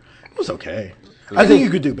real? It was okay. I think you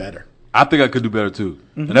could do better. I think I could do better too.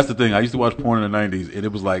 And that's the thing. I used to watch porn in the 90s, and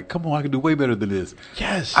it was like, come on, I could do way better than this.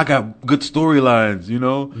 Yes. I got good storylines, you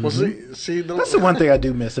know? Well, see, that's the one thing I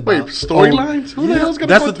do miss about. Wait, storylines? Who the hell's gonna?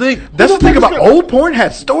 That's the thing. That's the thing about old porn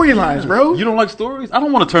has storylines, bro. You don't like stories? I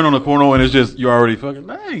don't want to turn on a porno and it's just you're already fucking.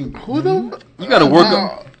 Dang, who the? You got to work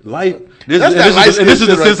on life. This is the right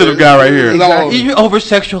sensitive there. guy right here. Exactly. You're over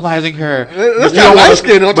sexualizing her. That's not light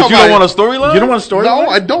skin. But you don't want a storyline. You don't want a storyline. No,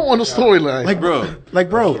 I don't want a storyline. Like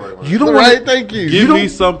bro, you don't right? want. Thank you. Give me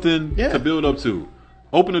something to build up to.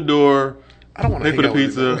 Open the door. I don't want to pay for the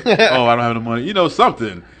pizza. Oh, I don't have the money. You know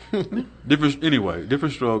something.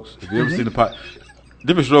 Different Strokes. If you ever seen the pot,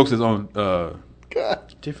 Different Strokes is on.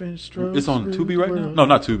 Different Strokes. It's on Tubi right now. No,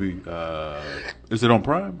 not Tubi. Is it on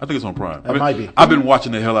Prime? I think it's on Prime. It might be. I've been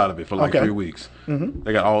watching the hell out of it for like 3 weeks. Mm-hmm.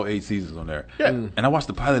 They got all 8 seasons on there. Yeah. And I watched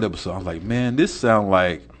the pilot episode. I was like, man, this sounds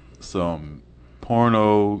like some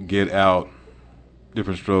porno Get Out,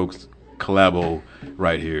 Different Strokes collabo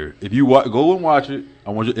right here. If you go and watch it, I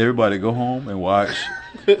want everybody to go home and watch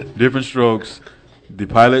Different Strokes, the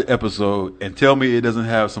pilot episode, and tell me it doesn't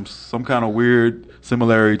have some kind of weird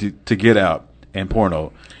similarity to Get Out and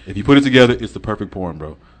porno. If you put it together, it's the perfect porn,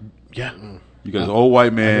 bro. Yeah. You got this old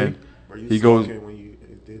white man. He goes, when you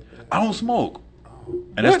did that? I don't smoke.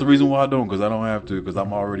 And that's the reason why I don't, because I don't have to, because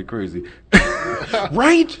I'm already crazy.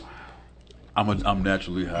 Right? I'm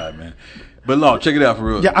naturally high, man. But no, check it out for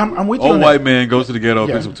real. Yeah, I'm with you. Old white man goes to the ghetto,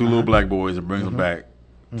 Yeah. picks up 2 little black boys, and brings them back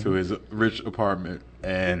to his rich apartment.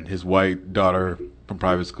 And his white daughter from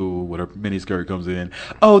private school with her miniskirt comes in.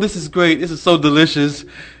 Oh, this is great. This is so delicious.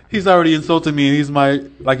 He's already insulted me, and he's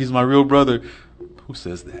my real brother. Who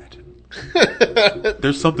says that?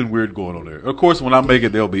 There's something weird going on there. Of course, when I make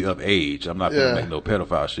it, they'll be of age. I'm not gonna make no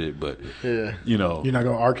pedophile shit, but you know, you're not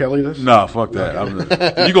gonna R. Kelly this? Nah, fuck that.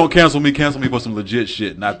 If you gonna cancel me for some legit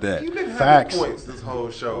shit, not that. You've been having Facts. points this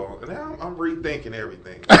whole show, and now I'm rethinking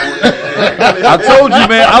everything. I told you,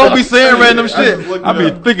 man. I don't be saying random shit. I be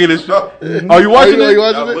thinking this shit. Oh, you watching it?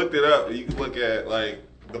 I looked it up. You can look at like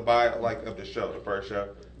the bio, like of the show, the first show.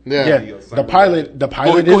 Yeah. The pilot. The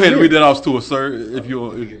pilot. Go ahead and is read that off to us, sir. If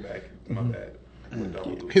you. Get back. My bad.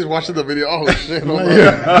 He's watching the video. Oh shit!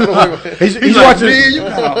 He's watching.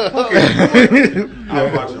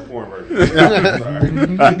 I'm watching the porn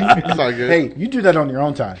version. It's all good. Hey, you do that on your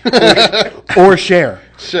own time, or share.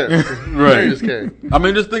 Shit. Right. Just kidding. I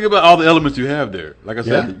mean, just think about all the elements you have there. Like I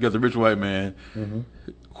said, Yeah. you got the rich white man.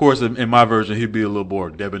 Of course, in my version, he'd be a little more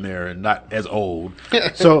debonair and not as old.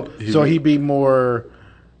 So he'd be more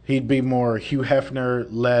Hugh Hefner,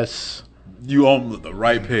 less. You on the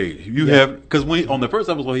right page. You have because when on the first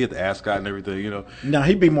episode he had the ascot and everything. You know. No,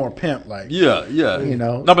 he'd be more pimp, like. Yeah. You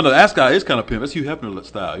know. No, but the ascot is kind of pimp. That's Hugh Hefner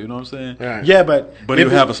style. You know what I'm saying? Right. Yeah, but But he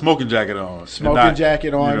would have a smoking jacket on.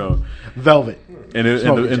 jacket on, You know. velvet, And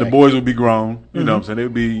Smoking the jacket. boys would be grown. You know what I'm saying? They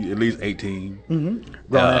would be at least 18.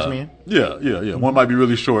 grown ass man. Yeah. One might be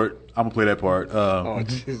really short. I'm going to play that part. Oh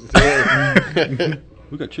Jesus.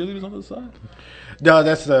 We got cheerleaders on the other side? No,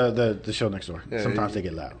 that's the show next door. Yeah, Sometimes they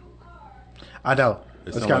get loud. I know.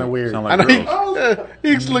 It's sound kind of like- weird. sound I like know girls.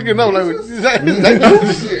 he's looking up like, is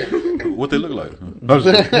that What they look like? No, I'm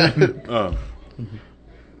just kidding. no,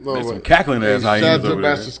 There's some but- cackling ass Shout out hyenas to over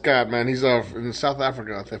there. Master Scott, man. He's in South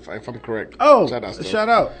Africa, if I'm correct. Oh, Still. shout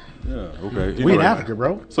out. Yeah, okay. We in Africa,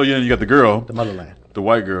 bro. So yeah, you got the girl, The motherland. the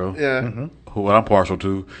white girl, Yeah. who I'm partial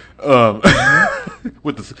to.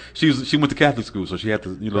 With the she went to Catholic school, so she had the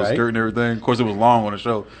Right. skirt and everything. Of course, it was long on the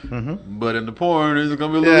show, but in the porn, it's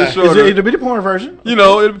gonna be a little Yeah. bit shorter. It'll be the porn version. You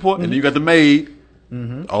know, it'll be porn. And then you got the maid,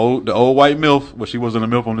 the old white MILF. Well, she wasn't a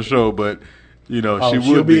MILF on the show, but she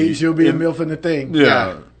would she'll be a in- MILF in the thing.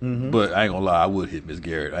 Yeah. But I ain't gonna lie, I would hit Miss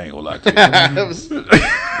Garrett. I ain't gonna lie to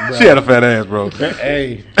you. She had a fat ass, bro.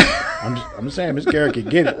 Hey, I'm saying Miss Garrett can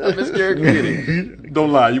get it. Miss Garrett can get it.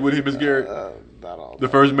 Don't lie, you would hit Miss Garrett. Not all. The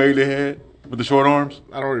first maid they had with the short arms.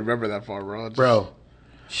 I don't remember that far, bro. Bro,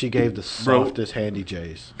 she gave the softest handy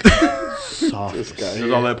J's. Softest.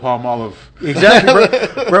 There's all that palm olive.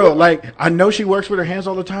 Exactly, bro. Like, I know she works with her hands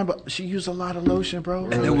all the time, but she used a lot of lotion, bro.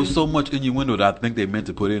 And there was so much innuendo that I think they meant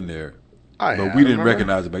to put in there. Oh, But yeah, we I didn't remember.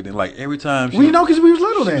 recognize it back then. Like every time We know because we was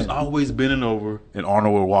little she was then. always bending over, and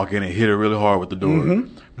Arnold would walk in and hit her really hard with the door.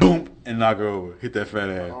 Boom, and knock her over. Hit that fat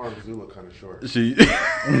ass. Arms do look kind of short. She,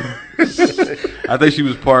 I think she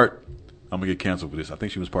was part. I'm gonna get canceled for this. I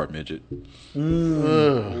think she was part midget.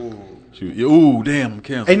 Ooh, damn, I'm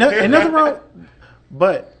canceled. Ain't nothing wrong.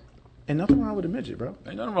 But ain't nothing wrong with a midget, bro.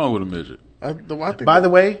 Ain't nothing wrong with a midget. I think By the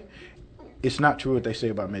way, it's not true what they say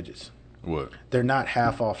about midgets. What? They're not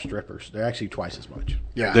half off strippers. They're actually twice as much.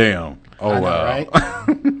 yeah, Damn. Oh I know, wow. right?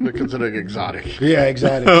 they're considered exotic. Yeah,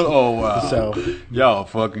 exactly. Oh wow. So Y'all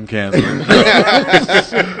fucking canceling.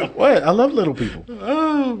 what? I love little people.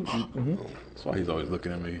 That's why he's always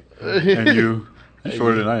looking at me. And you're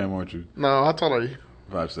shorter than I am, aren't you? No, how tall are you?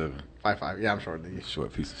 5'7". 5'5". Yeah, I'm shorter than you.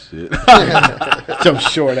 Short piece of shit. Some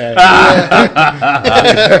short ass.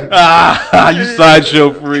 You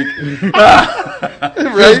sideshow freak. Feels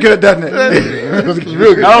good, doesn't it? It's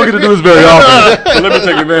real good. I don't get to do this very often. But let me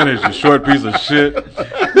take advantage. You short piece of shit.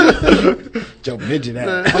 Your midget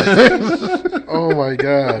ass. Oh my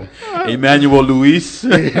god. Emmanuel Luis.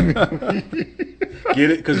 Get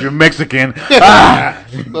it? Because you're Mexican.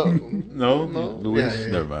 No? Luis? Yeah.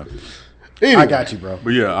 Never mind. Anyway, I got you, bro.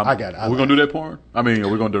 But yeah, I got it. I We're like going to do that porn? I mean, are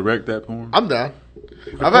we going to direct that porn? I'm down.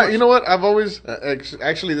 You know what? I've always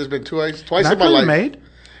actually there's been twice Not in my clearly life. made.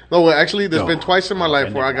 No, well, actually there's No. been twice in my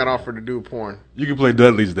life where I got offered to do porn. You can play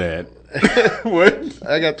Dudley's dad. What?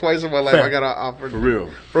 I got twice in my life Fair. I got offered For real.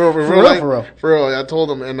 For real, like, for real. For real. I told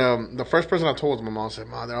them, and the first person I told was my mom. Said,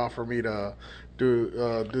 "Mom, they offered me to do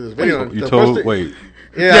this video." You The told, first thing- wait.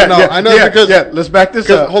 Yeah, no, I know because let's back this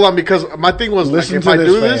because up. hold on, because my thing was Listen like, if to I this,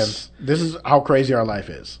 do fans. this, This is how crazy our life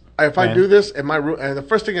is. if I Man. do this, it might ruin. And the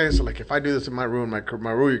first thing I said, like, if I do this, it might ruin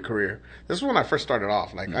my ruin career. This is when I first started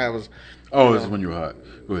off. Like, I was. Oh, this is when you were hot.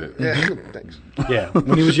 Go ahead. Yeah, thanks. Yeah,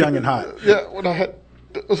 when he was young and hot. Yeah, when I had.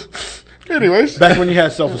 Anyways. Back when you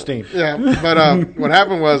had self-esteem. Yeah, but what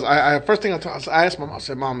happened was, I first thing I asked my mom. I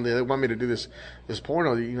said, "Mom, they want me to do this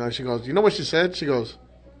porno." You know, she goes, "You know what she said?" She goes,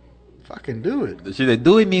 "Fucking do it." She said,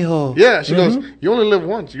 do it, mijo. Yeah, she goes, "You only live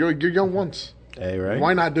once. You're young once. Hey, right?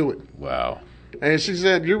 Why not do it?" Wow. And she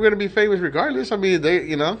said, "You're going to be famous regardless." I mean,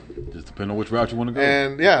 Just depending on which route you want to go.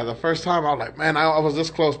 And yeah, the first time I was like, man, I was this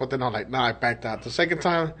close, but then I was like, nah, I backed out. The second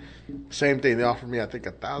time, same thing. They offered me, I think,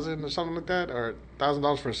 $1,000 or something like that, or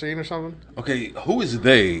 $1,000 for a scene or something. Okay, who is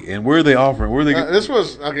they and where are they offering? Where are they? This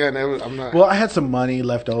was again. I'm not. Well, I had some money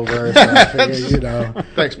left over, so I figured,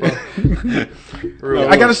 Thanks, bro.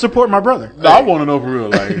 I got to support my brother. No, I want to know for real.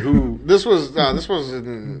 Like who? This was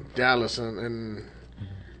in Dallas, and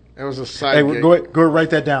it was a side. Hey, gig. go write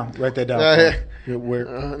that down. Write that down.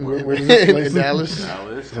 Where is this place? In Dallas.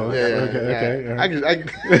 Dallas. Oh, Yeah. all right.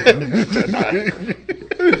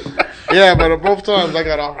 Yeah, but both times I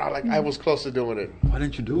got off. I was close to doing it Why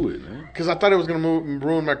didn't you do it, man? because I thought it was gonna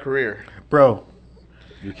ruin my career. Bro,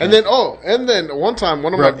 And then one time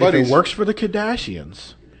one of my bro, if buddies it works for the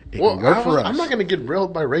Kardashians, it Well, can work for us. I'm not gonna get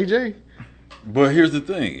railed by Ray J. But here's the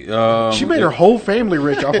thing. She made her whole family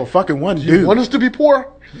rich off of fucking one dude. Want us to be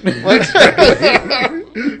poor? Like,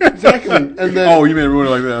 Exactly. and then, Oh, you made it ruin it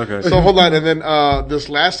like that? Okay. so hold on. And then this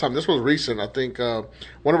last time, this was recent. I think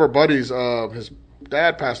one of our buddies, his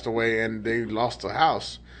dad passed away, and they lost a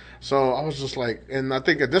house. So I was just like, and I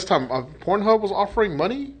think at this time, Pornhub was offering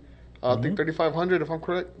money. I think $3,500, if I'm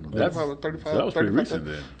correct. That's, 35, so that was pretty 35. recent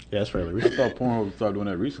then. Yeah, that's fairly I recent. thought Pornhub started doing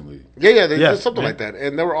that recently. Yeah, they Yeah, did something yeah. like that,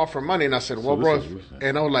 and they were offering money, and I said, "Well, this bro," is recent.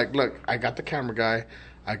 and I was like, "Look, I got the camera guy,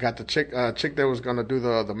 I got the chick that was gonna do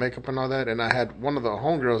the makeup and all that, and I had one of the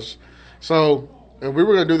homegirls, so and we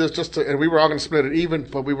were gonna do this and we were all gonna split it even,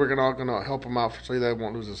 but we were all gonna help him out so that he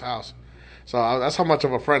won't lose his house. So that's how much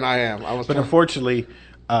of a friend I am. But unfortunately,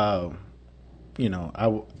 I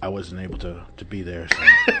wasn't able to be there.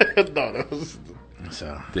 So, no, that was.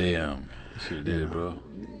 so. Damn. Should have did it, bro.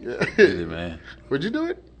 Did it, man. Would you do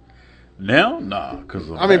it? Now? Nah, because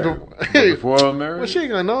before I'm married, Well, she ain't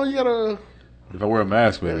gonna know. You gotta. if I wear a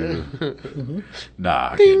mask, maybe. Nah,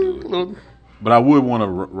 I can't do it. Little, But I would want to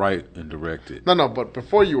write and direct it. no, but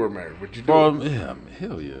before you were married, would you do Bro, it? yeah,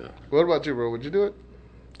 hell yeah. What about you, bro? Would you do it?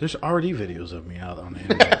 There's already videos of me out on the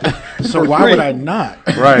internet. So why would I not?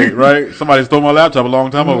 Right. Somebody stole my laptop a long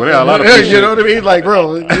time ago. Yeah, a lot of people. You know what I mean? Like,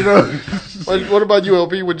 bro, What about you,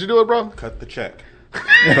 LP? Would you do it, bro? Cut the check.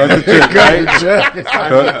 Cut the check, right?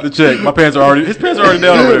 Cut the check. His pants are already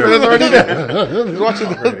down over there. It's already there. Watching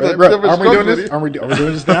the different Are we doing strokes this? Are we doing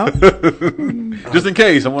this now? Just in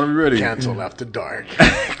case, I want to be ready. Cancel after dark. Turn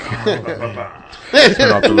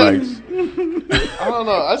off the lights. I don't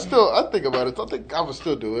know. I think about it. I think I would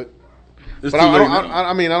still do it. It's But too I late don't. now.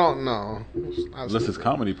 I mean, I don't know. Unless it's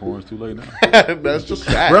comedy porn, it's too late now. That's just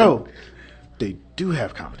sad, Bro, they do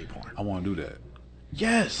have comedy porn. I want to do that.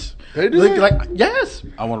 Yes. They do Like, that? yes.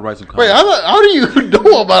 I want to write some comedy. Wait, how do you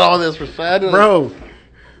know about all this, Rashad?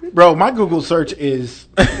 Bro, my Google search is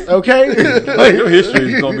okay. Your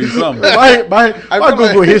history is going to be something. my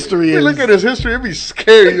Google history is Look at his history. It'd be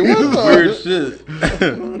scary. What the- Weird shit.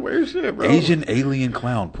 weird shit, bro. Asian alien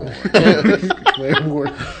clown porn.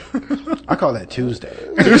 I call that Tuesday.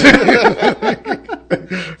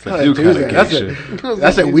 It's a new kind of gay shit.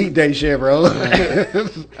 That's a weekday shit, bro.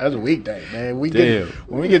 That's a weekday, man. Damn.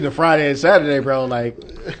 When we get to Friday and Saturday, bro, like,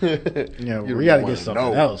 we got to get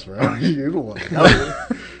something else, bro. You don't want to know.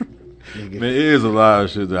 Man, it is a lot of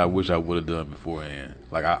shit that I wish I would have done beforehand.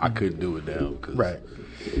 Like, I couldn't do it now. Cause, Right.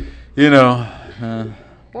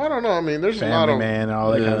 Well, I don't know. I mean, there's a lot Family of man and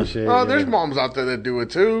all that kind of shit. there's moms out there that do it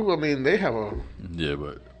too. I mean, they have a. Yeah,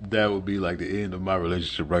 but that would be like the end of my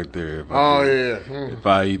relationship right there. If If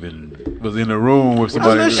I even was in a room with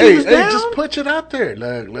somebody. Unless Hey, was hey, down? just put it out there.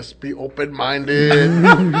 Look, let's be open-minded.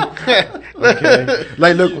 Okay.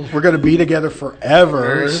 Like, look, we're going to be together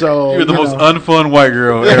forever. So, You're the most unfun white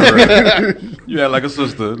girl ever. You act like a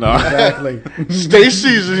sister. No. Exactly.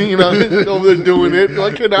 Stacy's, over there doing it.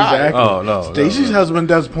 Why can't I? Exactly. Oh, no. Stacy's husband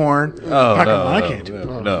does porn. Oh, How come no. I can't do it?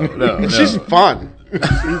 No. And she's fun.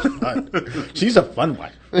 She's a fun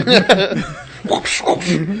wife.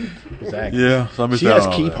 Exactly. Yeah, so I missed She out has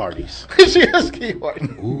on key that. parties. She has keyboard.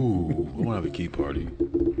 Ooh, I want to have a key party.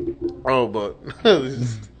 Oh, but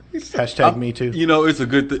Hashtag me too. It's a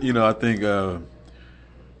good thing. I think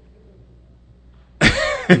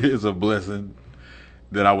it's a blessing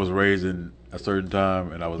that I was raised in a certain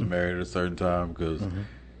time and I was married at a certain time. Because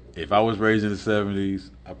if I was raised in the 70s,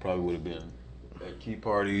 I probably would have been at key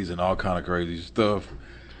parties and all kind of crazy stuff.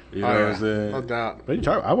 You know what I'm saying? No doubt. What are you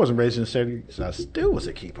talking? I wasn't raised in the 70s. So I still was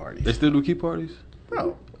at key parties. They still do key parties?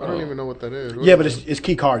 Bro. I don't even know what that is. Yeah, but it's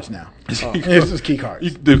key cards now. It's just key cards. You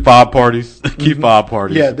do 5 parties. Key 5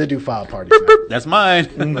 parties. Yeah, they do 5 parties now. That's mine.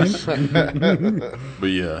 But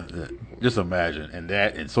yeah, just imagine.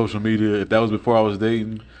 And social media, if that was before I was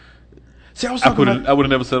dating, See, I I would have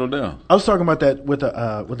never settled down. I was talking about that with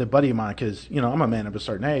a buddy of mine because I'm a man of a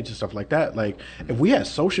certain age and stuff like that. Like, if we had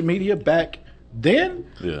social media back then,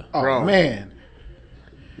 Yeah. Bro. man,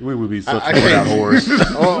 We would be such I a can't- horse.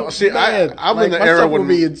 Oh, see, man, I'm like, in the my era stuff when would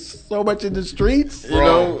be so much in the streets. You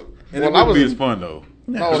know, and Well, it I wouldn't was be in- as fun though.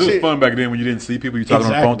 No, 'Cause it see- was fun back then when you didn't see people. You talking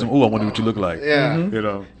on the phone to them. Exactly. Oh, I wonder what you look like. Yeah. You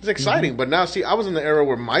know. It's exciting, but now see, I was in the era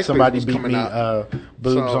where MySpace Somebody was beat coming me out.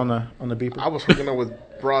 boobs So, on the beeper. I was hooking up with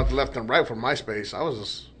broads left and right from MySpace. I was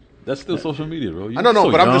just That's still social media, bro. I don't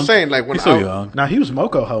know, but I'm just saying, like when He's so young. Now he was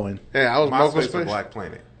Moco hoeing. Yeah, I was MySpace Moco or Space. Black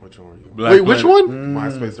Planet? Which one are you? Wait, which one?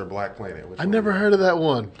 MySpace or Black Planet? Which I one never are you? heard of that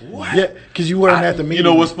one. What? Yeah, because you weren't at the meeting. You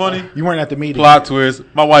know what's funny? You weren't at the meeting. Plot twist.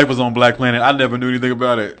 My wife was on Black Planet. I never knew anything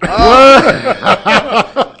about it.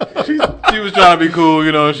 She was trying to be cool,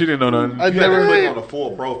 you know. She didn't know nothing. I You had to never click heard. on the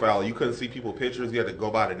full profile. You couldn't see people pictures. You had to go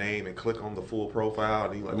by the name and click on the full profile.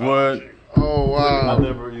 And you like, What? Oh I wow.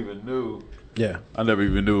 never even knew. Yeah, I never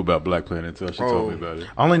even knew about Black Planet until she told me about it.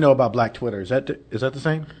 I only know about Black Twitter. Is that the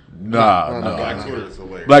same? Nah. Black Twitter is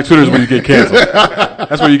hilarious. Black Twitter is where you get canceled.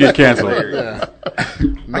 That's where you get canceled. Yeah.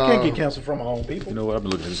 I can't get canceled from my own people. You know what? I've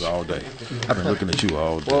been looking at this all day. I've been looking at you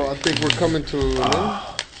all day. Well, I think we're coming to.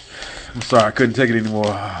 I'm sorry, I couldn't take it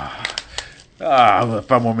anymore. 5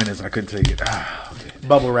 more minutes and I couldn't take it. Okay.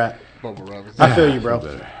 Bubble wrap. Bubble Robbins. I feel you, bro.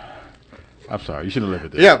 Better. I'm sorry. You should have left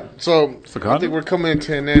it there. Yeah, so a I think we're coming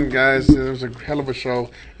to an end, guys. It was a hell of a show.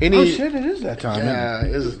 Oh shit! It is that time. Yeah,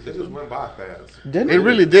 It just went by fast. Didn't it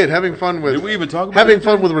really did. Having fun with. Did we even talk about having it?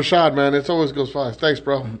 fun with Rashad, man? It always goes fast. Thanks,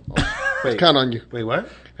 bro. Let's count on you. Wait, what?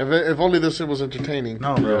 If only this shit was entertaining.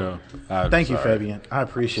 No, bro. Yeah. Thank you, Fabian. I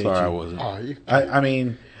appreciate Sorry, you. I wasn't. Oh, you, I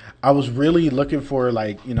mean, I was really looking for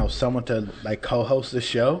someone to co-host the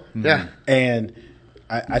show. yeah. And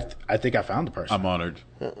I think I found the person. I'm honored.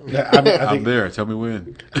 I think, I'm there. Tell me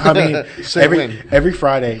when. I mean, Say when. every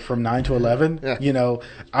Friday from 9 to 11, Yeah.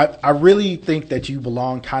 I really think that you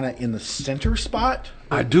belong kind of in the center spot.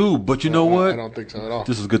 I do, but you know what? I don't think so at all.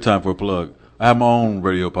 This is a good time for a plug. I have my own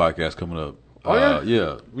radio podcast coming up. Oh, yeah? Yeah.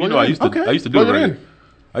 You Plug know, it I in. used to Okay. I used to do Plug a it radio. in.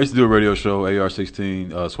 I used to do a radio show,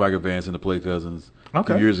 AR-16, Swagger Vance and the Play Cousins, a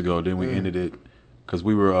few Okay. years ago. Then we ended it because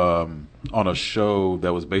we were on a show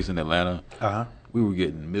that was based in Atlanta. Uh-huh. We were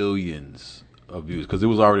getting millions of views because it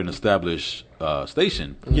was already an established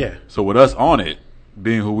station. Yeah. So with us on it,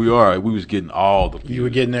 being who we are, we was getting all the views. You were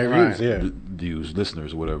getting their Right. views, yeah. Views,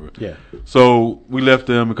 listeners, or whatever. Yeah. So we left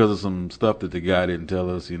them because of some stuff that the guy didn't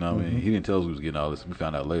tell us. You know what I Mm-hmm. mean? He didn't tell us we was getting all this. We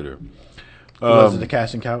found out later. Was it the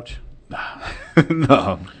casting couch?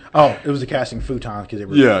 No. Oh, it was the casting futon because they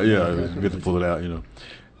were. Yeah. We get to pull it out, you know.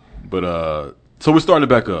 But so we're starting it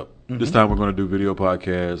back up. This time we're going to do video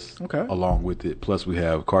podcasts Okay. along with it. Plus we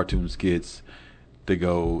have cartoon skits that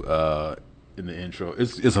go in the intro.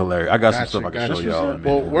 It's hilarious. I got some stuff I can show y'all. in a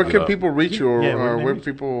Well, minute. where can people reach you, or, Yeah, where or can where they reach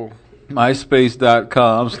people?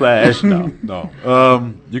 MySpace.com/. No.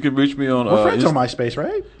 You can reach me on. We're friends Inst- on MySpace,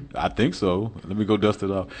 right? I think so. Let me go dust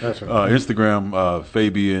it off. That's right. Instagram,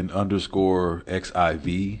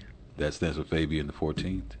 Fabian_XIV. That stands for Fabian the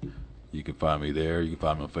 14th. You can find me there. You can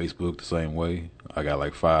find me on Facebook the same way. I got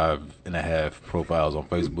like 5.5 profiles on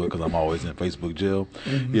Facebook because I'm always in Facebook jail.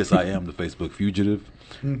 Yes, I am the Facebook fugitive.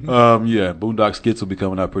 Yeah, Boondock Skits will be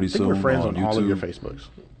coming out pretty I think soon. we're friends on YouTube. all of your Facebooks.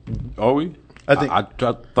 Are we? I think- I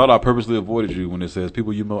thought I purposely avoided you when it says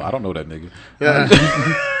people you know. I don't know that nigga.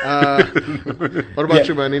 What about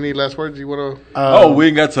you, man? Any last words you want to? We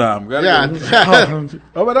ain't got time. Gotta go. Yeah.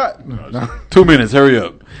 Oh, but no. 2 minutes. Hurry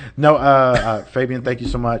up. No, Fabian, thank you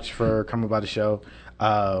so much for coming by the show.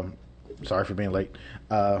 Sorry for being late.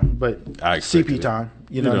 But I expected CP it. time.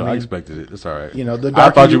 You know what I I mean? expected it. It's all right. You know, the I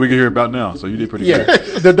darker thought you you- would get here about now, so you did pretty Yeah,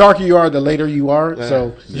 good. the darker you are, the later you are.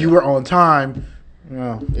 So you were on time.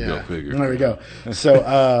 Well, Go figure. there we go.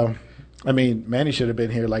 So, I mean, Manny should have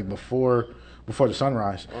been here like before the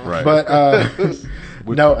sunrise. Right. But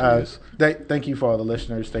Which no, is- thank you for all the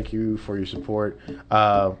listeners. Thank you for your support.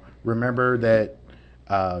 Remember that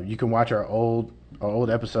you can watch our old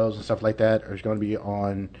episodes and stuff like that. It's going to be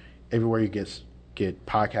on everywhere you get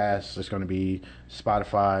podcasts. It's going to be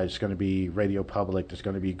Spotify. It's going to be Radio Public. It's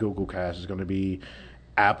going to be Google Cast. It's going to be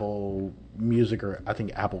Apple Music, or I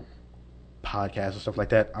think Apple Podcasts and stuff like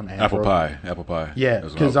that. I'm Android. Apple pie. Yeah, That's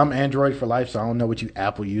what because I'm Android for life, so I don't know what you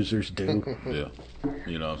Apple users do. Yeah.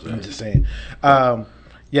 You know what I'm saying? I'm just saying.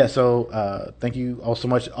 Yeah, so thank you all so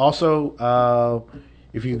much. Also,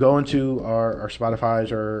 if you go into our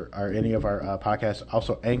Spotify's or any of our podcasts,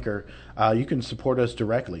 also Anchor, you can support us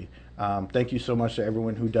directly. Thank you so much to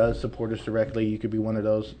everyone who does support us directly. You could be one of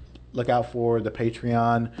those. Look out for the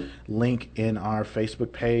Patreon link in our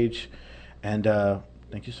Facebook page. And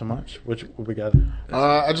thank you so much. What we got?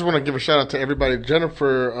 I just want to give a shout out to everybody.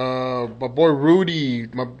 Jennifer, my boy Rudy,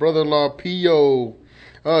 my brother-in-law Pio,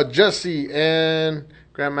 Jesse, and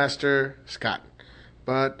Grandmaster Scott.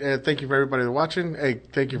 But thank you for everybody watching. Hey,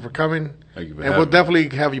 thank you for coming. Thank you for and having we'll me. definitely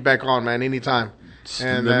have you back on, man, anytime.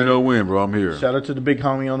 And Let me know when, bro. I'm here. Shout out to the big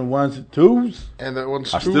homie on the ones and twos. And that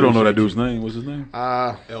one's I still don't know that dude's name. What's his name?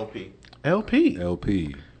 LP. LP.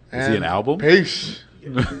 LP. Is he an album? Peace.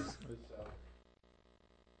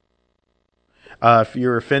 If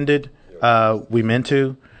you're offended, we meant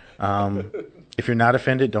to. If you're not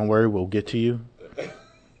offended, don't worry, we'll get to you.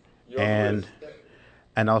 And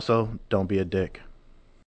also, don't be a dick.